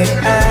 baby.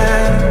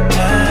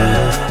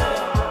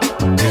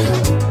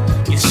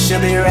 You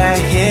should be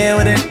right here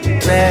with it,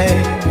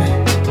 baby.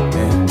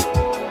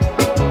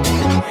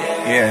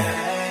 Yeah.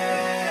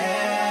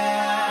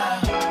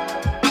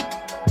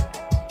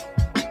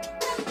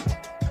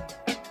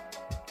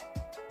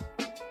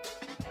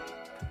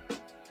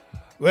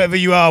 Wherever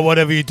you are,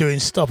 whatever you're doing,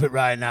 stop it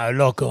right now.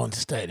 Log on to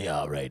State of the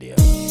Art Radio.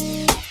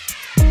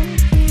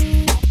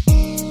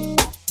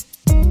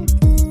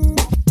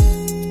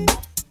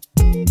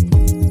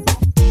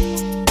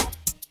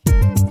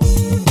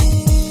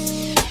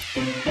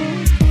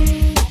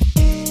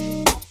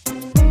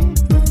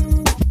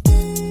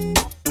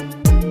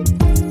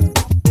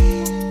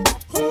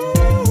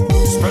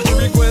 Special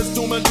request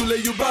to man to lay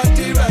you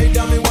body right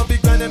down. Me want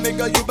big man and make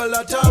a you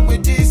balata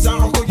with this.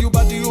 I go you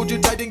body, hold you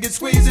tight and get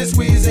squeezy,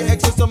 squeezy.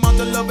 Excess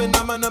amount of love and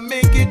I'm gonna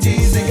make it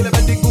easy. Girl,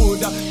 body good,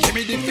 give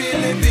me the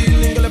feeling,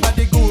 feeling. Girl,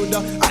 body good,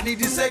 I need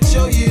the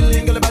sexual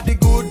healing. Girl, body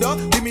good,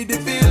 give me the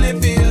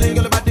feeling, feeling.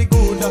 Girl, body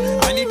good,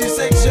 I need the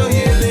sexual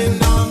healing.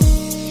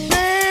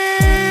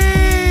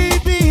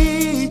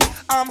 Baby,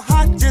 I'm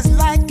hot just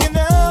like an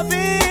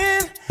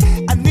oven.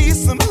 I need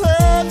some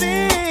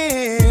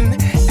loving.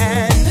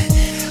 And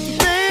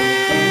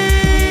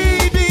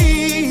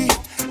baby,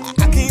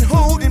 I can't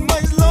hold it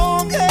much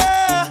longer.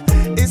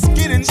 It's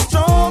getting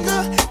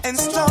stronger and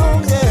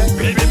stronger.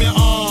 Baby, me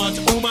heart,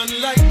 woman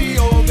like the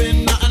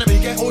oven. And I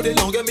make it hold it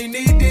longer, me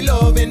need the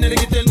loving. And I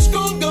get them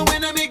stronger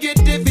when I make it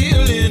the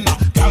feeling.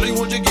 Golly,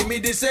 won't you give me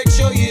the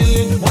sexual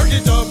healing? Work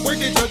it up, girl,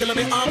 let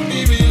me I'm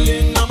be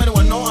reeling. I'm the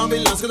one, no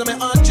ambulance, cause I'm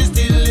heart is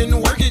stealing.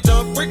 Work it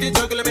up, girl,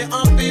 let me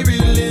I'm be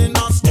reeling.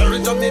 Now stir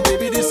it up, me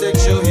baby, the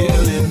sexual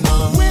healing.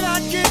 When I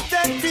get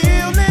that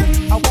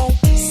feeling, I want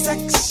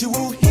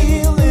sexual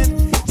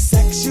healing.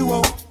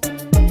 Sexual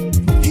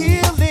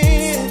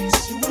healing.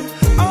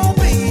 Oh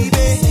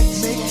baby,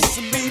 makes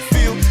me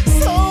feel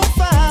so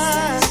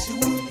fine.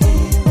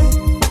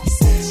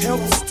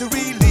 Helps to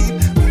relieve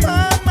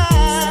my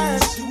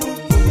mind.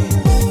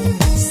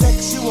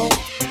 Sexual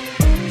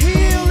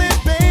healing,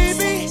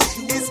 baby,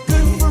 is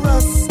good for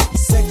us.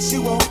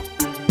 Sexual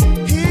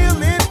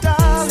healing,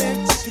 darling,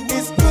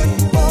 is good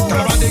for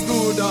Girl, us. body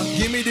good,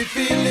 give me the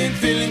feeling,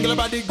 feeling. Girl,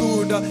 body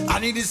good, I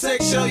need the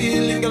sexual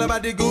healing. Girl,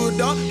 body good,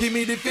 give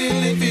me the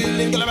feeling,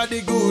 feeling. Girl,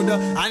 body good,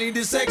 I need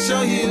the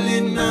sexual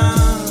healing now.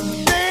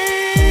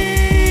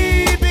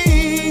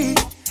 Baby,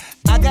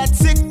 I got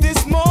sick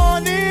this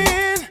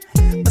morning.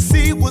 A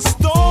sea was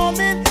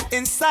storming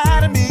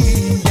inside of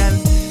me.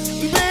 And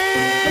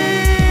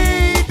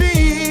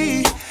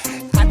baby,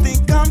 I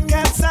think I'm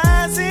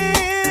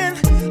capsizing.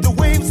 The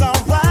waves are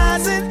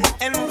rising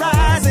and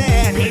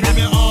rising. Baby,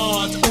 me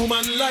heart,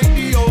 woman like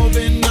the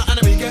oven. And I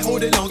make it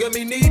hold it longer,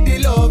 me need the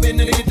loving.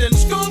 And it getting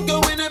stronger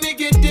when I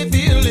make it the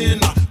feeling.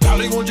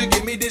 Golly, won't you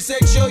give me the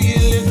sexual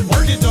healing?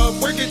 Work it up,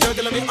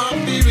 girl, let me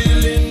I'm be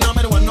reeling. I'm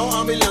the one, no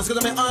ambulance, cause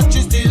I'm heart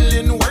is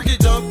stealing. Work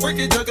it up,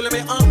 girl, let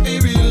me I'm be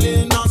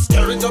reeling. Now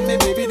stir it up, me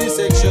baby, the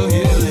sexual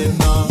healing.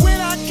 When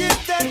I get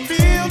that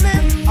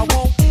feeling, I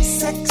want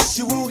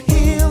sexual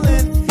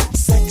healing.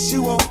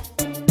 Sexual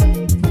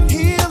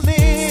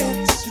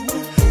healing.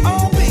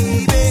 Oh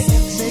baby,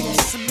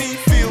 makes me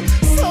feel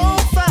so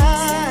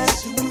fine.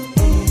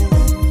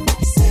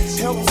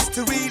 Helps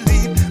to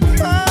relieve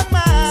my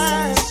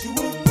mind.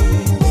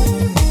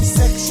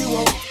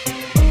 Sexual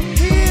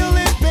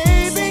healing,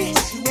 baby,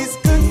 is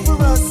good for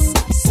us.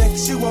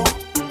 Sexual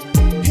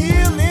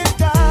healing,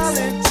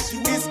 darling,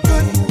 is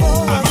good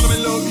for I us.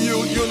 love you,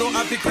 you know I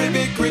be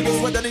creepy,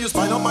 sweat and you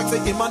spine on max, say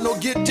him I no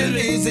get too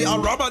lazy. I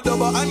rubber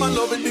double, I'm in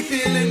love with the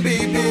feeling,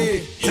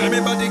 baby. Tell me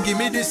body, give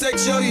me the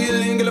sexual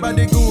healing, girl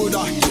body good.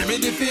 Give me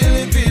the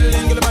feeling,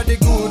 feeling, girl body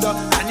good.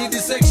 I need the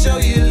sexual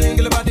healing,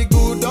 girl body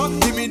good.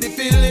 Give me the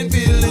feeling,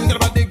 feeling, girl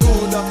body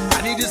good.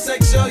 I need the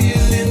sexual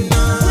healing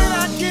now. When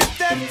I get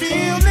that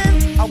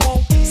feeling, I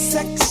want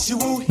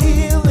sexual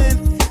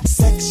healing.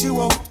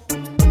 Sexual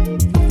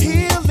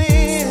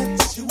healing.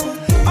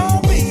 Oh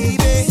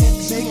baby,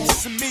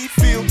 makes me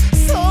feel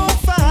so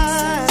fine.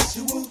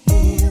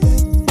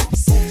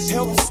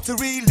 Helps to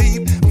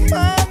relieve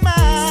my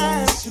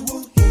mind.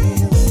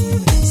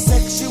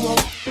 Sexual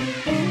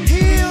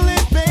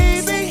healing,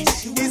 baby,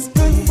 is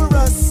good for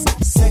us.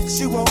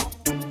 Sexual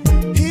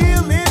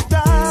healing,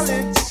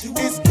 darling,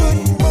 is good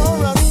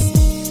for us.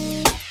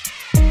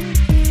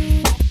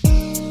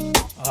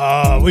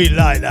 Oh, we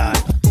like that.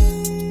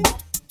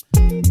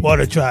 What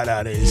a track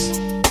that is.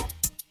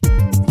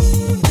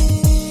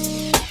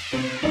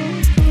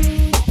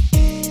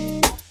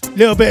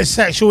 Little bit of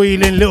sexual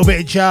healing, little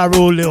bit of Ja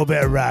Rule, little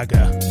bit of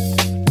ragga.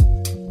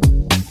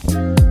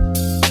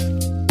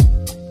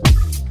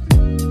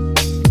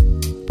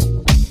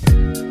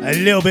 A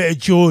little bit of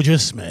Georgia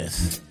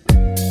Smith.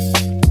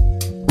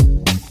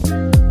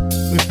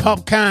 With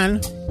Pop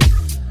Can,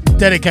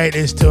 dedicate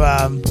this to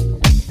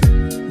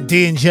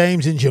D and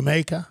James in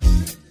Jamaica.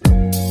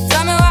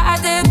 Tell me what I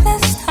did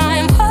this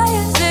time. Why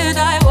is it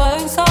I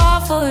work so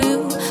hard for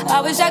you?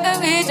 I wish I could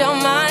read your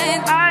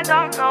mind. I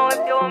don't know if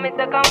you want me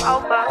to come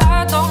over.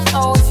 I don't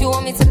know if you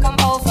want me to come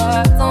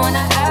over. Don't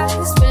wanna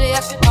ask, really I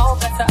should know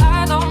better.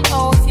 I don't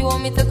know if you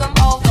want me to come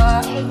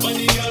over.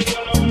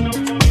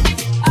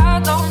 I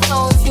don't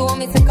know if you want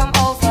me to come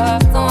over.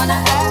 Don't wanna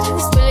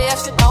ask, really I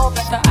should know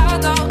better. I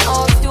don't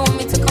know if you want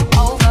me to come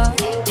over.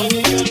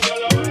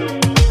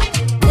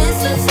 This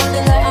is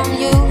something that I'm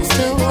used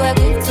to. I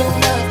give to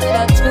love that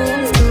I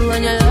choose to,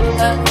 and you love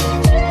that.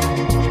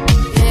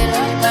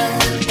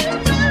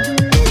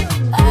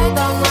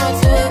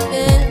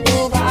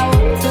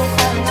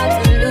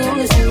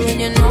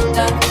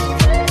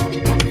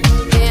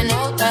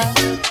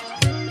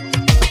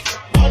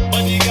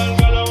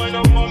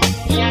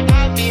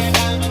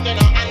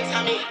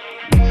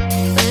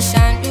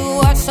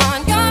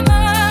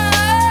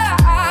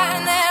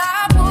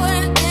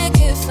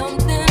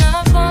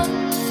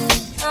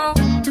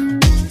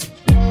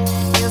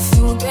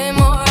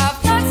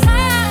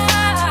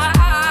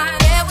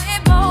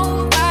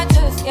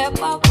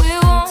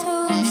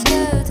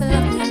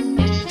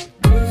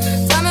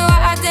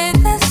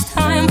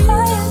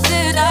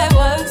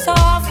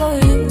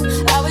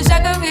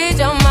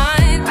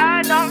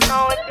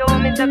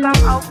 to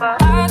come over.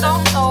 I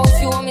don't know if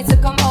you want me to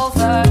come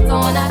over. Don't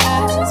wanna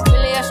ask,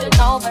 really I should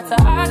know better.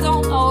 I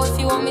don't know if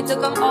you want me to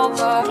come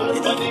over.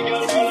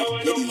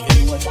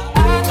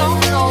 I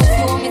don't know if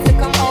you want me to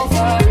come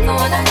over. Don't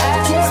wanna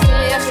ask,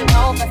 really I should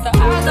know better.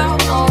 I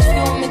don't know if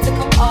you want me to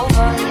come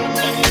over.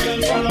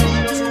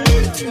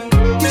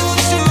 You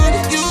should,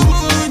 you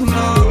would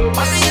know.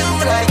 Why you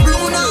like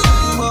Bruno?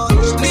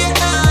 Late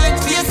night,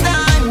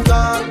 FaceTime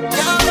call.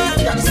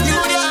 You're at the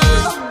studio.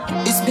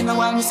 It's been a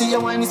while, me see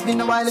you wine. It's been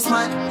a while,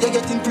 smile. You're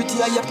getting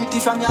prettier, you're pretty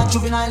from your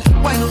juvenile.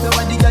 Wine up your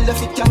body, girl, your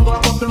feet can go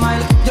a couple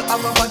mile. You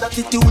have a bad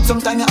attitude,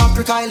 sometimes you're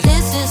apricot.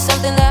 This is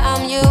something that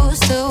I'm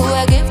used to.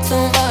 I give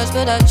too much,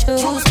 but I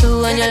choose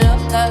to. And you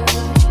love that.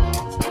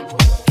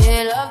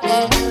 Yeah, love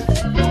that.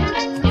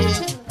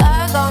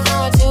 I don't know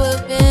what you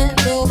have been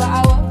through, but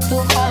I work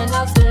too hard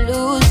not to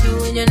lose you.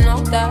 And you know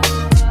that.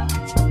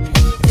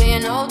 Yeah, you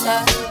know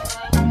that.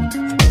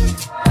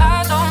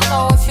 I don't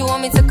know if you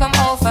want me to come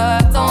over.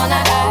 Don't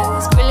wanna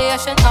ask, really I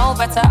should know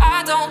better.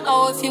 I don't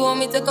know if you want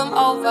me to come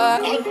over.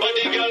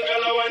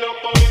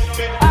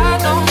 I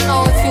don't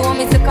know if you want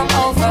me to come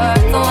over.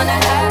 Don't wanna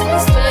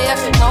ask, really I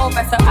should know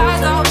better. I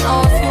don't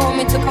know if you want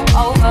me to come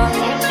over.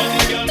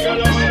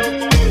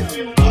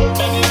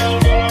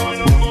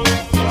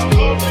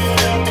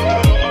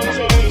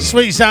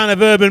 Sweet sound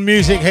of urban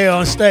music here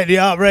on State of the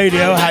Art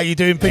Radio. How you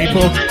doing,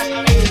 people?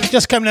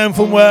 Just coming home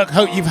from work.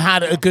 Hope you've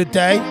had a good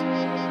day.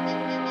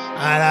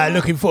 And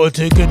looking forward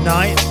to a good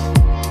night.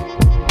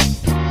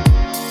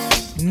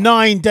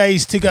 9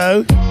 days to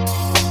go.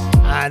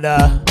 And,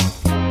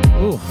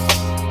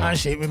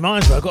 actually, it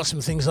reminds me, I've got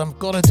some things I've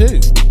got to do.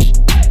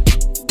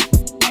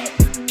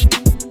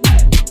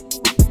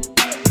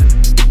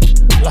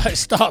 Like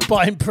start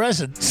buying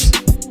presents.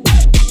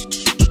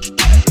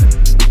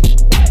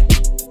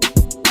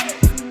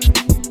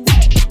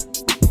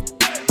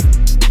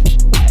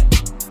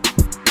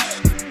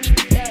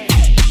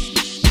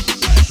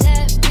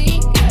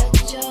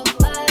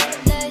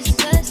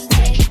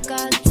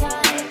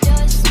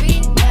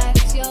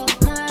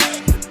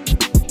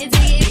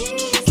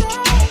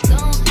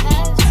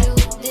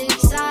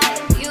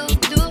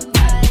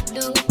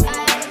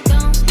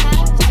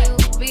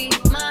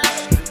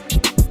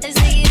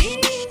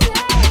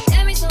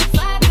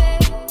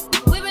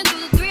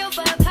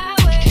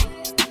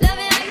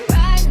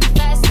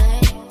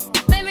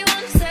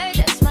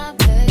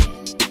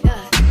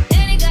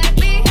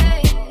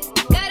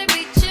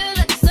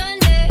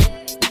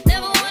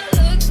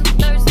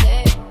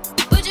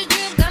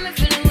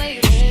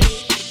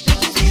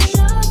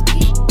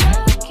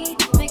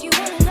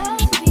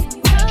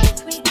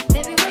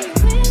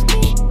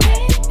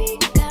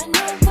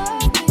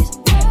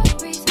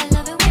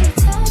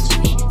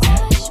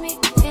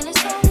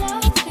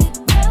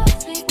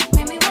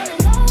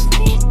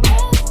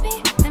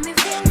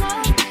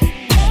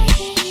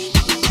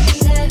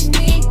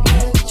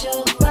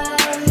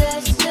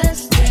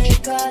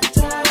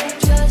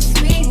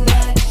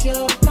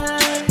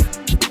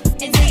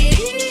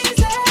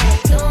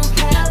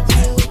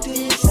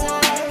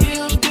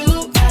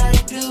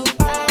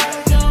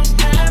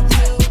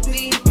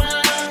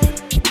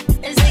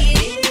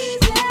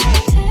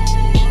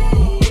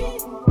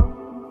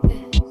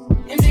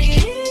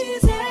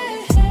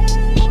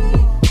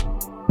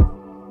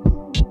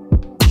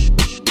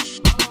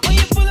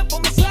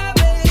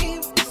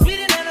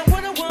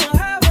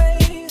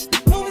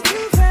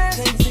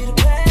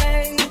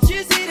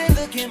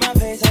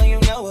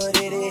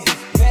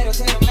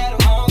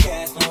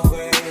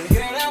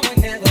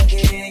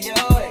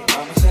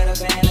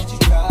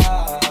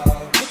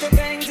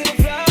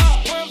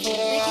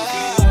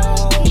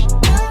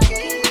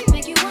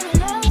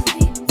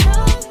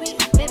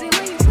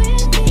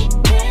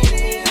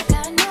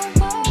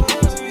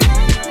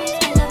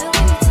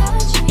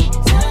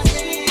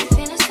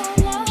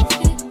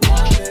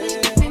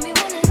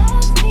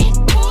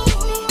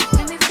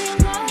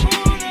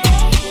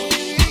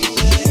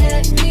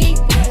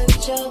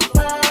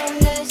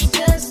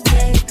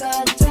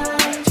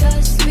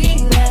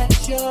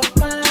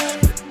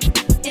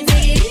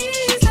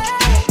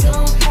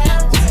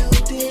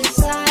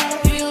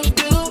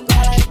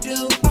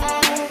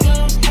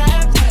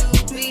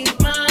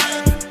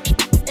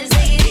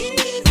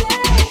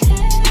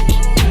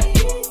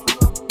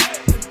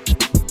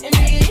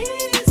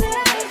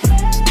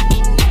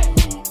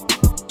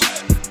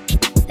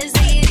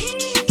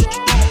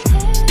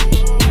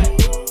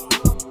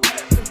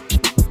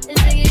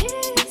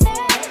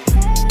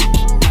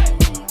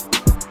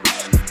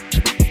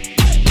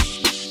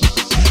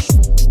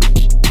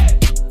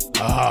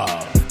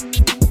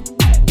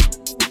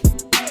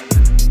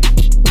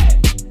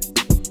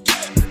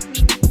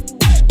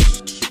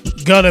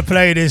 Gotta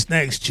play this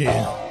next tune.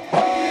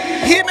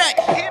 Hit me.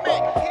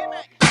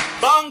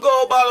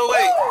 Bongo, by the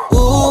way.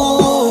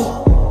 Ooh,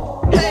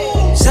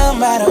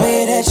 somebody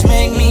way that you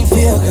make me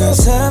feel, girl,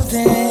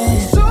 something.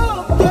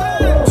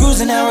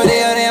 Cruising down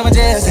Rodeo, damn, I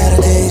just had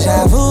a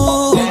deja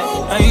vu.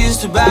 I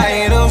used to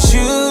buy those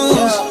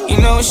shoes,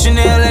 you know,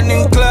 Chanel, a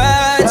new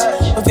clutch,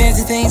 but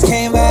fancy things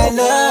came by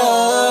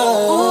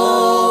love.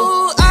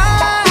 Ooh,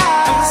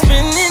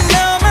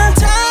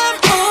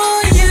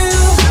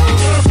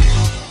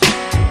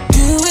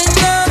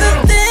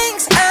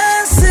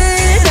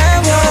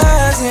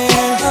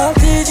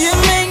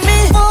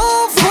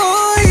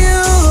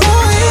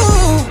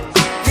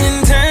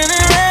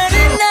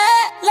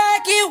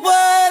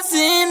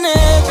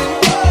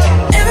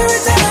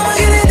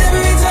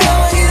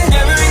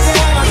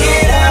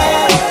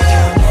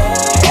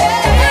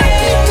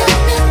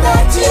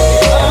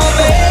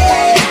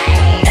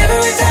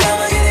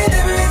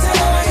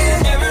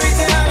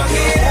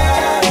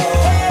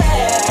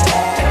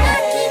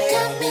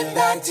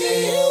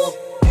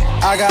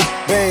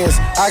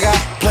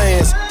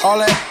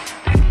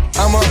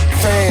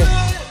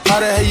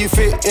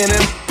 in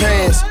them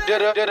pants.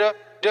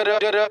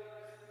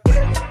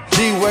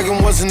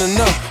 G-Wagon wasn't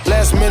enough.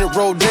 Last minute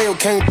Rodeo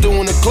came through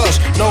in the clutch.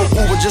 No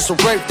Uber, just a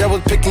rape that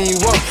was picking you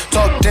up.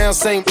 Talk down,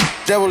 same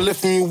that was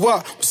lifting you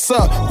up. What's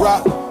up?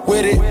 Rock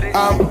with it,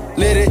 I'm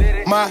lit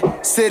it. My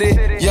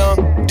city,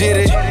 young, did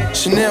it.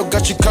 Chanel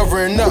got you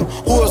covering up.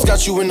 Who else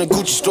got you in the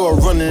Gucci store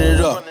running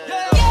it up?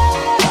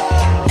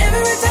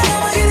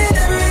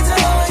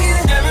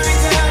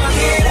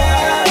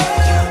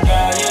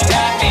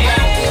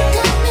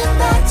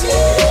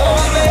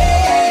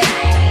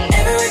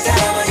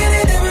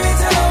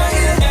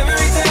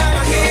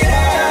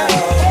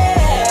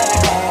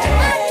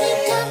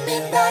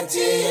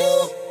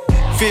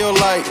 Feel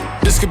like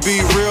this could be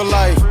real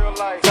life.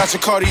 Got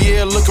your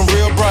Cartier looking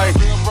real bright.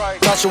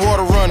 Got your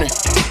water running,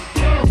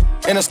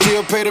 and I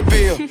still pay the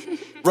bill,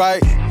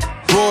 right?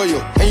 Royal,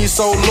 and you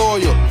so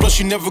loyal. Plus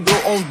you never go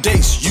on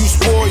dates, you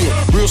spoil.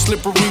 Real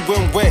slippery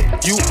when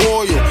wet, you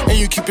oil. And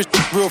you keep it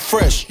real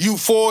fresh, you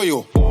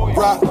foil.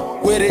 Rock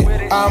with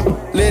it, I'm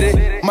lit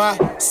it. My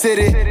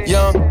city,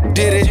 young,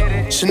 did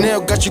it. Chanel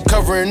got you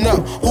covering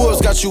up. Who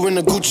else got you in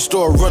the Gucci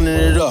store running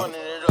it up?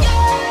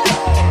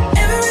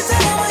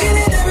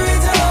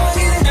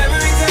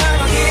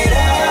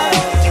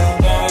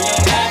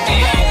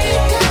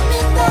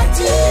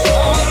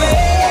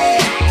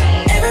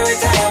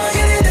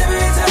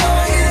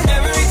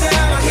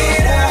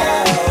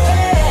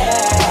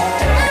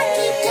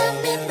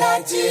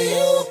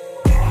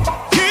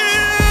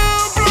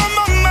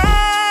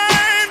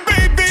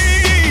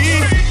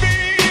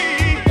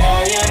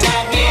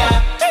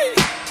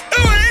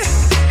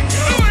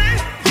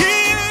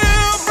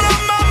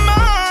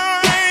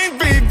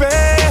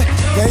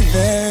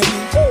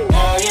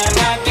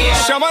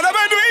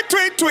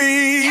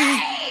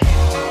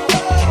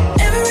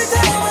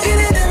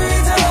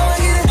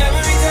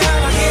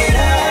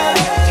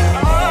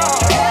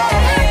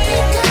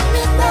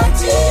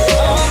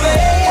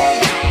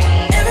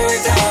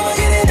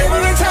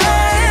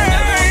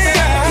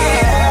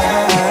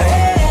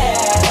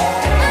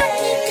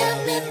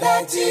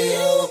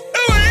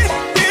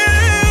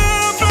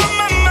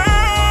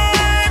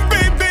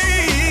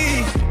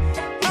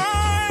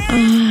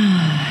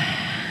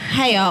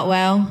 Hey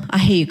Artwell, I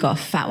hear you got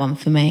a fat one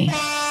for me.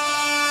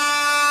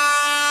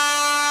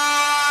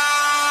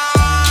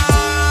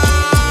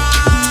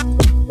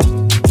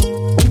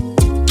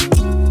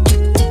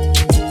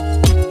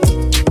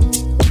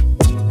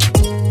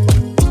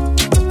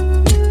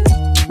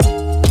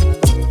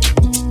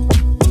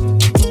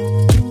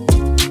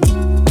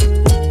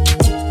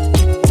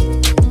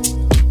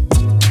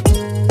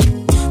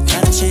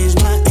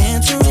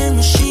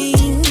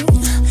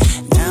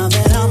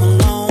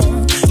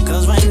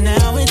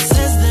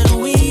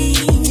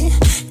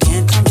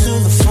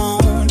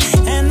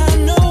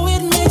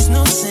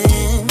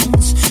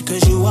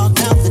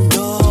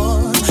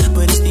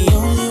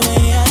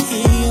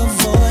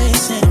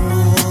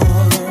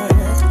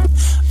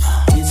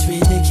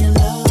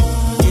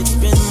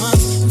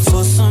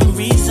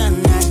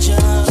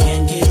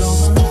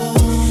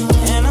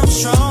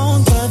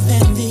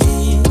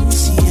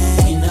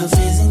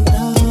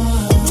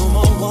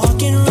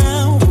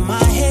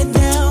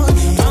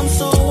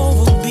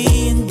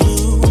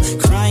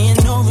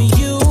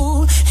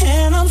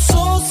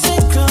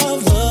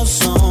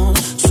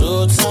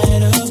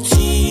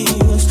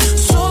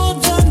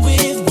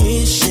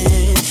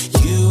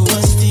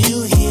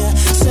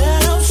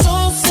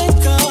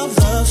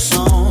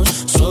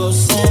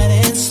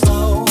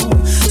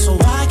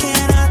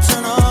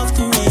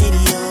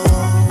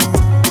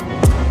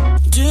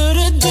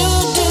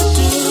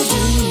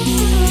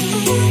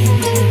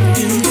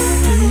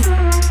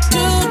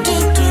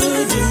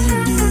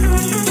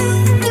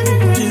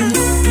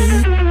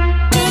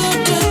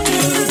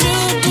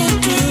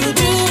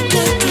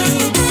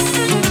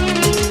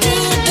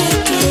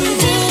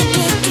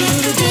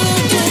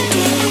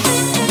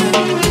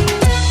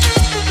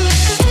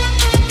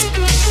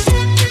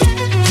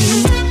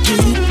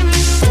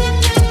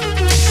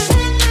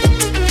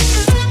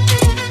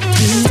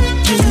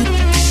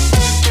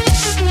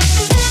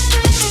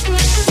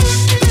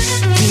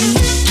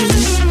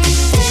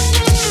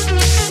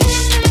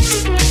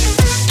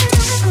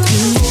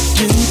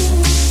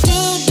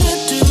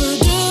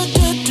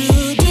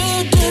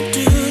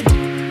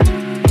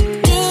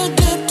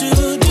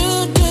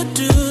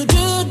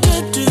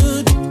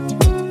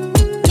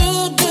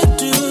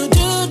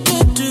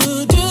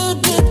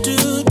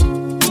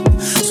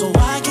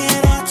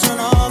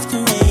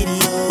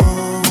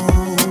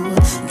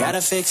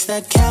 Fix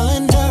that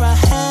calendar I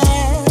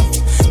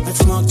had.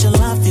 Let's mark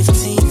July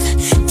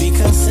 15th.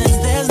 Because since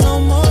there's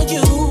no more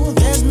you,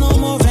 there's no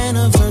more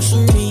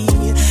anniversary.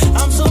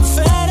 I'm so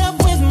fed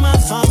up with my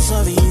thoughts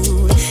of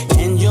you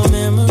and your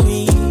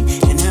memory,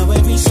 and how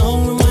every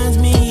song reminds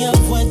me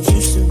of what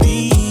used to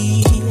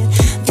be.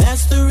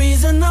 That's the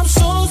reason I'm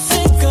so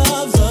sick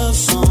of love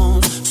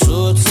songs,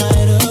 so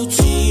tired of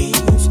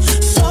tears,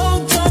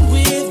 so done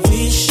with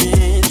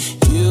wishing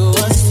you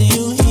are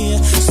still here.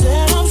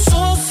 Said I'm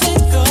so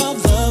sick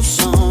of love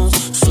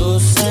songs,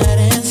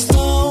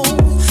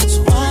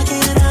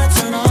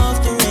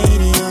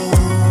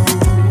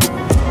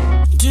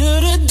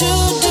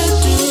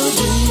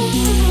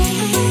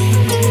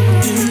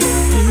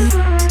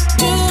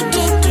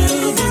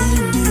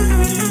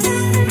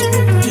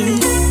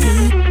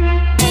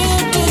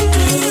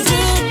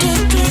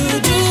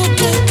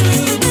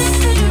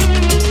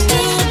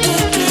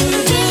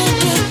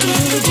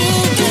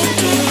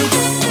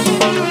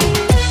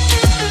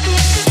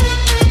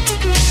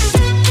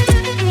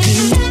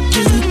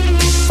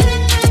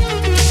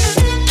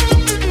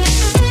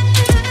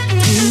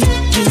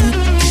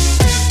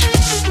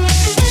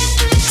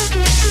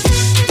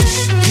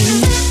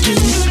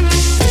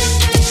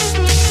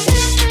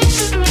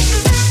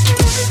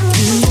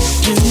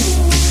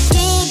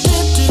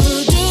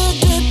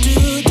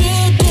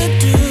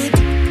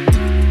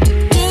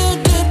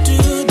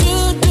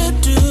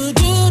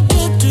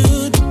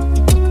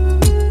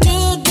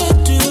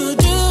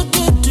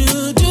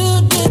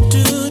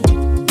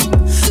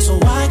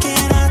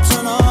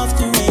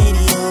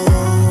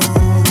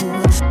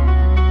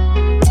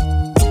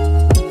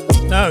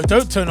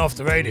 don't turn off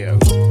the radio.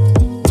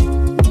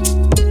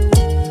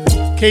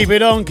 Keep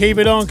it on, keep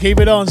it on,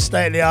 keep it on.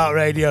 State of the Art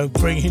Radio,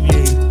 bringing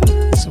you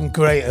some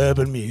great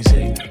urban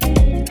music.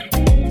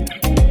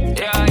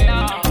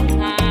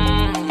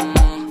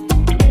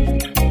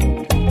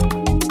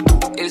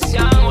 It's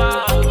young,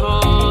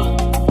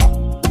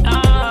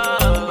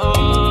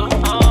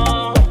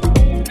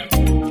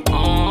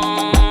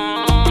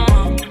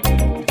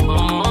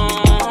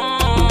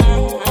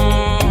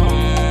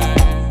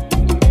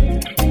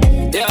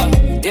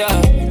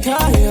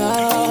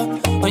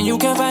 When you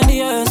can find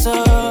the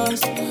answers,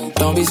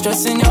 don't be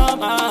stressing your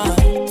mind.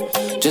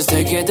 Just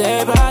take it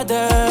day by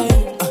day.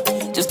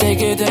 Just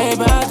take it day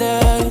by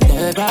day,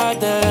 day by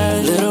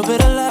day. Little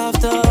bit of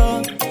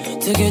laughter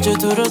to get you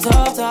through the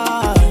tough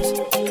times.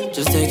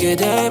 Just take it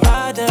day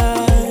by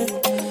day.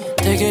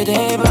 Take it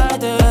day by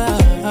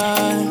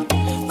day.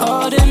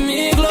 Holding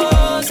me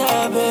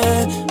closer,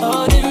 babe.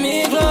 Holding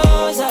me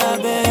closer,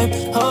 babe.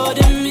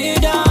 Holding me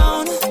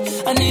down.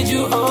 I need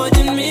you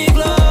holding me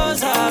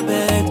closer,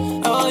 babe.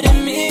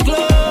 Holding me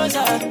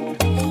closer.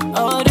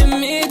 Holding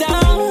me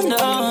down,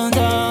 down,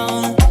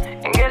 down.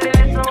 And girl,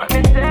 listen what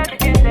me say,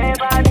 take it day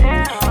by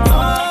day.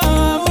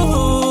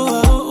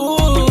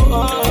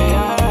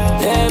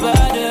 Day by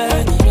day.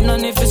 You no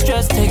need for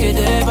stress, take it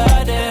day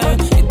by day.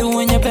 You're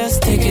doing your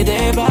best, take it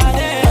day by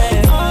day.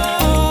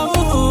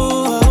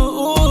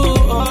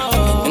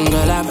 And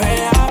girl, I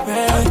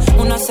pray.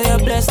 When I say a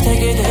bless,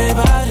 take it day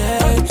by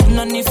day.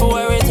 No need for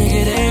worry, take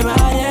it day by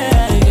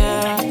day.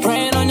 Yeah.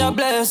 Praying on your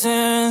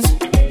blessings.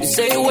 You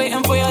say you're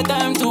waiting for your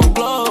time to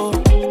blow.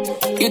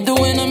 You're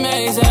doing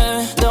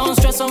amazing. Don't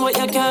stress on what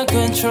you can't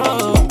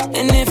control.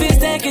 And if it's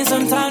taking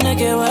some time to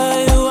get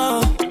where you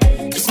are,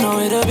 just know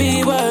it'll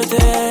be worth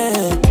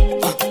it.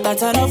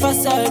 That's I know for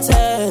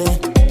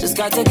certain. Just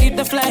got to keep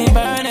the flame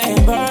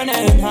burning,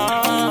 burning,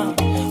 huh?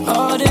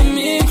 Holding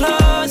me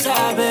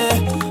closer,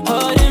 babe.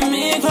 Holding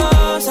me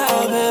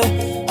closer,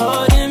 babe.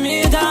 Holding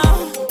me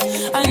down.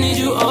 I need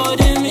you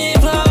holding me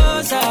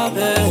closer,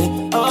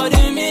 babe.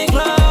 Holding me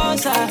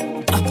closer.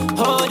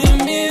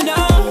 Holding me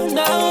down,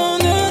 down,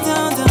 down,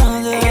 down,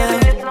 down, down. Yeah,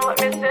 listen what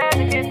me say,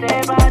 take it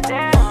day by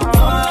day.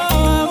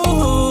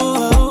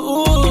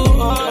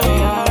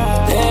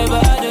 Day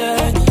by day.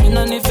 You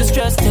no need for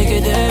stress, take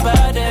it day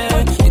by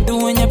day. You're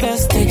doing your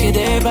best, take it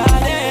day by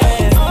day.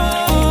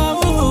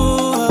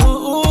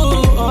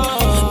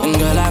 And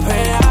girl, I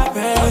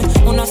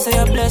pray. When I say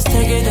a bless,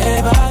 take it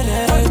day by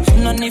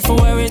day. No need for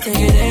worry, take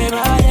it day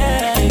by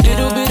day.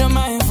 Little bit of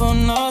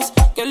mindfulness.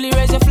 Girl, you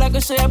raise your flag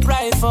and show your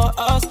pride for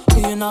us.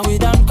 Cause you know we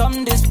done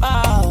come this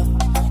far.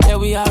 Yeah,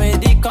 we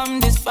already come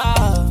this far.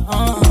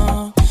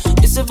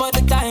 It's about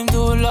the time to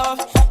love.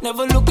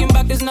 Never looking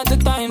back, it's not the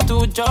time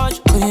to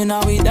judge. Cause you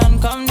know we done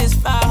come this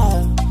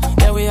far.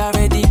 Yeah, we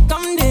already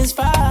come this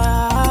far.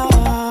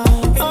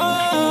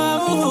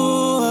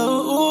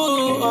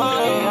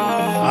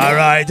 All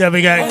right, there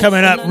we go.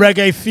 Coming up,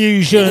 Reggae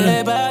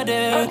Fusion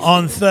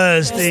on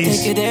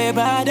Thursdays.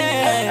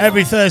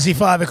 Every Thursday,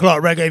 5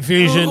 o'clock, Reggae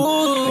Fusion.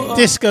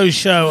 Disco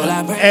show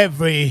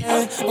every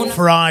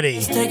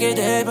Friday,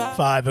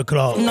 5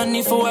 o'clock.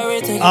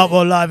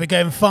 Artworld Live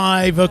again,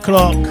 5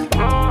 o'clock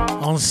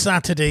on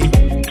Saturday.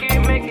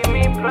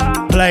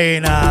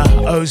 Playing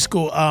old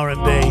school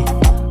R&B.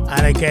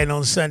 And again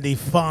on Sunday,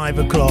 5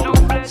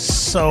 o'clock.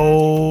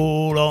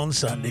 Soul on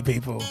Sunday,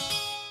 people.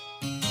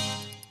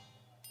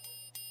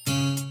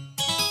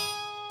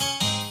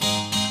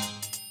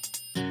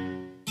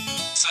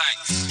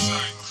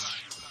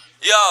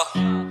 Yo.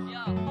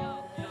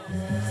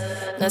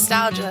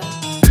 Nostalgia.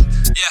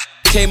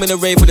 Yeah. Came in a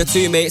rave with the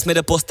two mates, made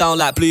a bust down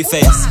like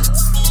Blueface.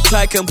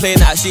 Tried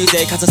complaining at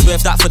Tuesday, cause I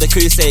swerved that for the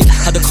crew's sake.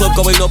 Had the club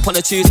going up on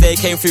a Tuesday,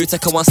 came through,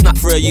 take a one snap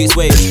for a youth's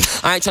wage.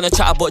 I ain't tryna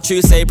chat about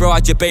Tuesday, bro,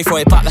 I'd your bay, throw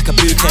it back like a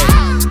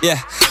bouquet.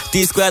 Yeah,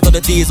 D squared on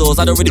the diesels,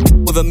 I don't really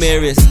with a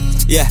Miris.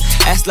 Yeah,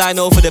 S-line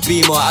over the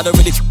Beamer, I don't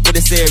really with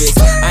the series.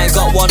 I ain't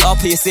got one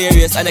up, are you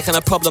serious? Any kind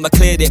of problem, I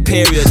cleared it,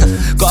 period.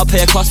 Gotta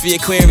pay a cost for your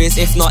queries,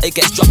 if not, it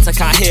gets dropped, I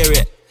can't hear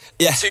it.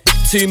 Yeah,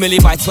 2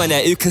 million by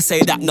 20, who can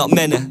say that, not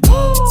many?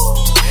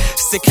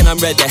 Sick and I'm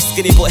red there,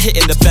 skinny but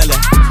hitting the belly.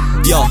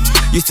 Yo,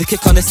 used to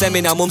kick on the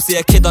semi, now mum see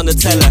a kid on the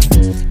teller.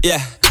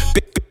 Yeah,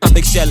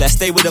 big sheller,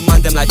 stay with the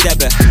man, them like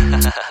Debbie.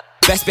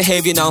 Best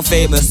behaviour, now I'm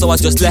famous, so I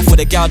just left with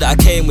a gal that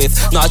I came with.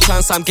 Not a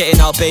chance I'm getting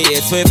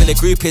outbaited, swerving the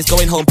group is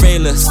going home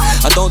brainless.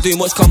 I don't do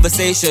much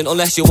conversation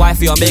unless your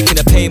wifey are making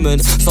a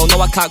payment. So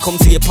no, I can't come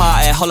to your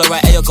party, holler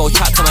right, hey, go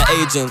chat to my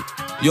agent.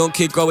 Young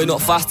kid growing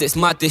up fast, it's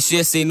mad this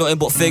year, see nothing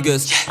but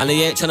figures. And I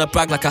ain't tryna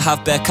brag like I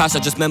have bare cash, I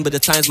just remember the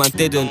times man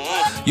didn't.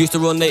 Used to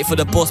run late for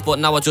the bus, but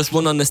now I just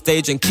run on the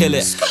stage and kill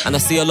it. And I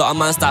see a lot of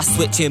man start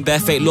switching, bare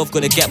fake love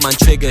gonna get man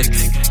triggered.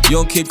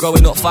 Young kid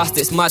growing up fast,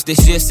 it's mad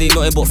this year, see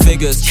nothing but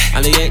figures.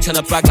 And they ain't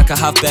tryna brag like I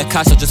have bare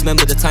cash, I just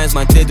remember the times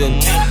man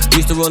didn't.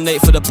 Used to run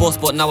late for the bus,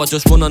 but now I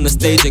just run on the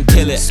stage and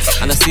kill it.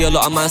 And I see a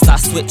lot of man start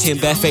switching,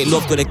 bare fake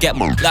love gonna get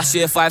more. Last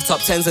year 5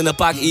 top 10s in the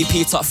bag,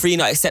 EP top 3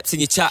 not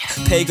accepting your chat.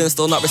 Pagan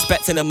still not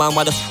respecting a man,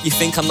 why the you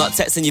think I'm not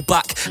texting you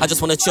back? I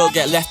just wanna chill,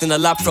 get left in the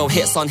lab, throw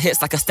hits on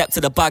hits like a step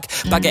to the bag.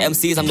 Bag at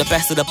MCs, I'm the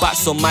best of the batch,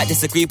 some might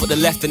disagree but they're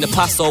left in the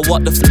past. So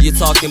what the f*** you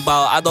talking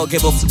about? I don't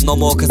give a f*** no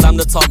more, cause I'm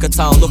the talk of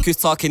town. Look who's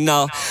talking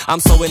now. I'm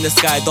so in the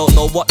sky, don't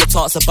know what the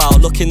talk's about.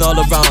 Looking all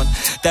around,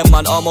 them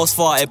man almost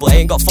 40 but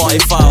ain't got 40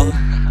 foul.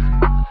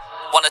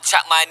 Wanna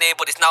chat my name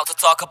but it's now to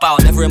talk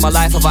about. Never in my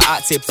life have I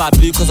acted bad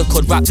blue cause I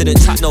could rap,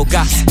 didn't chat no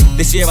gas.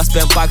 This year I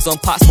spent bags on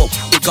packs but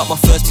we got my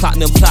first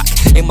platinum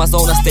plaque. In my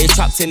zone I stay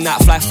trapped in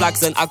that, fly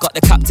flags and I got the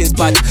captain's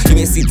badge. You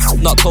ain't seen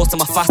not close to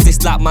my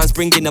fastest lap, man's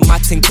bringing the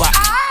mad thing back.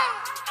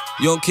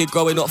 Young kid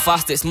growing up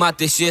fast, it's mad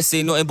this year,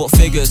 see nothing but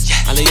figures.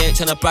 And they ain't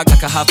tryna brag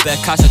like I have bare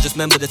cash, I just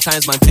remember the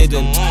times man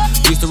didn't.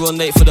 Used to run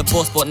late for the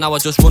bus, but now I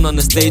just run on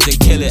the stage and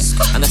kill it.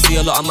 And I see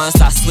a lot of man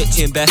start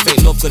switching, bare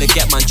fake love gonna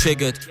get man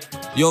triggered.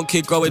 Young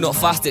kid growing up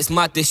fast, it's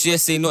mad this year,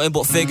 see nothing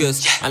but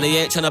figures. And they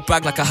ain't tryna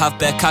brag like I have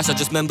bare cash, I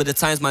just remember the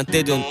times man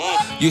didn't.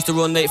 Used to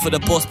run late for the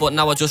bus, but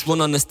now I just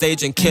run on the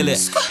stage and kill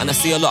it. And I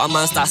see a lot of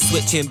man start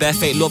switching, bare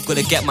fake love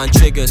gonna get man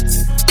triggered.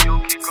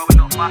 Young kid growing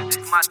up fast,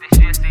 it's mad this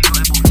year, see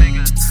nothing but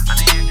figures. And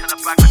they ain't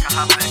tryna brag like I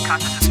have bare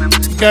cash, I just remember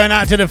the Going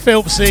out to the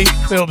Philpsy.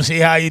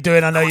 Philpsy, how you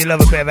doing? I know you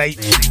love a bit of H.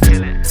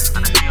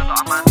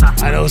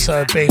 And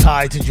also a big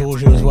hi to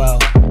Georgia as well.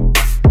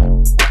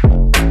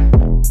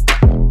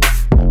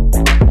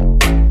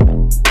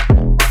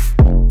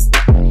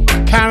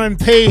 Karen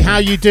P, how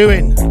you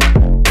doing?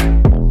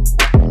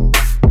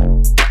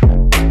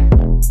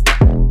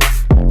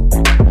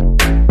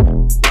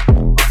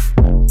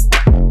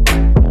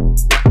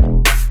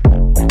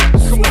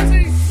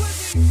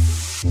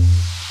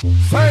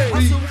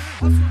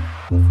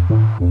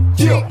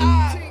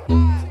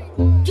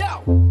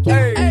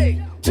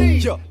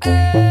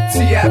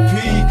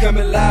 TIP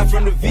coming live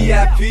from the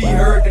VIP.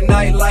 Heard the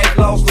nightlife,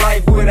 lost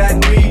life without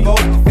me. Both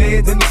the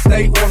feds in the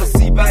state wanna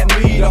see about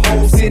me. The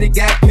whole city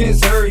got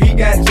pissed, heard he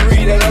got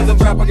 3. That other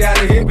rapper got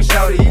a hit, but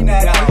shouted he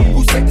not out.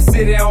 Who set the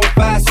city on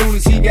fire soon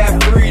as he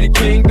got free? The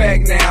king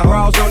back now.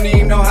 Raws don't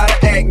even know how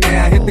to act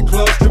now. Hit the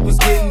club, strippers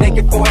getting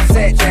naked before I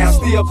sat down.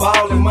 Still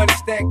ballin', money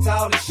stacked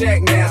tall and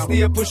shack now.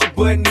 Still push a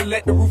button and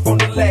let the roof on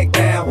the lag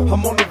down.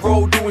 I'm on the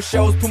road doing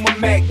shows, put my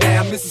Mac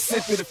down.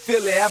 Mississippi to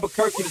Philly,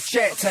 Albuquerque to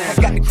Chat Town.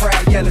 Got the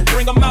crowd yelling,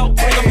 bring 'em out,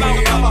 bring 'em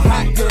out. I'm a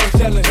hot girl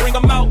yelling, bring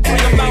 'em out, bring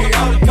 'em out.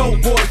 All the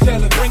dope boys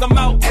yelling, bring 'em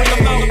out, bring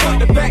 'em out. On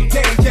the back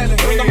gate yelling,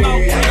 bring 'em out,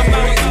 bring 'em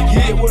out.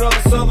 Yeah, what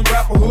other southern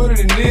rapper hooded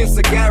than this?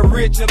 I got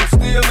rich and I'm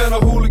still in a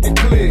hooligan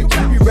clique.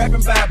 You be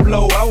rapping by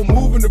blow, I was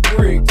moving the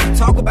brick.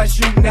 Talk about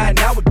shooting out,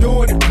 now we're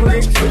doing it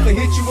quick. If I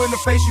hit you in the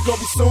face, you gon'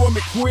 be suing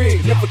me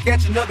quick. Never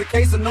catch another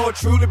case, I know it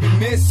truly be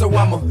missed. So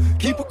I'ma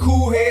keep a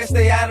cool head,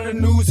 stay out of the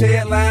news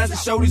headlines, and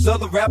show these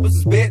other rappers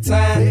it's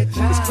bedtime.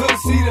 It's clear to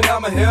see that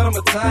I'm ahead of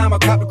my time. I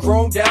cop the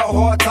chromed out,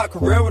 hard top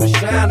career to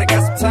shine. I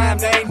got some time,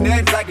 there ain't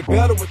nothing, I get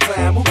better with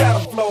time. Who got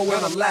a flow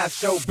and a live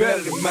show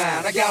better than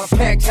mine? I got a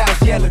packed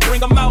house yelling,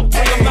 bring 'em out,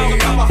 bring 'em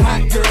out. I'm a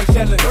hot girl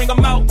yelling, bring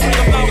 'em out, bring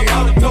 'em out.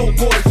 All the dope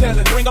boys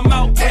yelling, bring 'em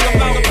out, bring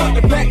 'em out. On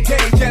the back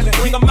gate yelling,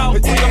 bring 'em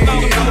out, bring 'em out.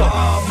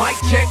 Mic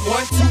check,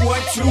 1, 2,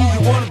 1, 2. You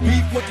wanna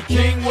beef with the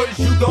king, what is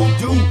you gon'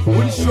 do?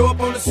 When you show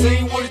up on the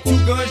scene, 1 or 2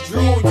 guns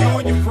drew on you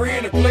and your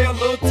friend and play a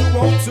little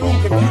 2-on-2.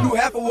 If you knew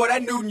half of what I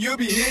knew, then you'll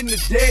be hitting the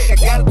deck. I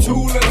got a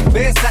tool and a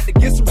vest out to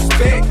get some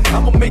respect.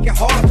 I'ma make it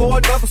hard for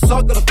another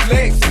sucker to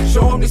flex.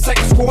 Show 'em this ain't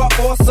a squad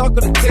for a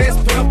sucker to test.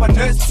 Pimp my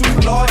nuts too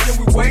large and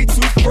we way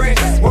too fresh.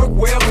 Work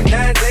well with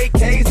 9s,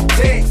 AKs, and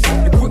texts.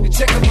 You quick to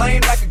check the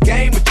lane like a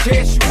game of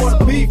chess. You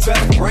wanna be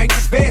better, bring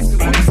your best. Cause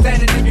when you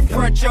standing in your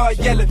front yard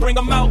yelling, bring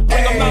 'em out,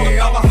 bring 'em out.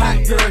 I'm a hot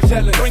girl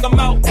yelling, bring 'em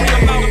out, bring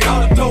 'em out.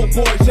 All the dope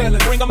boys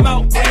yelling, bring 'em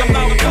out, bring 'em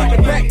out. On the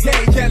back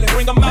gate yelling,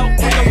 bring 'em out,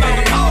 bring 'em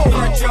out. All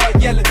front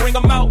yard yelling, bring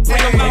 'em out,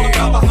 bring 'em out.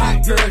 I'm a hot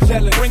girl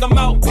yelling, bring 'em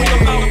out, bring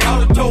 'em out. All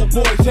the dope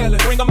boys yelling,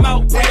 bring 'em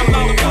out, bring 'em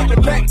out. On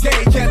the back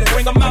gate yelling,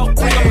 bring 'em out,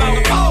 bring 'em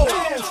out. Oh.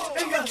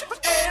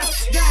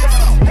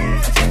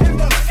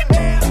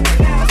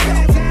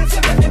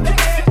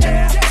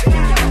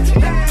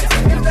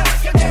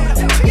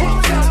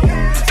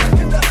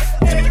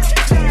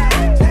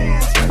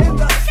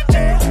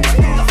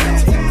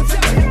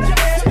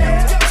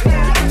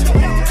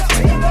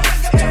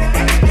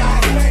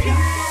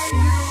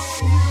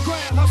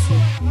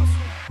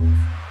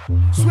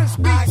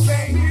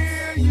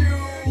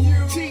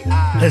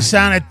 The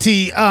sound of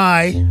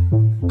T.I.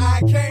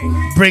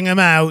 Bring 'em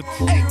out.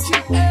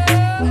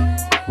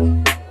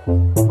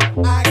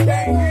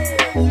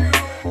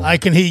 I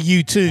can hear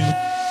you too.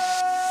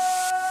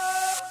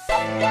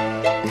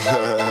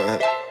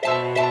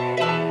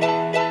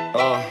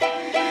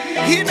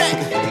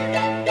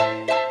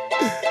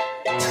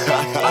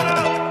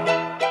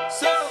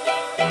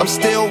 I'm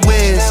still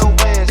whiz.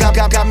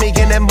 Got me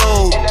in that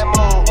mood.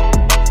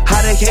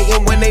 How the they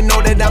hating when they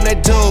know that I'm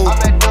that dude?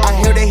 I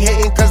hear they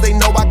hating cause they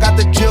know I got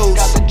the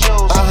juice.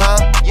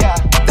 Yeah.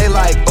 They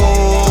like,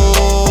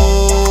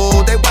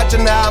 ooh, they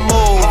watching how I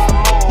move.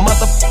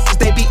 Motherfuckers,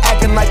 they be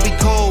acting like we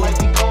cool.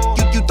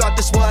 You thought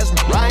this was,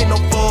 I ain't no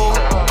fool.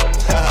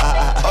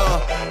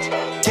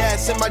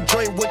 Gas in my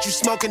joint, what you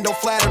smoking, don't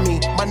flatter me.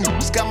 My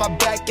niggas got my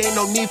back, ain't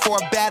no need for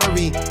a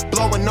battery.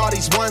 Blowing all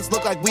these ones,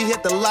 look like we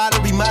hit the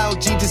lottery. My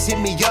OG just hit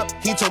me up,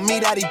 he told me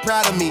that he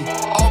proud of me.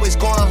 Always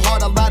going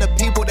hard, a lot of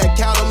people that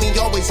count on me.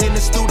 Always in the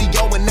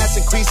studio, and that's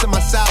increasing my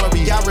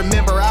salary. I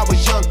remember I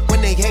was young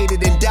when they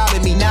hated and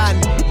doubted me. Now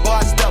I'm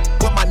bossed up,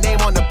 put my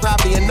name on the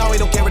property, and no, he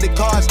don't care what it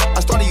costs. I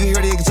started, you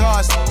hear the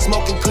exhaust,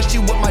 smoking cushy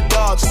with my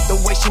dogs.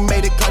 The way she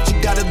made it cut, you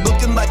got it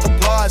looking like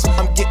applause.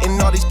 I'm getting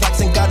all these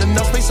plaques and got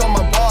enough space on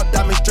my wall.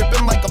 Diamonds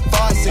dripping like a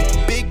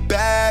faucet. Big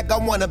bag, I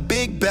want a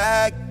big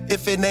bag.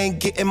 If it ain't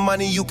getting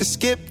money, you can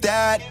skip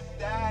that.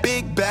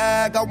 Big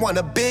bag, I want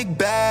a big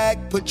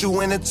bag. Put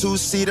you in a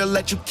two-seater,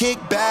 let you kick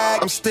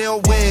back. I'm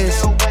still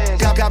whiz,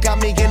 got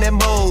me in that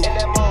mood.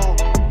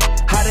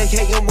 How they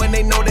hating when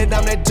they know that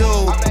I'm that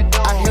dude?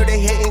 I hear they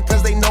hating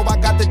cause they know I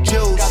got the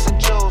juice.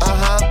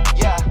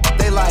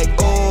 They like,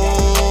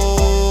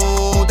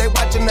 ooh, they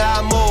watching how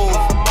I move.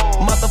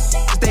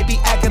 Motherfuckers, they be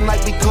acting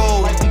like we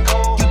cool.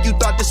 You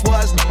thought this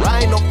was,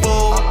 I ain't no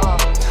fool.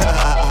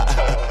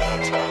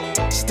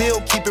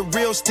 Still keep it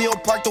real, still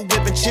park the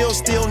whip and chill.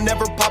 Still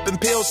never popping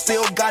pills,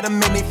 still got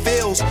them in they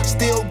feels.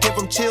 Still give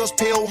them chills,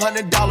 pill,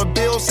 $100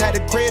 bills. Had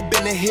a crib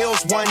in the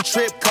hills, one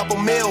trip, couple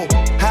mil.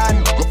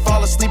 High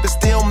fall asleep and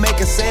still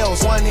making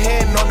sales. One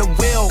hand on the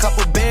wheel,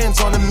 couple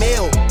bands on the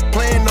mill.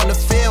 Playing on the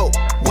field,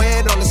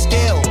 weighed on the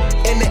scale.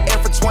 In the air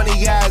for 20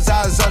 years,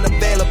 I was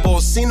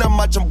unavailable. Seen how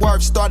much I'm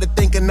worth, started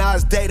thinking I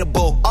was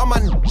dateable. All my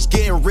niggas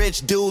getting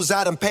rich, dudes,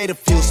 I done paid a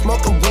few.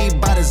 Smoking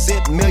weed by the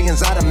zip,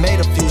 millions, I done made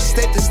a few.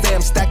 State to stay,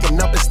 I'm stacking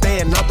up and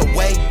staying out the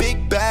way.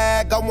 Big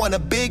bag, I want a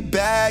big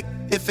bag.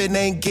 If it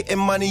ain't getting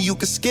money, you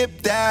can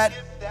skip that.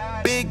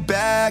 Big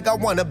bag, I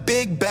want a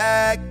big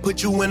bag.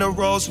 Put you in a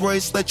Rolls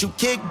Royce, let you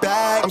kick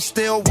back. I'm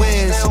still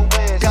whiz,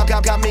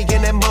 got me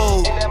in that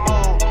mood.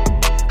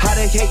 How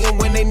they hating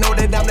when they know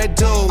that I'm that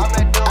dude?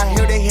 I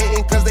hear they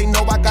hating cause they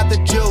know I got the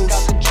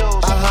juice.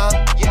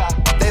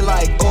 They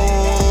like,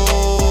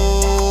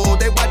 ooh,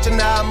 they watching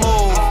how I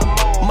move.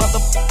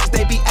 Motherfuckers,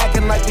 they be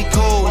acting like we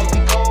cool.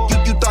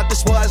 You thought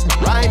this was,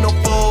 I ain't no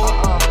fool.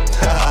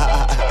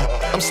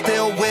 I'm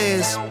still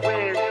whiz.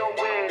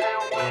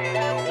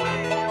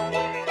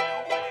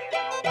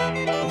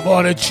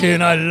 What a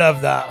tune, I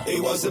love that.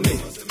 It wasn't me.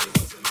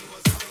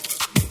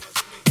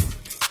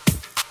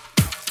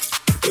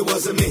 It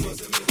wasn't me.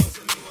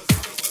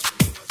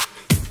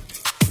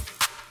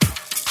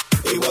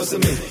 It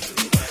wasn't me.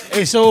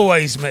 It's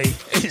always me.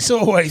 It's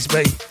always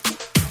me.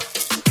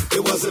 It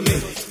wasn't me.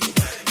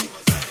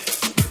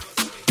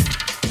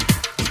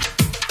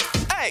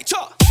 Hey,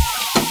 talk.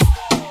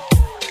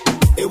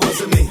 It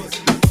wasn't me.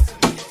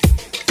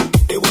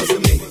 It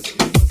wasn't me.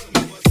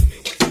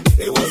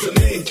 It wasn't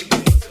me.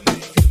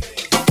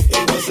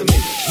 It wasn't me.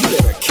 You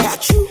let her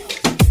catch you?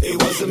 It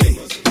wasn't me.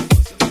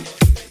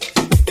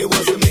 It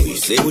wasn't me. You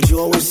say what you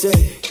always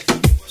say.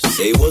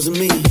 Say it wasn't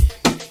me.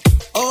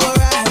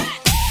 Alright.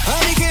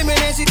 Honey came in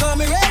and she caught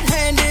me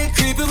red-handed,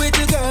 creeping with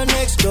the girl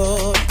next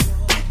door.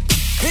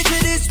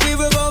 Picture this, we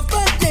were both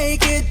butt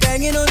naked,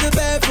 banging on the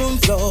bathroom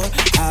floor.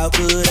 How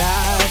could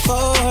I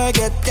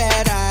forget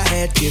that I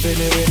had given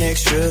her an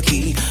extra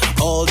key?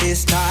 All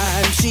this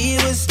time she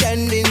was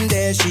standing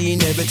there, she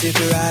never took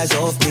her eyes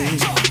off me.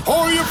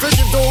 Oh, you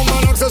forgive the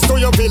woman access to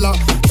your villa.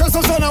 Just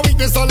a son of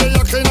weakness, I'll lay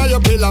you clean on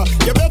your pillar.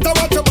 You better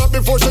watch your back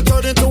before she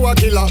turn into a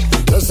killer.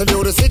 Let's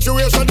review the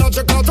situation, not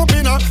your caught up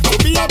in her. To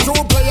be a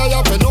true player, you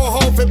have to know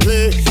how to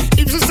play.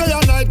 If she say a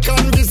night,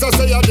 convince her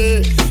say a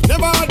day.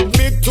 Never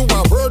admit to a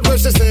word where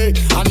she say.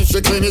 And if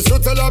she claim it's to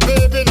tell her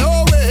baby,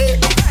 no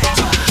way.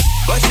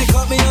 But she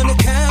caught me on the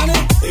counter.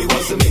 It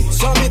wasn't me.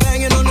 Saw me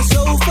banging on the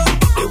sofa.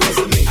 It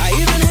wasn't me. I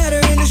even had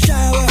her in the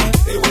shower.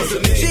 It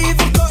wasn't me. She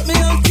even caught me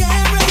on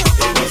camera.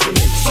 It wasn't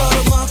me. Saw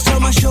the marks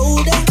on my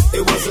shoulder.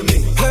 It wasn't me.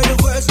 Heard the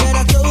words that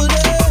I told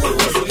her. It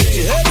wasn't me.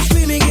 She heard me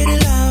screaming,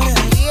 getting louder.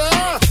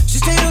 Yeah. She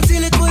stayed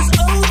until it was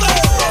over.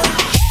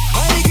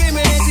 Honey came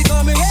in and she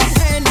caught me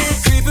red-handed,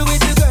 creeping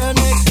with the girl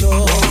next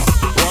door.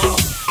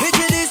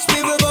 Picture this, we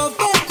were both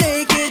butt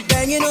naked,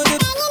 banging on the.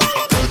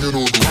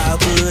 How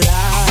could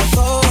I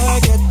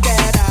forget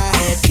that I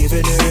had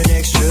given her an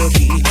extra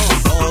key?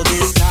 All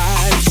this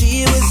time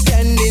she was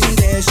standing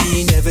there,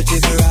 she never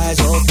took her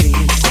eyes off me.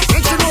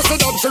 And she knows that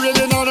she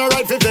really not a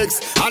right for fix.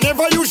 I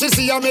never usually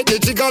see her make the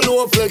jigger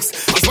low flex.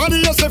 As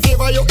money as a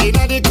favor you in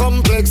the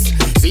complex.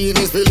 Seeing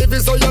is believing,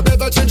 so you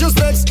better change your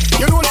specs.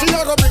 You know she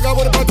a go bring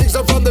about the things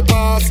up from the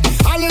past.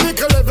 All the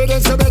little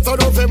evidence you better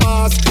know for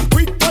mass.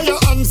 Quick for your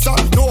answer,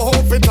 know how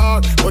to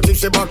talk. But if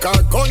she back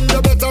her gun, you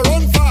better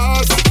run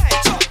fast.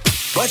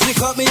 But she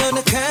caught me on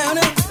the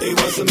counter. It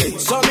wasn't me.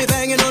 Saw me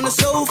banging on the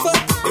sofa.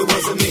 It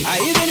wasn't me. I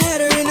even had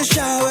her in the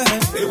shower.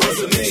 It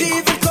wasn't me. She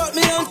even caught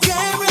me on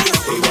camera.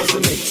 It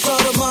wasn't me. Saw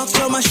the marks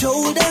on my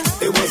shoulder.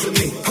 It wasn't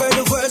me. Heard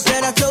the words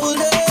that I told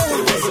her.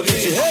 It wasn't me.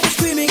 She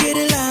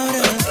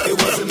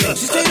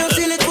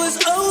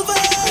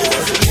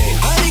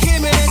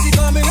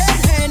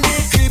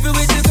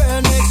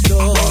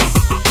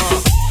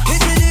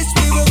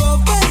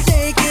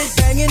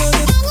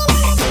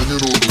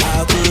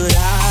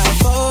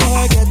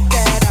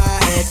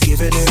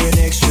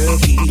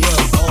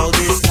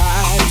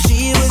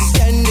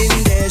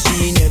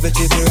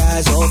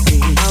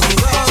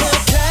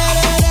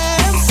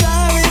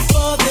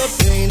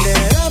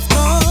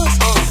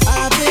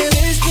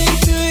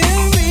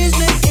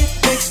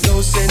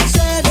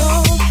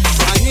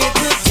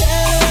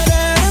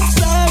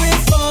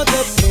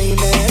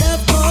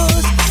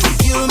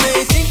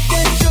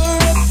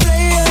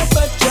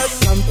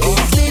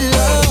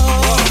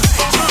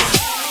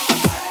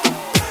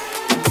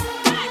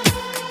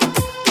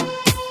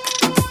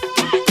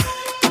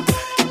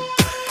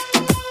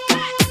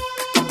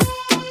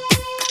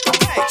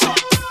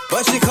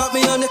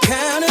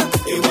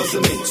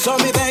wasn't me. Saw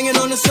me banging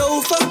on the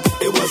sofa.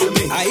 It wasn't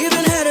me. I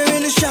even had her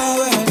in the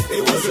shower.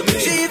 It wasn't me.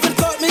 She even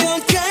caught me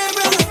on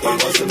camera.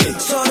 It wasn't me.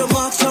 Saw the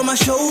marks on my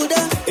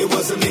shoulder. It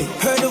wasn't me.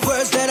 Heard the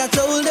words that I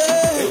told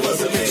her. It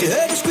wasn't me. She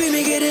heard the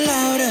screaming getting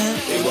louder.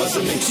 It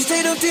wasn't me. She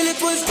stayed until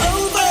it was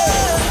over.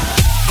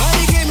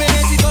 Honey came in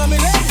and she caught me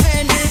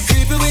red-handed,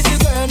 creeping with the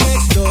girl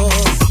next door.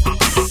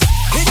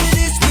 Picture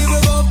this, we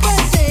were both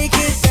butt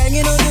naked,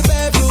 banging on the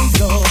bedroom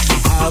floor.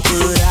 How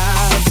could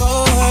I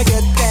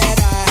forget that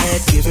I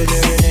had given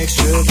her an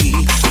extra key?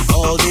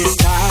 All this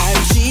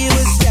time she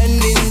was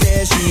standing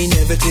there, she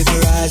never took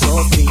her eyes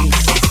off me.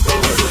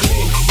 It wasn't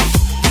me.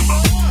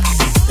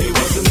 It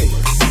wasn't me.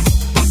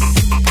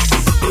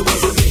 It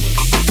wasn't me.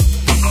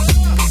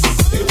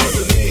 It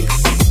wasn't me.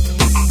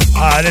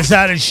 Alright, that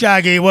sounded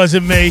shaggy, it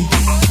wasn't me.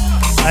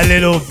 A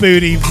little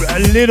booty, a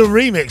little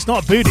remix,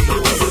 not booty.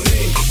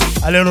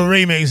 A little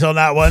remix on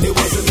that one.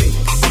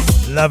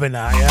 Loving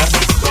that, yeah?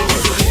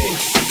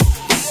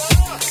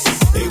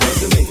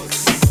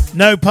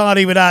 No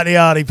party without the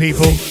arty,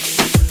 people.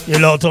 You're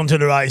locked onto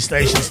the right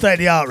station. State of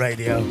the art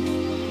radio.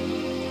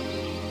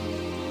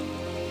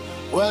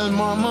 Well,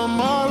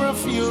 more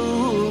of you.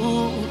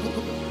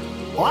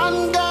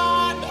 One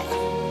God,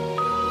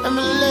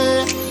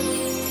 Emily,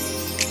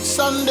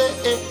 Sunday.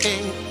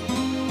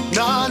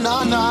 No.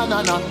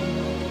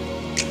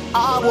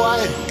 Ah,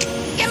 boy.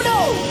 Give me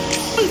no.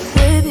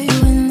 Baby,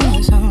 when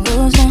the sun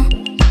goes down,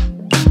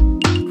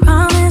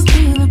 promise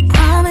me you'll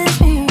come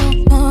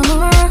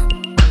around.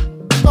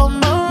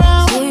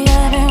 See,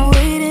 I've been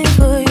waiting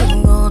for you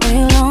all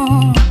day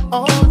long.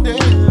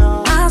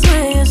 I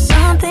swear you're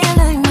something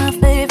like my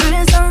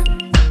favorite song.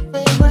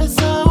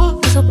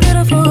 You're so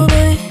beautiful,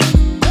 babe.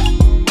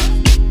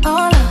 Oh,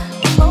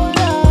 Lord.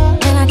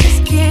 And I just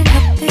can't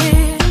help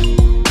it.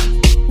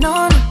 No.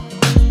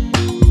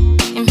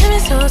 You made me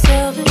so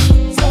selfish.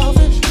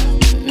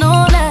 No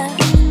lie,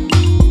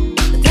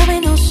 but there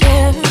ain't no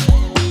sharing.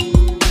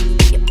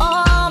 You're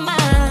all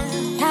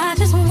mine. I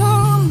just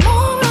want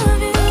more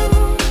of you,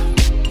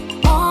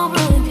 more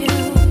of you,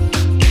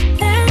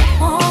 and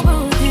more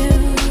of you.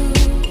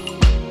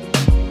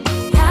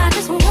 I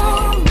just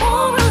want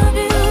more of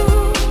you,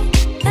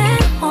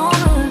 and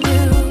more of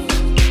you,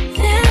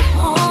 and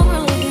more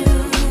of you.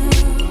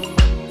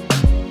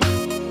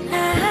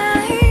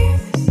 Nice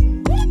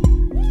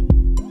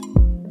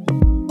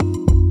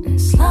and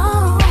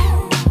slow.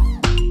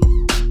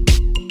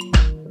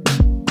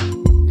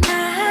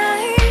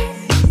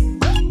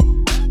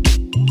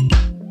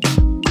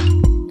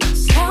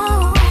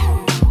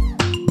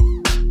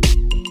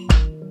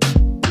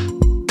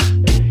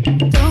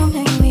 Don't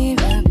make me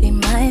repeat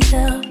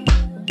myself.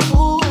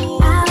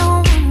 I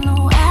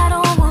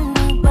don't want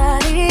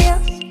nobody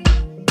else.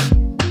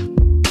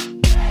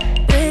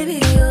 Baby,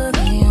 you're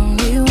the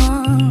only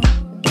one.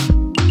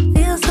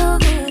 Feels so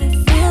good,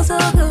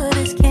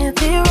 this can't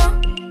be wrong.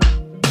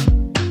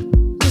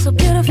 You're so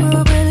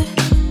beautiful, baby.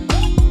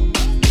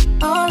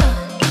 Oh, Lord.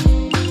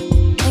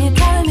 And you're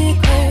driving me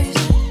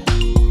crazy.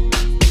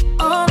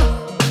 Oh,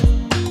 Lord.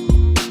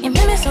 You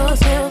made me so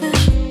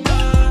selfish.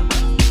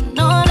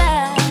 No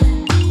lie,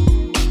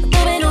 but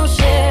there ain't no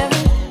sharing.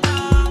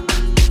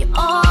 You're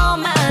all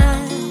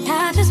mine. I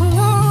just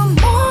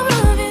want more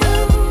of you,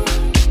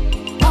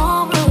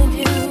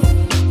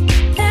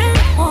 and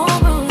more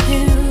of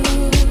you.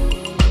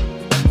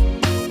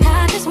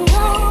 I just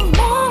want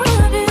more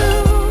of you,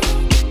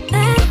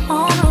 and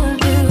more of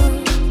you,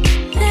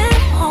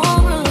 and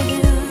more of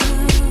you.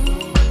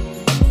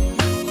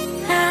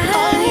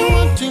 I'm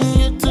wanting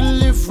you to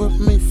live with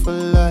me for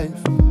life.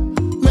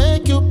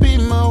 Make you be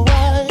my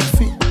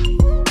wifey.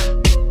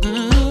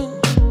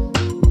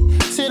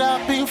 Said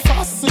I've been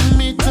forcing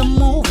me to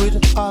move with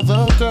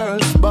other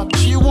girls, but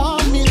you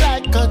want me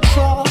like a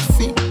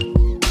trophy.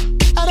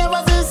 And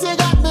ever since you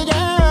got me,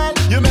 girl,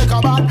 you make a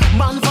bad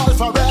man fall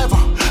forever.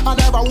 I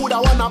never would I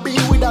wanna be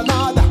with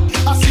another.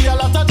 I see a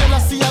lot of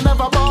jealousy, I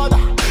never bother.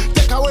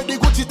 Take away the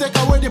Gucci, take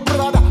away the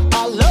Prada.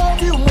 I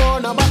love you more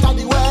no matter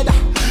the weather.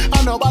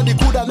 And nobody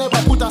could have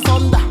never put us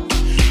under.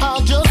 I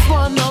just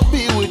wanna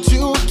be with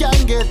you,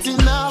 can't get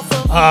enough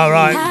of All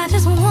right. I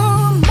just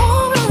want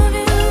more of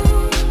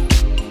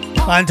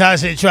you.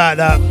 Fantastic track,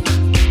 that.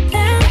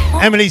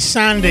 Emily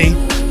Sandy.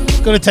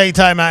 Gotta take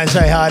time out and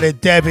say hi to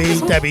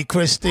Debbie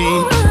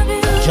Christie,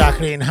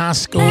 Jacqueline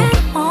Haskell.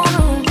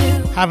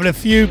 Having a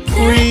few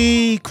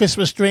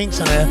pre-Christmas drinks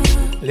and a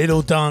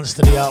little dance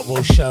to the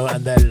Artwell show,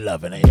 and they're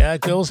loving it. Yeah,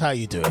 girls, how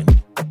you doing?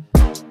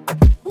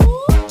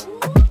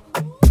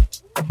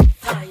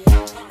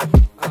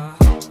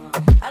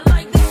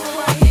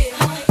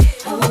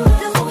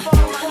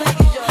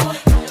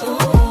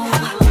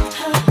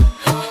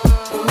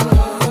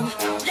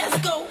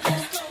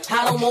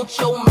 I don't want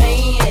your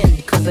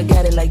man, cause I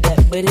got it like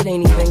that, but it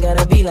ain't even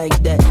gotta be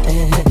like that.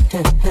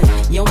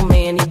 Your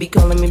man, he be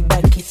calling me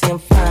back, he say I'm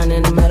fine,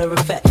 and a matter of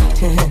fact,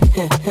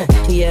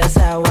 yeah, that's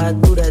how I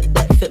do that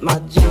fit my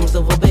jeans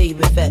over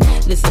baby fat.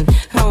 Listen,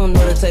 I don't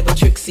know the type of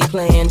tricks he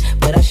playing,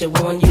 but I should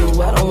warn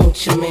you, I don't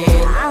want your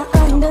man. I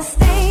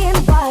understand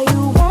why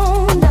you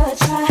wanna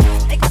try.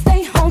 Make us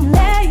stay home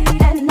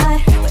late at night.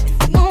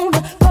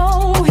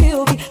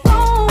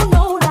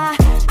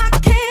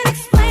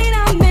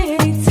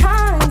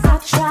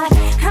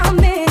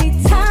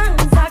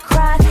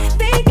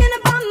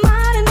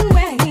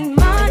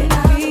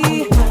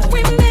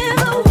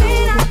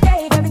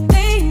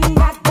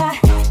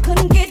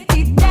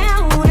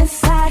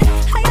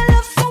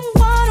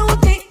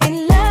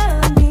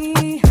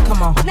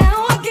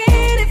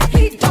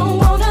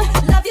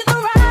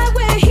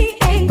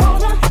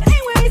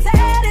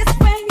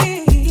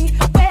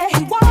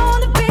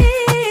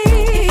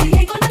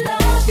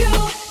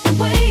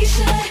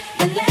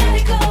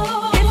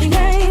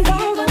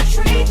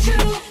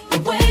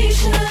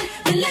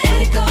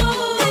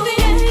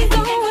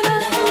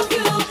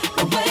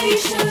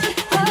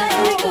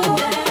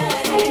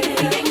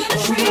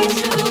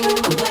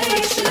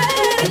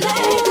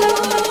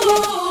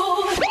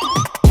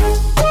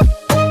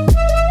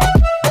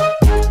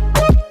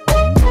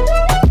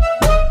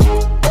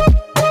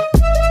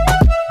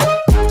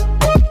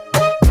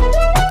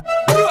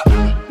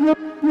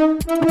 When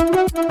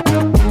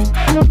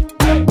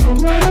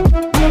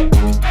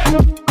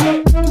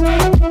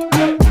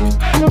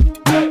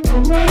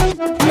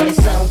the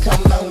song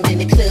come on in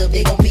the club,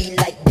 they gon' be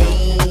like,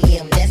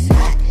 damn, that's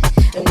hot.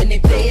 And when they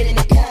play it in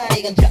the car,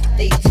 they gon' drop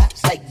their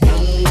tops like,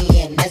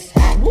 damn, that's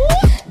hot.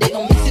 They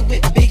gon' mix it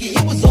with Biggie,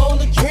 it was all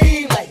a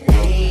dream, like,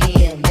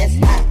 damn, that's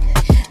hot.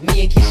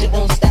 Me and Keisha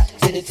won't stop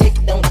till the tick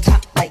don't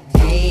top, like,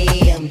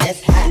 damn,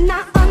 that's hot. And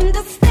I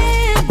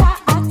understand why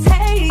I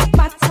take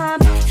my time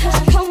to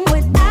come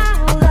with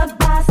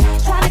alibis,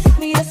 trying to get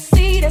me to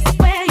see this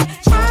where you're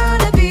trying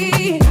to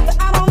be. But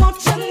I don't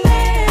want your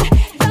man.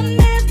 The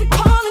man's been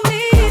calling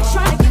me,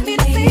 trying to get me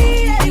to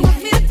see that he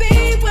wants me to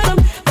be with him,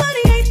 but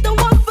he ain't the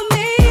one for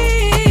me.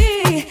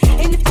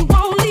 And if you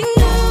only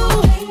knew,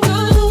 you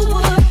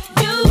would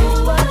do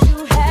what you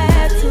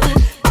had to.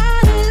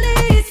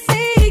 Finally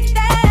see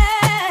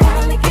that.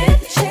 Finally get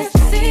the chance to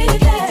see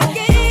that.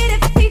 Forget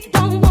if he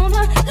don't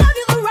wanna love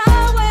you the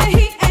right way,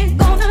 he ain't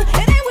gonna.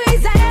 And then where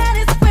he's at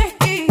is where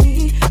he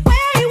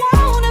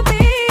wanna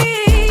be.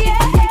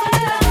 Yeah, he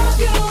gonna love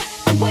you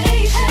the way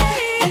he should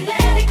and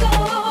let it go.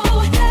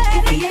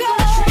 If he ain't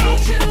gonna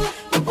treat you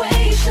the way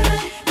he should,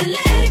 then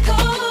let it go.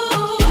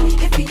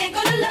 If he ain't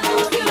gonna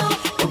love you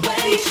the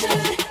way he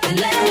should, then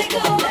let it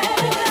go.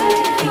 If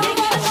he ain't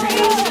gonna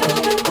treat you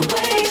the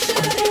way he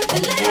should,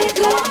 then let it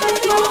go.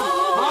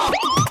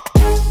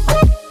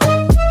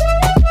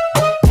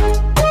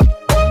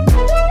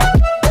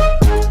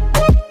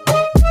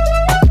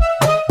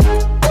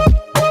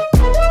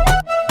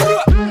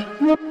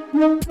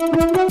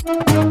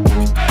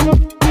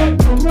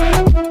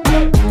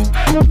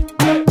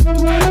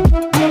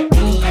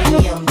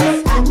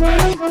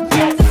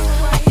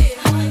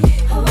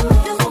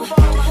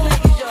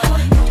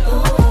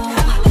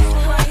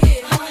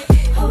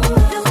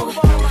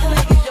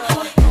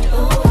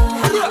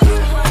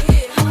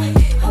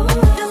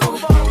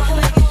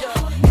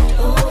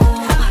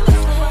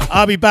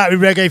 I'll be back with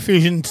Reggae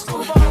Fusion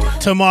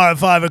tomorrow at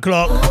 5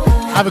 o'clock.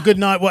 Have a good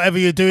night, whatever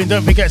you're doing.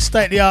 Don't forget,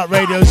 State of the Art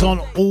Radio's on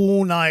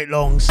all night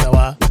long,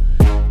 so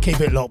keep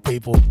it locked,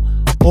 people.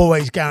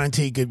 Always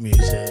guarantee good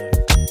music.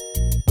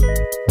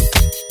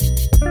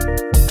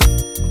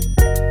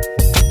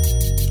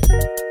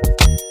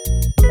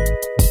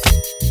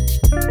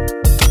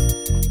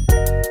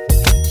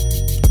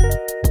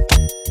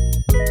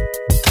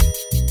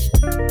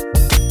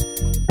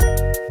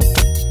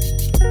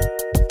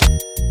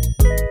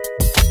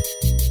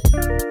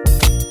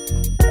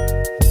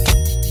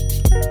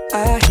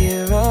 I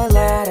hear a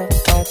lot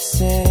about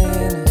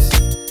sinners.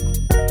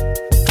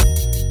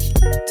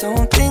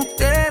 Don't think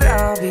that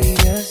I'll be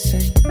the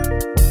same,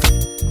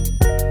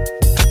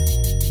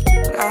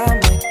 but I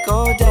might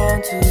go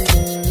down to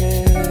the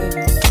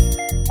river.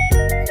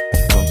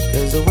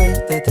 Cause the way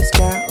that the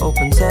sky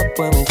opens up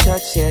when we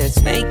touch it,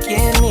 it's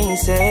making me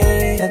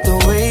say that the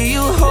way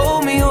you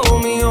hold me,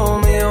 hold me,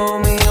 hold me,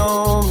 hold me,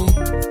 hold me,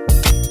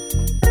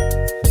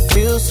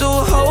 feels so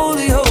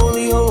holy,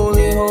 holy,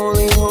 holy,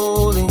 holy,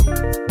 holy.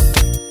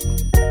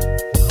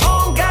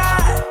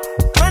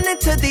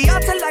 To the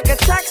altar like a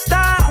track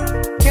star.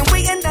 Can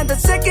wait another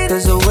second.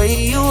 Cause the way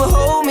you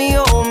hold me,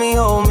 hold me,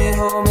 hold me,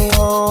 hold me,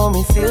 hold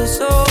me, feel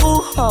so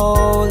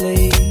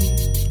holy.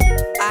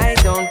 I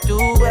don't do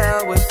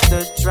well with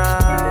the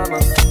drama.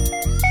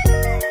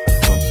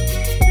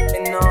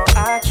 And no,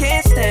 I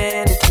can't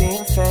stand it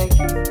being fake.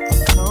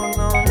 No,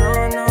 no, no,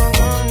 no,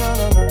 no, no,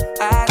 no, no.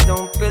 I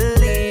don't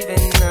believe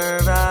in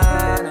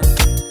Nirvana,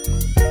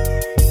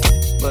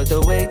 but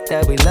the way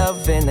that we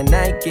love in the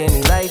night gave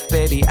me life,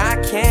 baby. I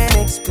can't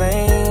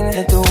explain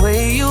it. The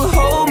way you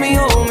hold me,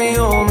 hold me,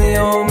 hold me,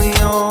 hold me,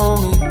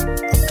 hold me,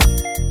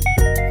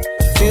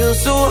 feel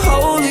so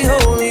holy,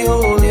 holy,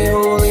 holy,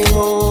 holy,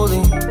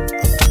 holy.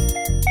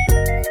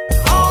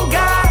 Oh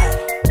God,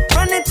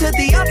 running to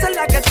the altar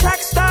like a track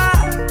star.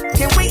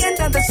 Can't wait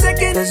another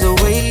second. Cause the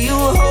way you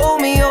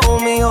hold me,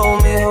 hold me,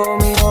 hold me,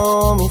 hold me,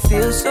 hold me,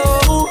 feel so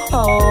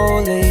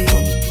holy.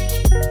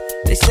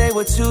 They say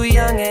we're too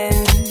young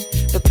and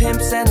the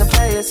pimps and the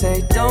players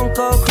say don't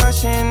go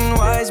crushing.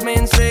 Wise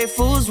men say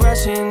fools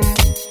rushing,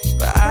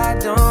 but I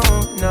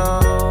don't know.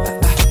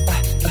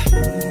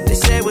 They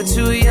say we're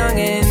too young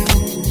and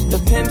the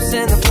pimps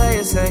and the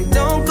players say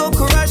don't go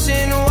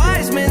crushing.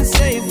 Wise men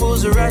say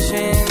fools are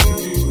rushing,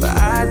 but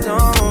I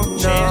don't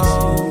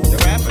know.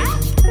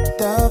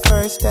 The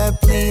first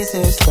that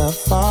pleases the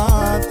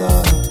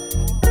Father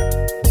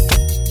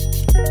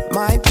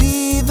might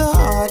be the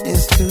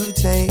hardest to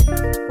take.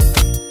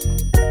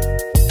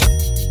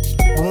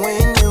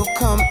 When you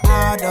come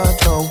out of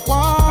the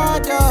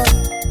water,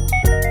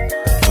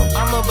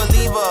 I'm a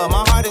believer,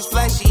 my heart is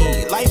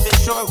fleshy. Life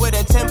is short with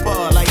a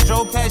temper, like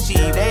Joe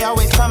Pesci. They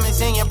always come and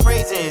sing your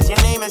praises,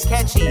 your name is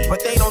catchy,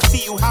 but they don't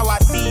see you how I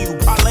see you.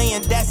 Parlay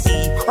and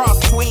Desi, cross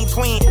tween,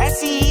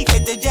 Essie,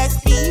 hit the jet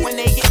ski. When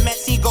they get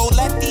messy, go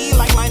lefty,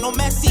 like Lionel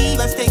Messi.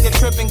 Let's take a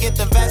trip and get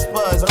the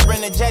Vespas, or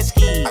rent a jet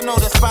ski. I know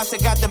the spots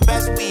that got the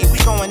best weed, we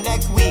going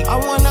next week. I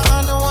wanna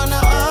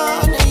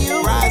honor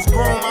you. Rise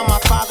groom, I'm my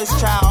father's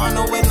child. I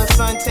know when the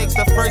son takes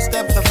the first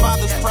step, the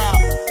father's proud.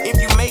 If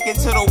you make it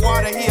to the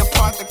water, he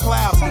out the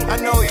clouds. I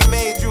know he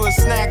made you a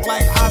snack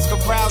like Oscar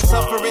Proud.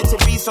 Suffer it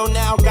to be, so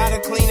now gotta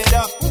clean it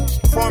up.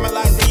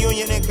 Formalize the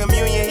union and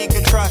communion he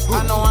can trust.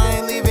 I know I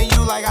ain't leaving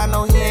you like I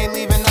know he ain't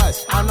leaving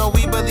us. I know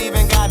we believe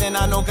in God and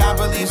I know God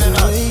believes in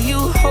us. The way you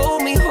hold